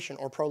conversation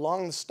or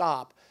prolong the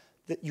stop,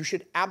 that you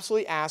should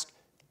absolutely ask,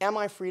 am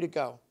I free to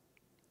go?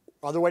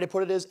 Other way to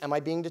put it is, am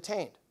I being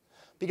detained?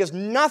 Because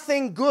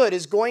nothing good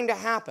is going to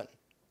happen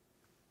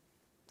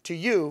to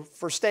you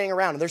for staying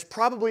around. And there's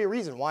probably a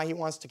reason why he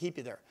wants to keep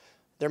you there.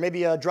 There may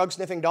be a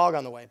drug-sniffing dog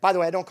on the way. By the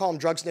way, I don't call them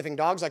drug-sniffing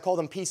dogs. I call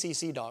them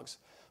PCC dogs,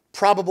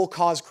 probable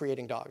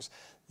cause-creating dogs.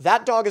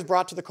 That dog is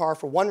brought to the car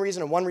for one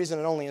reason and one reason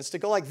and only. It's to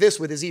go like this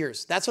with his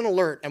ears. That's an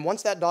alert. And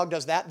once that dog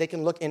does that, they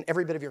can look in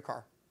every bit of your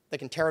car. They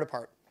can tear it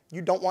apart.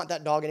 You don't want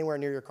that dog anywhere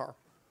near your car,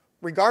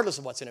 regardless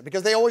of what's in it,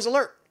 because they always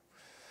alert.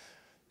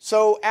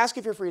 So ask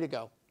if you're free to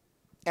go.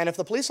 And if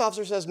the police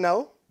officer says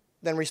no,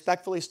 then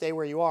respectfully stay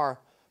where you are.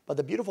 But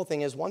the beautiful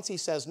thing is, once he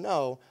says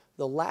no,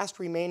 the last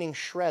remaining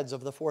shreds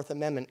of the Fourth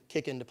Amendment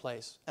kick into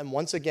place. And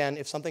once again,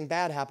 if something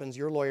bad happens,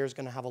 your lawyer is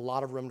going to have a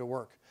lot of room to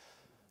work.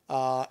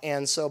 But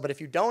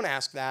if you don't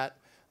ask that,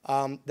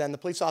 then the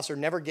police officer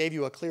never gave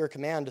you a clear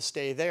command to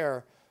stay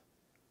there.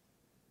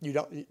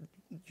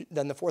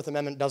 Then the Fourth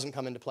Amendment doesn't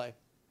come into play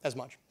as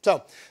much.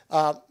 So,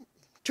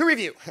 to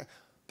review,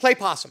 play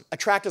possum.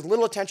 Attract as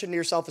little attention to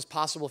yourself as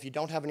possible if you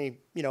don't have any,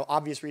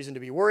 obvious reason to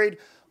be worried.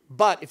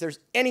 But if there's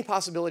any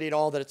possibility at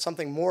all that it's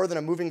something more than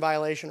a moving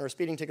violation or a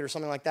speeding ticket or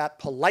something like that,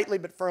 politely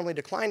but firmly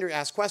decline to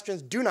ask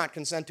questions. Do not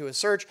consent to a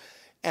search.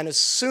 And as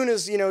soon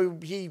as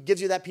he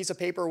gives you that piece of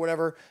paper or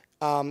whatever,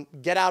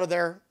 get out of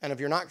there. And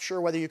if you're not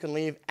sure whether you can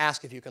leave,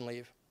 ask if you can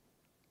leave.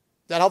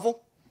 Is that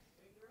helpful?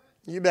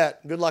 You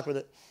bet. Good luck with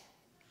it.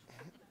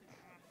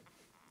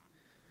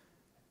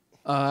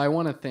 I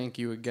want to thank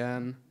you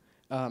again.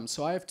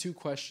 So I have two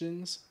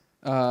questions.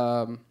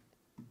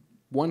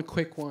 One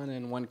quick one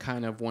and one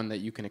kind of one that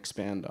you can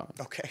expand on.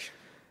 Okay.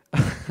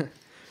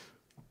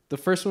 The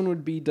first one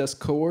would be, does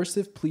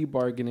coercive plea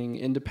bargaining,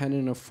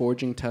 independent of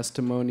forging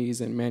testimonies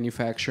and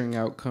manufacturing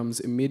outcomes,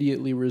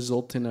 immediately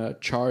result in a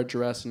charge,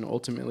 arrest, and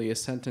ultimately a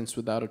sentence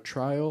without a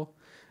trial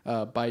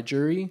by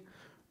jury?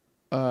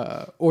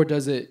 Or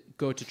does it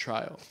go to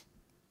trial?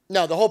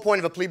 No, the whole point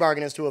of a plea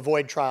bargain is to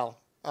avoid trial.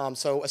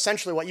 So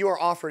essentially what you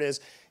are offered is,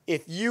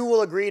 if you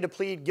will agree to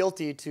plead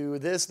guilty to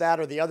this,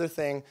 that, or the other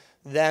thing,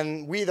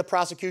 then we, the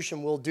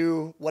prosecution, will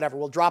do whatever.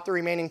 We'll drop the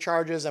remaining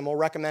charges and we'll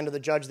recommend to the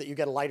judge that you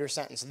get a lighter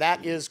sentence.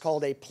 That is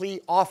called a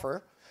plea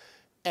offer.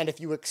 And if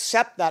you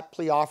accept that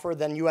plea offer,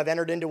 then you have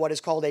entered into what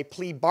is called a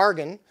plea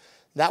bargain.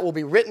 That will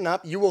be written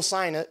up, you will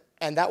sign it,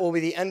 and that will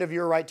be the end of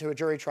your right to a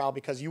jury trial,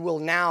 because you will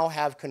now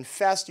have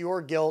confessed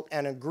your guilt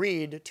and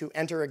agreed to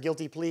enter a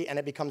guilty plea, and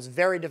it becomes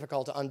very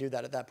difficult to undo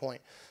that at that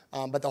point.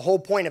 But the whole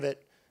point of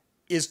it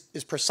is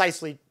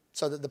precisely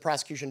so that the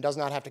prosecution does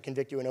not have to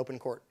convict you in open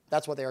court.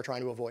 That's what they are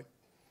trying to avoid.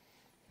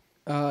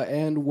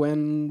 And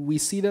when we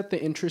see that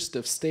the interest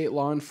of state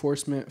law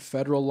enforcement,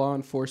 federal law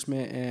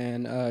enforcement,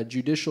 and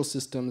judicial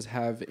systems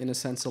have, in a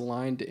sense,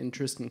 aligned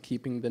interest in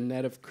keeping the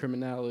net of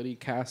criminality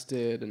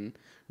casted and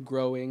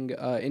growing,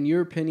 in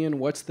your opinion,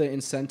 what's the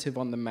incentive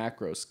on the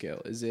macro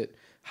scale? Is it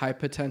high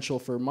potential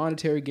for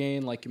monetary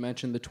gain, like you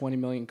mentioned, the $20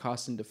 million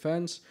cost in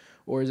defense,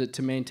 or is it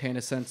to maintain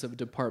a sense of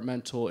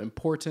departmental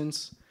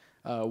importance?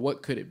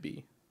 What could it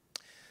be?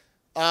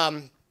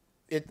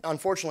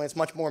 Unfortunately, it's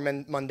much more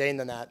mundane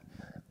than that.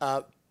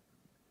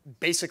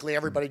 Basically,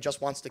 everybody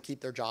just wants to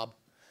keep their job.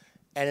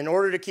 And in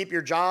order to keep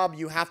your job,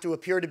 you have to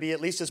appear to be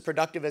at least as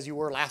productive as you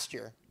were last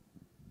year,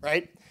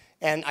 right?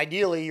 And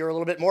ideally, you're a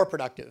little bit more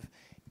productive.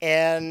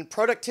 And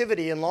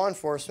productivity in law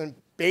enforcement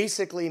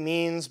basically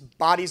means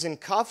bodies in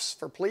cuffs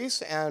for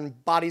police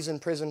and bodies in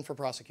prison for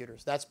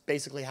prosecutors. That's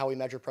basically how we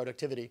measure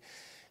productivity.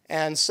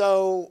 And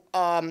so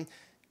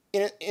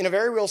in a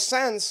very real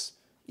sense,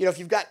 if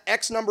you've got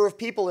X number of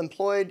people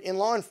employed in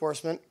law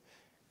enforcement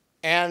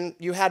and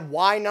you had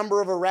Y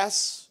number of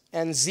arrests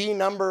and Z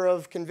number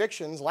of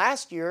convictions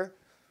last year,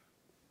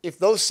 if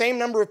those same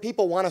number of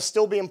people want to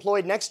still be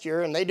employed next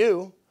year, and they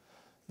do,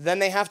 then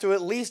they have to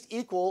at least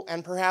equal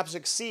and perhaps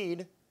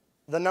exceed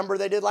the number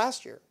they did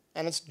last year.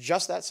 And it's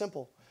just that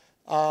simple.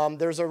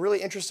 There's a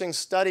really interesting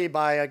study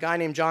by a guy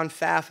named John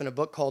Pfaff in a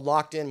book called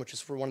Locked In, which is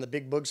for one of the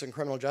big books in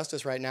criminal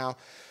justice right now,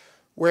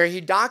 where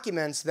he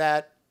documents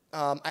that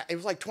it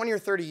was like 20 or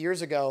 30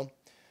 years ago,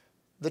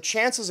 the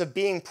chances of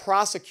being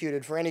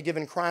prosecuted for any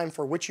given crime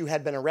for which you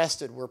had been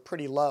arrested were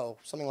pretty low.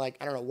 Something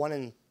like, 1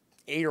 in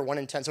 8 or 1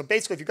 in 10. So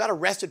basically, if you got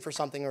arrested for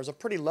something, there was a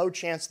pretty low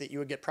chance that you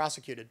would get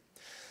prosecuted.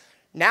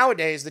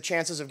 Nowadays, the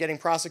chances of getting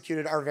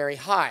prosecuted are very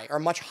high, are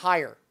much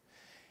higher.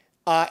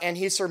 And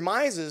he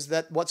surmises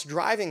that what's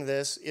driving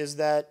this is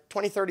that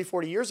 20, 30,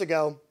 40 years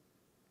ago,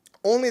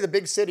 only the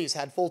big cities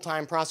had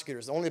full-time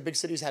prosecutors. Only the big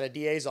cities had a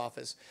DA's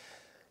office.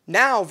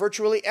 Now,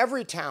 virtually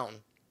every town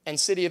and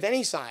city of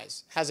any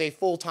size has a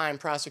full-time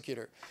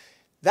prosecutor.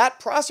 That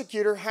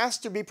prosecutor has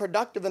to be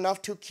productive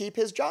enough to keep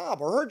his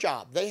job or her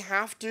job. They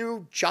have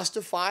to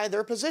justify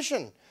their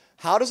position.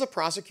 How does a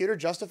prosecutor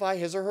justify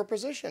his or her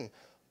position?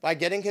 By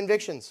getting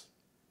convictions.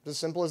 It's as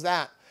simple as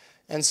that.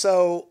 And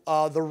so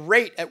the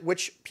rate at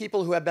which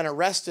people who have been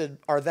arrested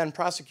are then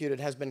prosecuted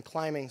has been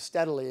climbing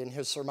steadily, and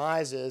his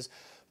surmise is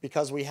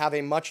because we have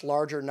a much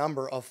larger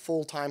number of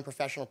full-time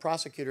professional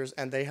prosecutors,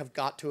 and they have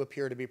got to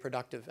appear to be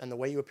productive. And the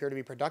way you appear to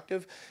be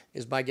productive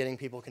is by getting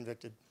people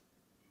convicted.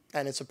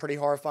 And it's a pretty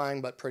horrifying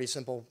but pretty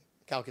simple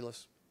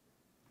calculus.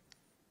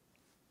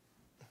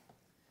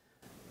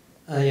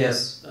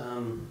 Yes.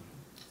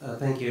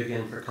 Thank you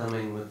again for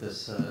coming with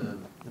this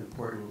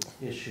important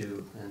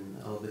issue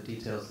and all the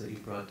details that you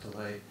brought to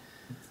light.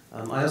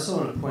 I also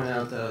want to point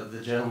out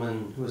the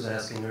gentleman who was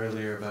asking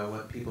earlier about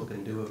what people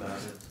can do about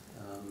it.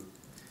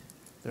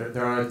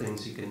 there are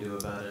things you can do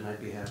about it, and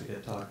I'd be happy to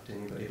talk to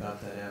anybody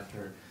about that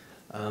after.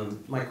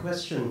 My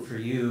question for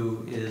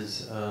you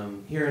is,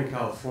 here in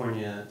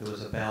California, there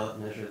was a ballot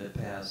measure that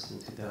passed in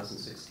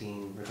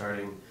 2016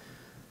 regarding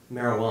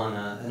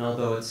marijuana, and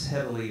although it's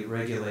heavily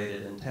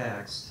regulated and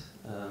taxed,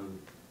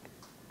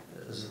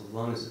 as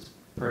long as it's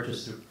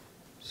purchased through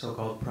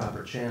so-called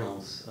proper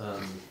channels,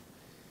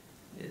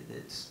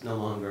 it's no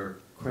longer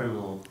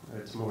criminal, or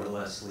it's more or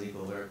less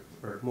legal,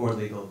 or more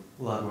legal,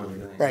 a lot more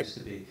legal than it used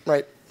to be.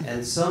 Right.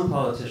 And some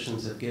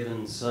politicians have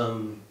given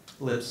some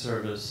lip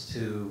service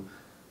to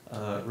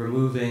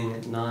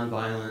removing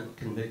nonviolent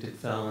convicted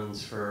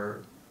felons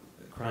for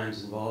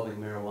crimes involving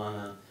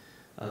marijuana.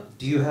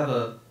 Do you have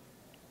a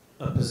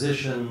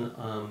position,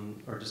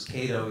 or does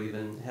Cato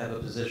even have a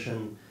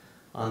position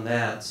on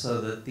that,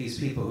 so that these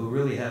people who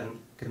really haven't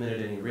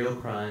committed any real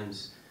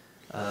crimes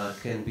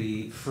can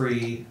be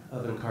free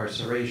of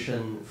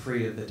incarceration,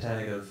 free of the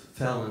tag of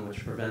felon,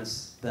 which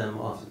prevents them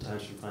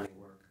oftentimes from finding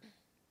work?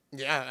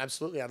 Yeah,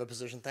 absolutely, I have a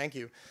position. Thank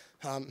you.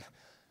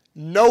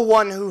 No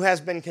one who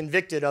has been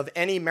convicted of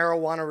any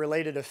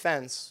marijuana-related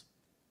offense,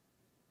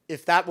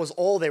 if that was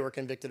all they were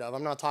convicted of,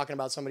 I'm not talking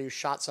about somebody who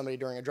shot somebody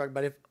during a drug,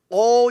 but if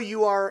all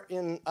you are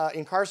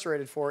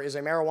incarcerated for is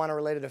a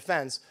marijuana-related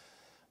offense,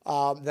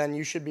 then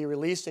you should be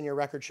released and your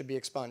record should be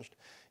expunged.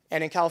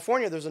 And in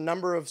California, there's a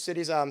number of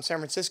cities, San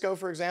Francisco,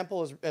 for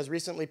example, has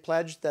recently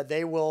pledged that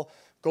they will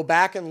go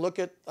back and look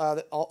at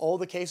all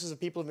the cases of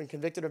people who have been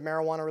convicted of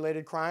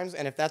marijuana-related crimes,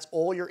 and if that's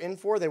all you're in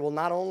for, they will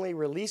not only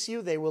release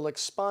you, they will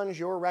expunge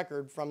your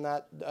record from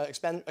that,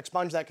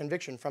 expunge that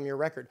conviction from your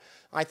record.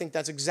 I think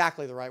that's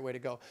exactly the right way to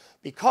go,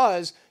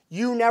 because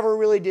you never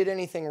really did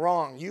anything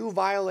wrong. You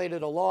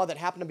violated a law that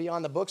happened to be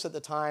on the books at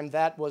the time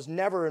that was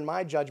never, in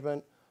my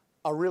judgment,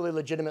 a really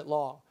legitimate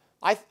law.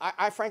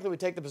 I frankly would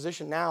take the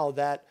position now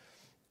that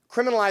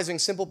criminalizing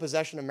simple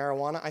possession of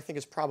marijuana, I think,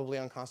 is probably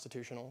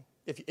unconstitutional.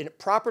 If it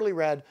properly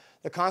read,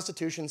 the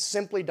Constitution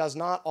simply does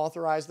not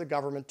authorize the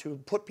government to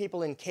put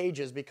people in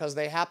cages because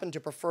they happen to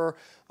prefer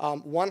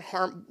one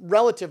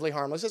relatively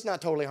harmless, it's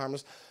not totally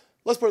harmless,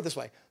 let's put it this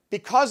way,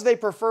 because they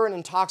prefer an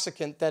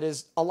intoxicant that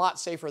is a lot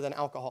safer than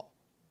alcohol,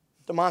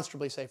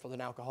 demonstrably safer than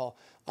alcohol.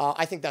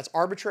 I think that's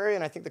arbitrary,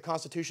 and I think the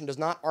Constitution does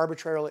not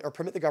arbitrarily or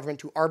permit the government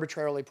to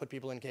arbitrarily put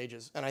people in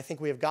cages. And I think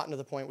we have gotten to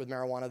the point with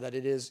marijuana that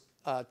it is,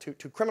 to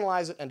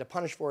criminalize it and to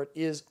punish for it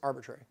is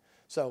arbitrary.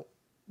 So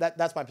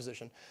that's my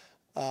position.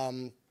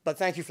 But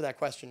thank you for that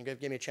question. You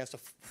gave me a chance to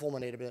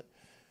fulminate a bit.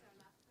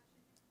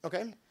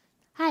 Okay.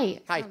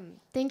 Hi. Hi.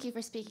 Thank you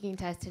for speaking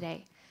to us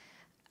today.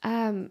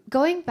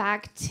 Going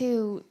back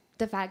to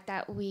the fact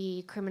that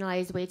we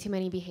criminalize way too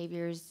many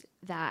behaviors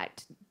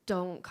that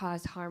don't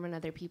cause harm on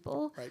other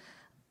people.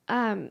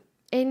 Right.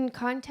 In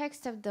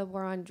context of the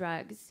war on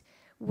drugs,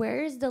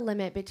 where is the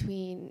limit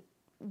between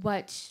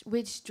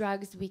which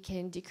drugs we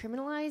can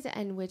decriminalize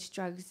and which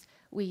drugs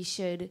we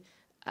should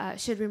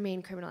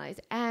remain criminalized?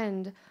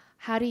 And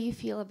how do you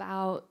feel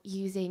about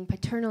using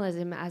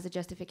paternalism as a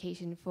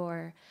justification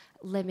for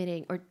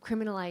limiting or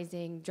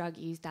criminalizing drug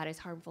use that is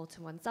harmful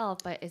to oneself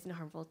but isn't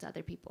harmful to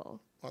other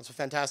people? Well, it's a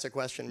fantastic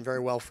question, very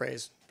well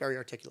phrased, very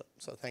articulate.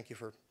 So thank you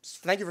for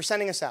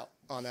sending us out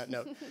on that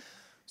note.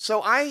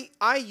 So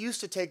I used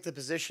to take the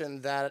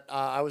position that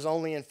I was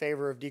only in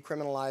favor of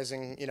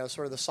decriminalizing,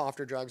 sort of the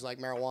softer drugs like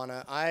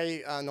marijuana.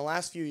 In the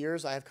last few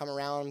years, I have come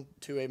around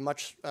to a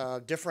much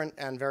different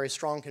and very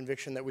strong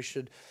conviction that we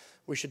should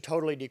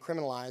totally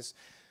decriminalize.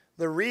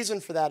 The reason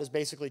for that is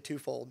basically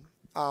twofold.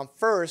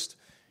 First,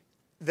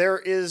 there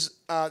is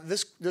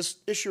this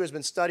issue has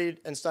been studied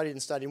and studied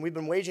and studied, and we've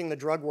been waging the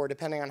drug war,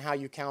 depending on how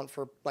you count,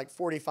 for like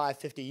 45,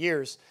 50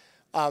 years.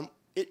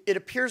 It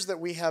appears that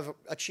we have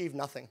achieved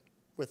nothing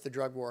with the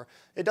drug war.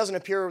 It doesn't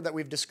appear that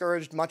we've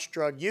discouraged much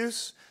drug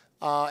use.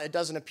 It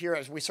doesn't appear,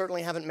 as we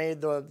certainly haven't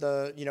made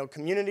the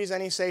communities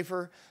any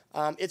safer.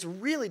 It's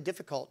really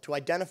difficult to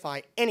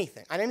identify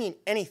anything, and I mean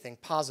anything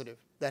positive,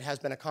 that has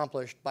been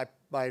accomplished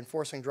by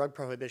enforcing drug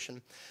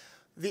prohibition.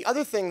 The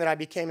other thing that I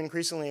became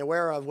increasingly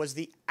aware of was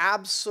the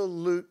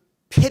absolute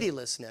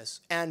pitilessness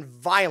and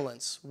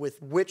violence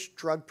with which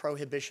drug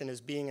prohibition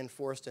is being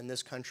enforced in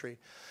this country.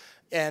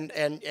 And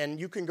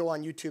you can go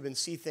on YouTube and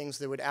see things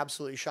that would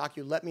absolutely shock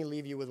you. Let me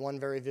leave you with one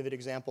very vivid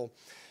example.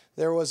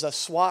 There was a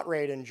SWAT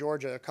raid in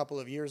Georgia a couple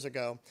of years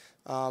ago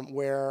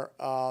where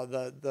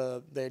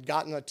they had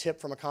gotten a tip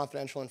from a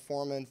confidential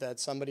informant that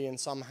somebody in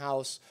some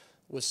house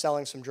was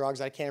selling some drugs.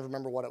 I can't even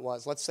remember what it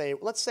was. Let's say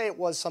it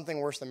was something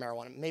worse than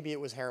marijuana. Maybe it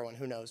was heroin.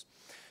 Who knows?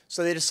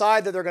 So they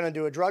decide that they're going to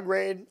do a drug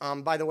raid.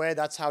 By the way,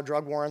 that's how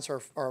drug warrants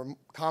are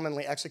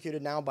commonly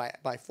executed now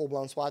by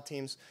full-blown SWAT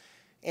teams.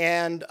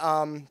 And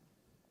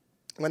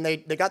when they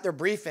got their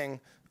briefing,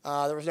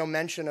 there was no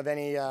mention of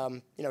any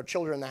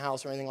children in the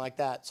house or anything like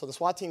that. So the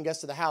SWAT team gets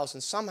to the house,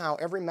 and somehow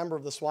every member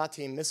of the SWAT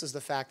team misses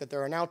the fact that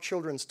there are now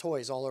children's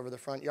toys all over the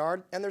front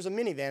yard, and there's a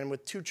minivan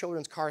with 2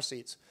 children's car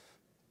seats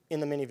in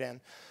the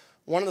minivan.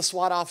 One of the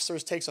SWAT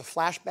officers takes a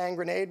flashbang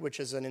grenade, which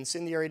is an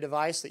incendiary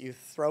device that you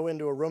throw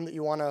into a room that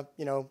you want to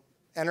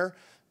enter,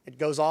 It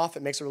goes off,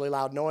 it makes a really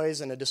loud noise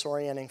and a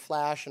disorienting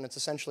flash, and it's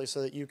essentially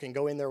so that you can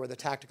go in there with a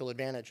tactical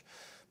advantage.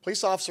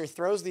 Police officer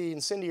throws the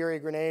incendiary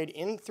grenade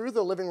in through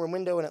the living room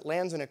window, and it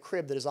lands in a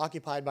crib that is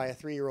occupied by a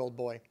 3-year-old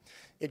boy.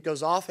 It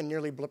goes off and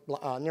nearly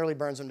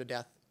burns him to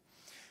death.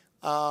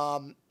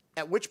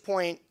 At which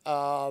point,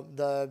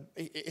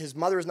 his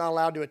mother is not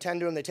allowed to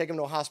attend to him. They take him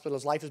to a hospital.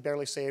 His life is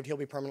barely saved. He'll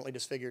be permanently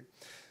disfigured.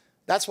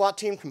 That SWAT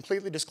team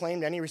completely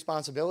disclaimed any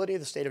responsibility.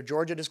 The state of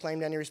Georgia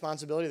disclaimed any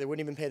responsibility. They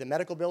wouldn't even pay the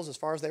medical bills as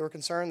far as they were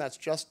concerned. That's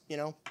just, you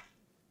know,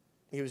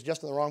 he was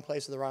just in the wrong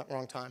place at the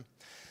wrong time.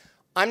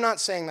 I'm not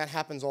saying that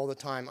happens all the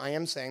time. I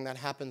am saying that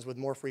happens with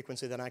more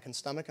frequency than I can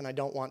stomach, and I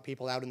don't want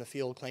people out in the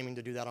field claiming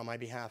to do that on my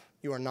behalf.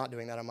 You are not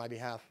doing that on my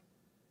behalf.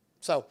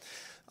 So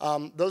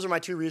those are my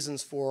 2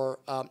 reasons for,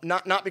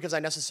 not because I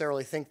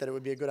necessarily think that it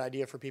would be a good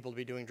idea for people to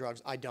be doing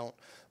drugs. I don't.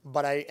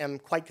 But I am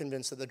quite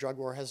convinced that the drug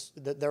war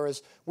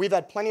we've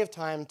had plenty of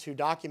time to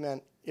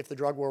document if the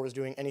drug war was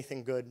doing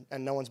anything good,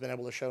 and no one's been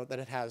able to show that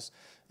it has.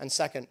 And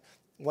second,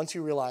 once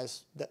you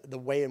realize the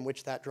way in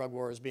which that drug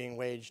war is being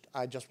waged,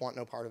 I just want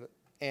no part of it.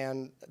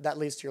 And that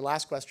leads to your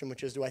last question,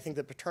 which is, do I think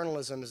that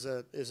paternalism is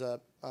a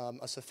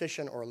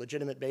sufficient or a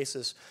legitimate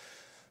basis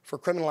for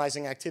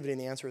criminalizing activity? And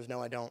the answer is no,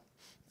 I don't.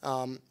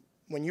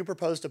 When you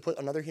propose to put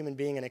another human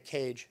being in a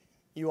cage,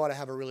 you ought to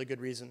have a really good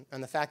reason.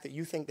 And the fact that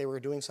you think they were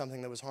doing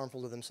something that was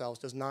harmful to themselves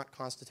does not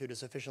constitute a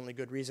sufficiently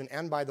good reason.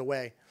 And by the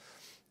way,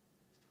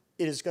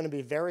 it is going to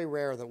be very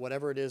rare that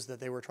whatever it is that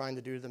they were trying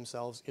to do to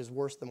themselves is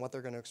worse than what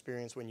they're going to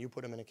experience when you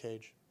put them in a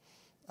cage.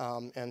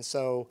 And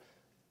so,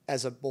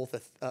 as both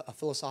a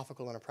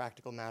philosophical and a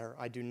practical matter,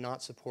 I do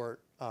not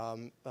support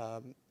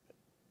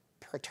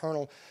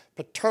paternal,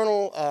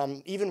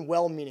 even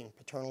well-meaning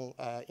paternal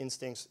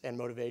instincts and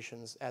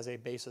motivations as a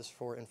basis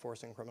for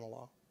enforcing criminal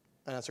law.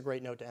 And that's a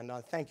great note to end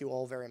on. Thank you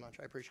all very much.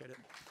 I appreciate it.